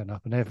acts turn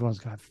up, and everyone's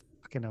going,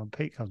 "Fucking hell!" And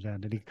Pete comes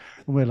around, and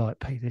we're like,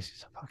 "Pete, this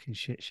is a fucking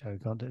shit show,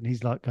 God!" And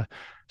he's like,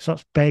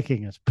 starts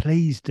begging us,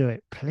 "Please do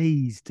it,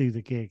 please do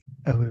the gig."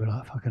 And we were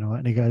like, "Fucking all right."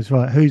 And he goes,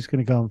 "Right, who's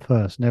going to go on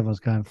first?" And everyone's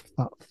going,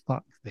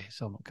 "Fuck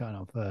this! I'm not going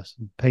on first."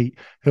 And Pete,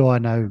 who I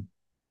know,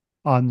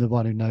 I'm the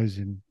one who knows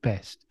him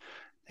best.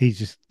 He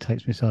just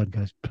takes me aside and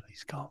goes,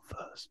 "Please go on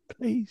first,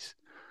 please."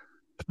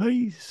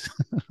 Please.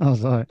 I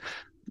was like,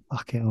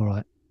 "Fuck it, all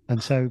right."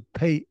 And so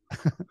Pete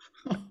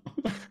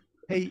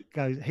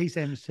goes, he's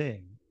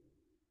emceeing,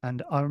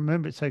 and I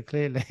remember it so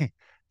clearly.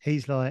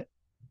 He's like,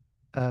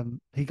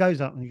 he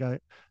goes up and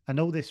and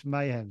all this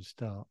mayhem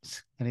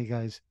starts, and he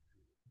goes,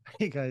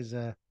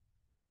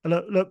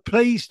 look,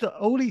 please stop.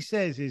 All he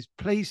says is,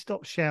 "Please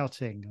stop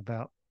shouting,"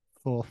 about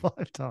 4 or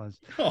 5 times.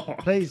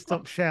 Please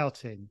stop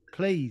shouting.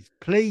 Please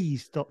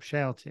stop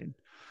shouting.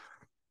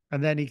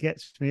 And then he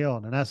gets me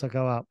on, and as I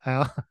go up,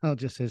 Al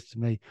just says to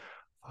me,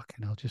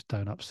 "Fucking hell, just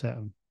don't upset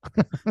him."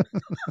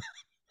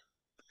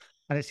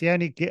 and it's the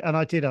only gig, and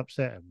I did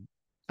upset him.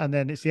 And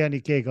then it's the only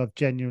gig I've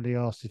genuinely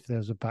asked if there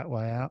was a back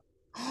way out.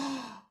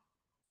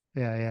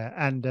 Yeah.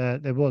 And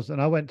there was.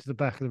 And I went to the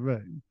back of the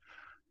room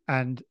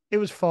and it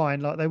was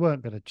fine. Like they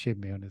weren't going to chin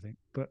me or anything,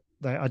 but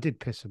I did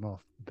piss them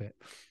off a bit.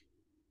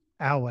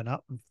 Al went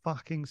up and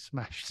fucking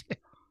smashed it.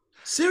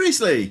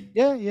 Seriously?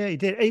 Yeah, he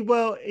did.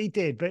 He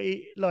did, but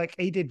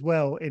he did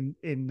well in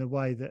the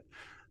way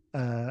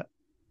that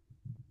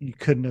you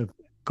couldn't have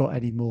got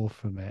any more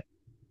from it.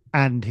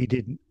 And he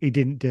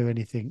didn't do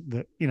anything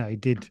that,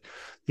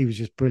 he was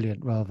just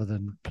brilliant rather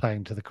than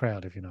playing to the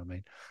crowd, if you know what I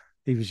mean.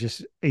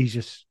 He's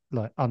just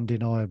like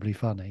undeniably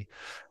funny.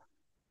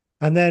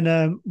 And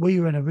then we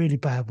were in a really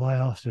bad way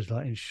afterwards,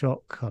 like in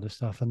shock kind of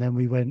stuff. And then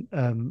we went,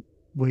 it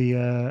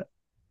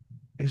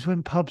was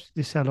when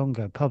this is how long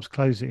ago, pubs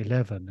closed at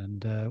 11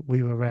 and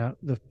we were out,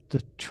 the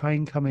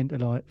train come into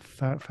like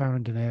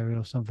Farringdon area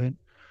or something.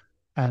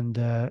 And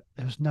there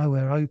was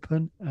nowhere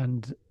open.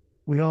 And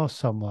we asked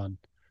someone,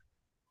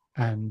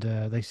 and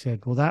they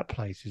said, well, that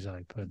place is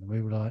open. And we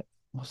were like,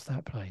 what's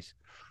that place?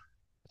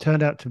 It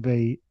turned out to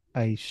be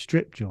a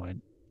strip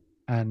joint.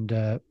 And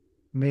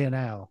me and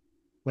Al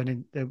went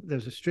in. There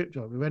was a strip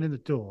joint. We went in the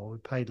door. We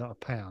paid like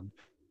 £1.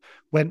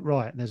 Went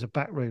right, and there's a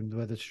back room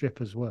where the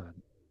strippers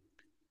weren't.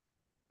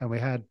 And we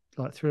had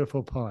like 3 or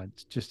 4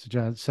 pints just to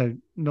join. So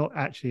not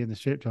actually in the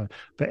strip joint,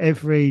 but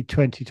every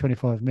 20,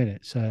 25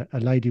 minutes, a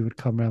lady would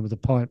come around with a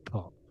pint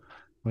pot.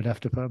 We'd have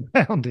to put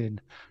 £1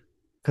 in.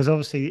 Because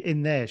obviously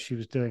in there she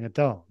was doing a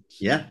dance.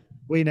 Yeah.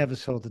 We never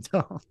saw the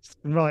dance,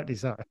 and rightly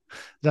so.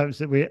 That was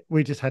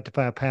we just had to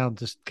pay £1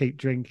 to keep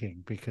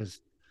drinking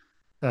because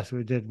that's what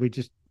we did. We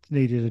just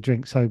needed a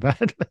drink so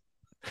badly,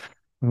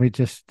 and we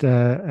just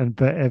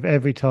but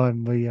every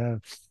time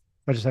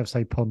I just have to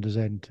say Ponder's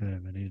End to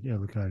him, and he'll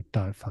go,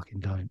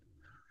 don't.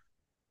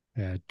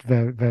 Yeah,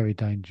 very very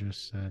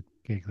dangerous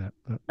gig that.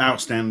 But...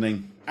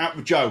 Outstanding,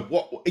 Joe.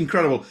 What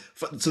incredible!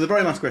 So the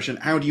very last question: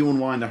 how do you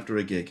unwind after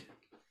a gig?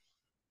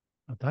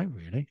 I don't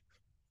really.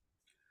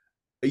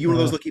 Are you one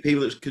of those lucky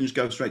people that can just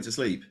go straight to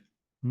sleep?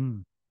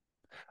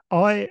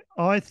 I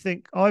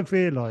think I've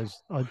realised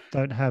I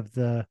don't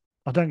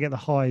get the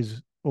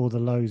highs or the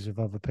lows of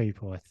other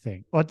people. I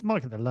think I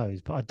might get the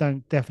lows, but I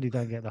definitely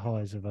don't get the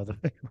highs of other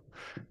people.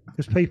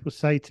 Because people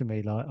say to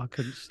me like I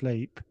couldn't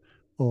sleep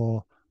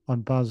or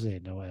I'm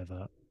buzzing or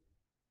whatever.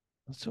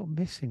 I'm sort of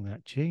missing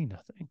that gene.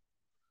 I think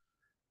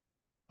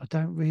I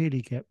don't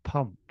really get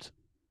pumped.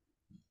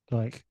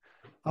 Like.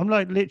 I'm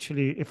like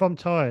literally, if I'm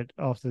tired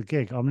after the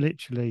gig, I'm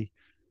literally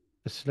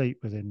asleep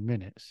within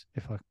minutes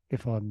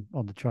if I'm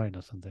on the train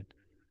or something.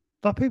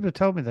 But people have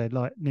told me they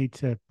like need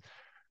to,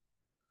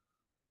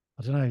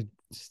 I don't know,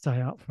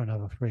 stay up for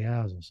another 3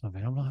 hours or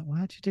something. I'm like, well,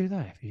 how'd you do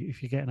that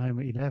if you're getting home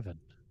at 11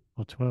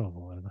 or 12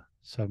 or whatever?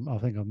 So I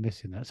think I'm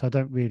missing that. So I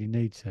don't really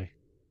need to.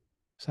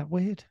 Is that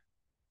weird?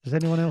 Has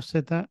anyone else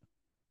said that?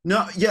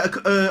 No, yeah,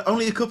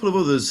 only a couple of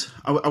others.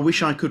 I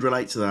wish I could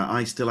relate to that.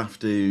 I still have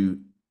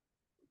to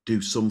do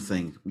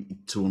something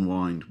to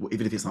unwind,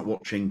 even if it's like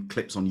watching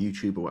clips on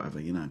YouTube or whatever,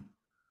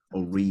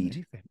 or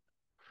read.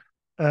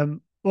 Well,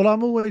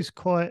 I'm always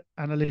quite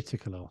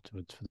analytical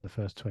afterwards for the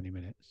first 20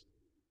 minutes,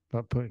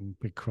 like putting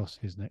big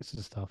crosses next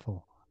to stuff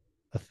or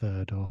a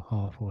third or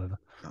half or whatever.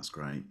 That's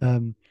great.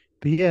 But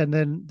yeah,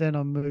 and then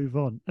I move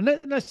on.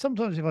 And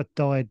sometimes if I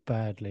died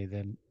badly,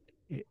 then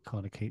it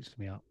kind of keeps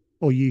me up,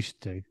 or used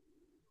to.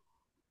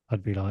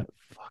 I'd be like,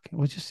 fucking,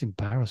 well, just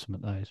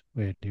embarrassment, those,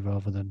 weirdly,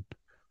 rather than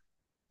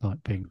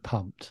like being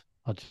pumped.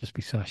 I'd just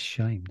be so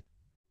ashamed.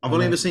 I've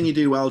only ever seen you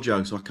do well,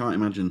 Joe, so I can't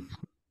imagine.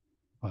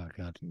 Oh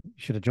God, you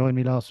should have joined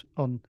me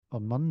on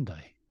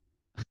Monday.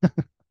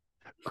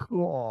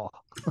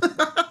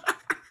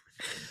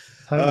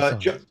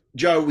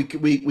 Joe, we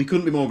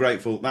couldn't be more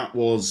grateful. That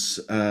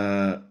was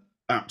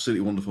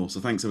absolutely wonderful.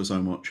 So thanks ever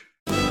so much.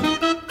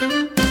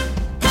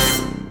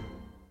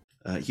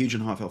 Huge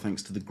and heartfelt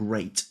thanks to the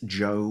great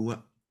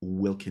Joe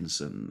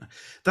Wilkinson.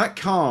 That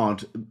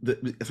card that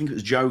I think it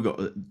was Joe got,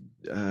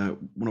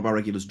 one of our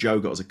regulars, Joe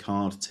got as a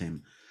card,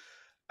 Tim,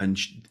 and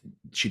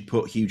she'd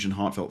put huge and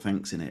heartfelt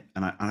thanks in it.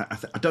 And I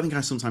don't think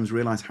I sometimes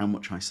realise how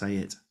much I say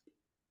it.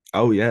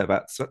 Oh yeah,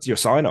 that's your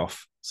sign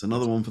off. It's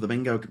another one for the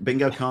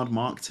bingo card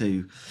Mark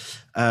II.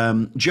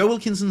 Joe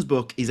Wilkinson's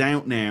book is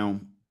out now.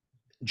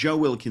 Joe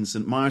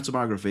Wilkinson, my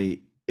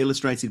autobiography,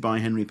 illustrated by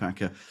Henry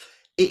Packer.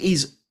 It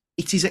is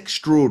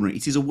extraordinary.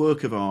 It is a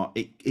work of art.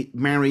 It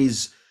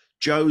marries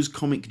Joe's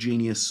comic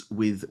genius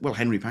with, well,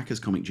 Henry Packer's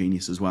comic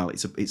genius as well.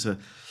 It's a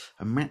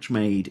match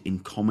made in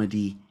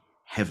comedy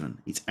heaven.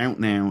 It's out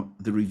now.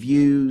 The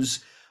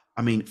reviews,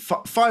 I mean,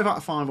 5 out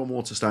of 5 on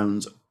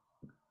Waterstones,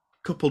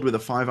 coupled with a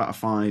 5 out of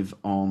 5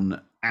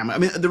 on I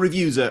mean, the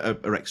reviews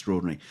are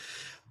extraordinary.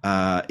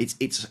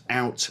 It's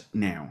out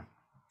now.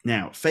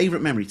 Now,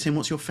 favourite memory. Tim,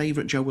 what's your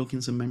favourite Joe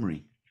Wilkinson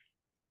memory?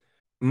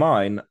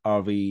 Mine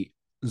are the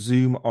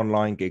Zoom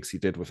online gigs he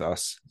did with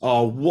us.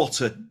 Oh,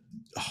 what a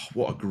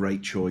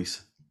great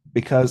choice.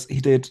 Because he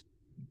did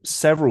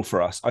several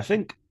for us. I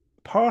think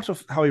part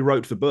of how he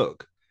wrote the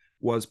book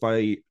was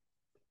by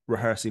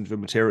rehearsing the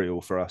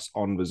material for us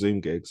on the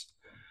Zoom gigs.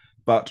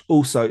 but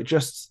also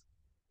just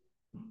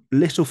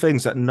little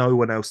things that no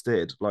one else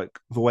did, like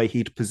the way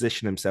he'd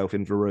position himself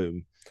in the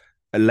room.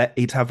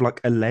 He'd have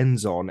like a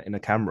lens on in a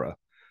camera,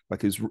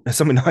 like it was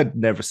something I'd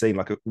never seen,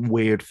 like a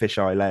weird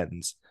fisheye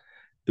lens.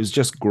 It was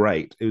just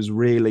great. It was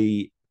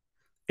really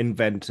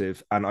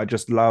inventive, and I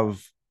just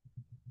love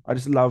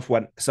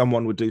when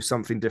someone would do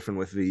something different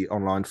with the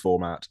online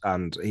format,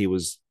 and he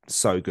was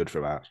so good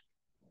for that.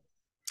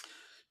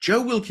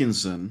 Joe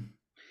Wilkinson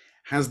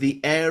has the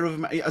air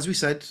of, as we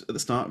said at the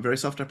start, very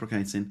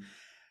self-deprecating.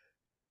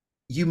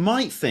 You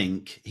might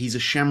think he's a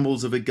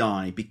shambles of a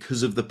guy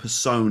because of the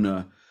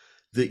persona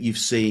that you've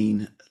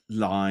seen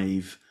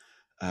live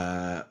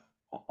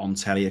on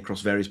telly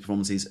across various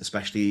performances,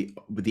 especially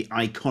with the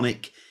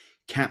iconic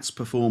Cats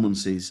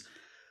performances.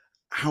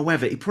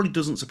 However, it probably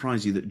doesn't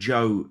surprise you that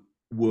Joe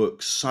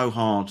works so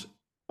hard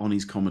on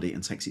his comedy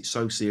and takes it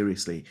so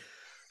seriously.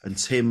 And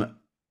Tim, I'm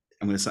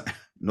going to say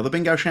another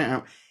bingo shout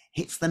out,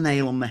 hits the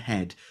nail on the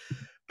head.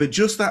 But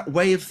just that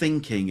way of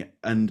thinking,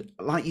 and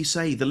like you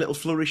say, the little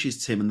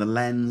flourishes, Tim, and the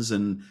lens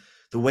and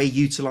the way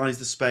he utilised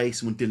the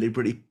space and would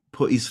deliberately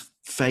put his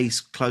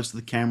face close to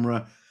the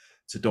camera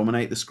to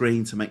dominate the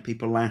screen, to make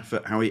people laugh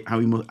at how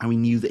he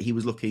knew that he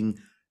was looking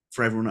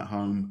for everyone at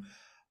home.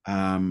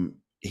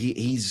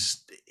 He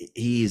is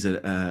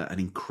an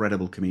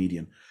incredible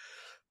comedian.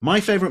 My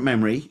favourite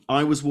memory,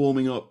 I was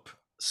warming up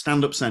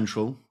Stand Up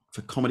Central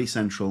for Comedy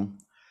Central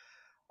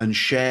and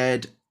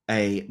shared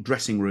a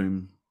dressing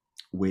room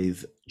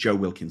with Joe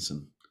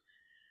Wilkinson.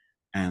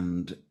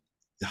 And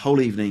the whole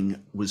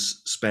evening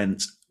was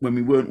spent, when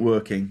we weren't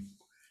working,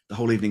 the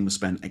whole evening was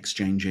spent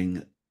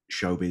exchanging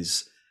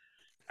showbiz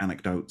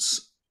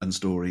anecdotes and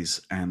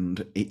stories.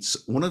 And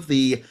it's one of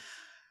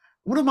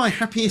my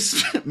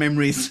happiest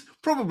memories,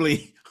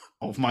 probably,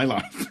 of my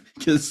life,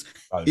 because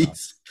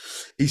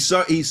he's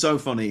so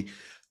funny,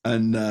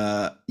 and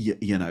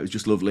it was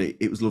just lovely.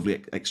 It was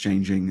lovely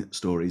exchanging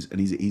stories, and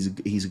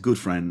he's a good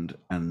friend,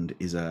 and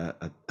is a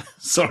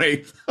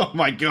sorry. Oh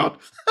my god.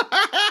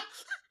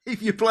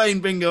 If you're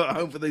playing bingo at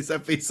home for this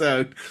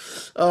episode,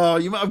 oh,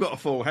 you might have got a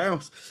full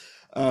house.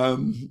 Top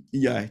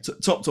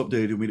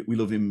dude, and we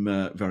love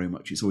him very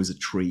much. It's always a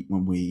treat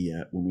when we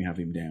have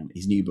him down.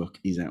 His new book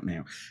is out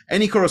now.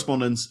 Any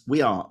correspondence,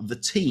 we are the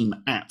team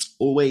at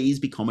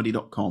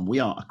alwaysbecomedy.com. We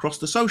are across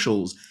the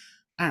socials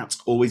at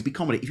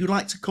alwaysbecomedy. If you'd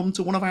like to come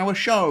to one of our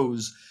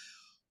shows,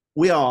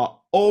 we are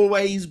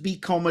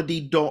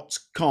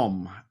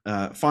alwaysbecomedy.com.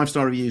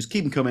 5-star reviews,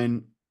 keep them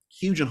coming.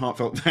 Huge and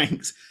heartfelt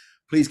thanks.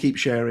 Please keep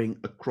sharing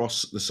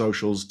across the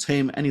socials.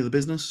 Tim, any other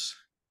business?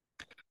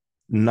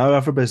 No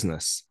other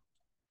business.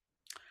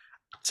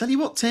 Tell you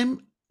what,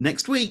 Tim,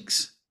 next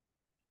week's,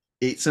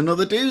 it's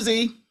another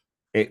doozy.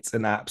 It's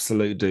an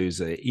absolute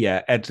doozy.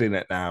 Yeah, editing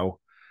it now.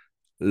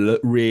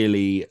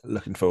 Really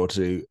looking forward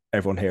to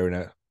everyone hearing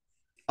it.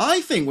 I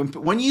think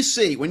when you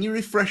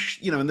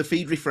refresh, and the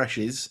feed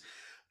refreshes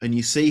and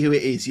you see who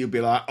it is, you'll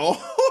be like,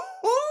 oh,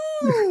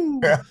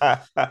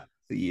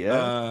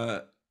 yeah.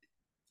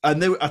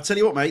 And I tell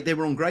you what, mate, they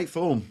were on great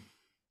form.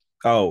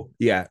 Oh,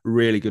 yeah,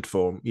 really good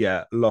form.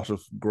 Yeah, a lot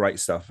of great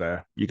stuff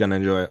there. You're going to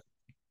enjoy it.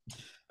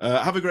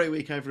 Have a great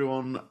week,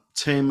 everyone.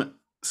 Tim,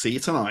 see you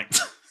tonight.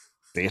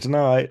 See you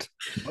tonight.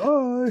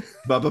 Bye.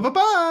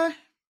 Bye.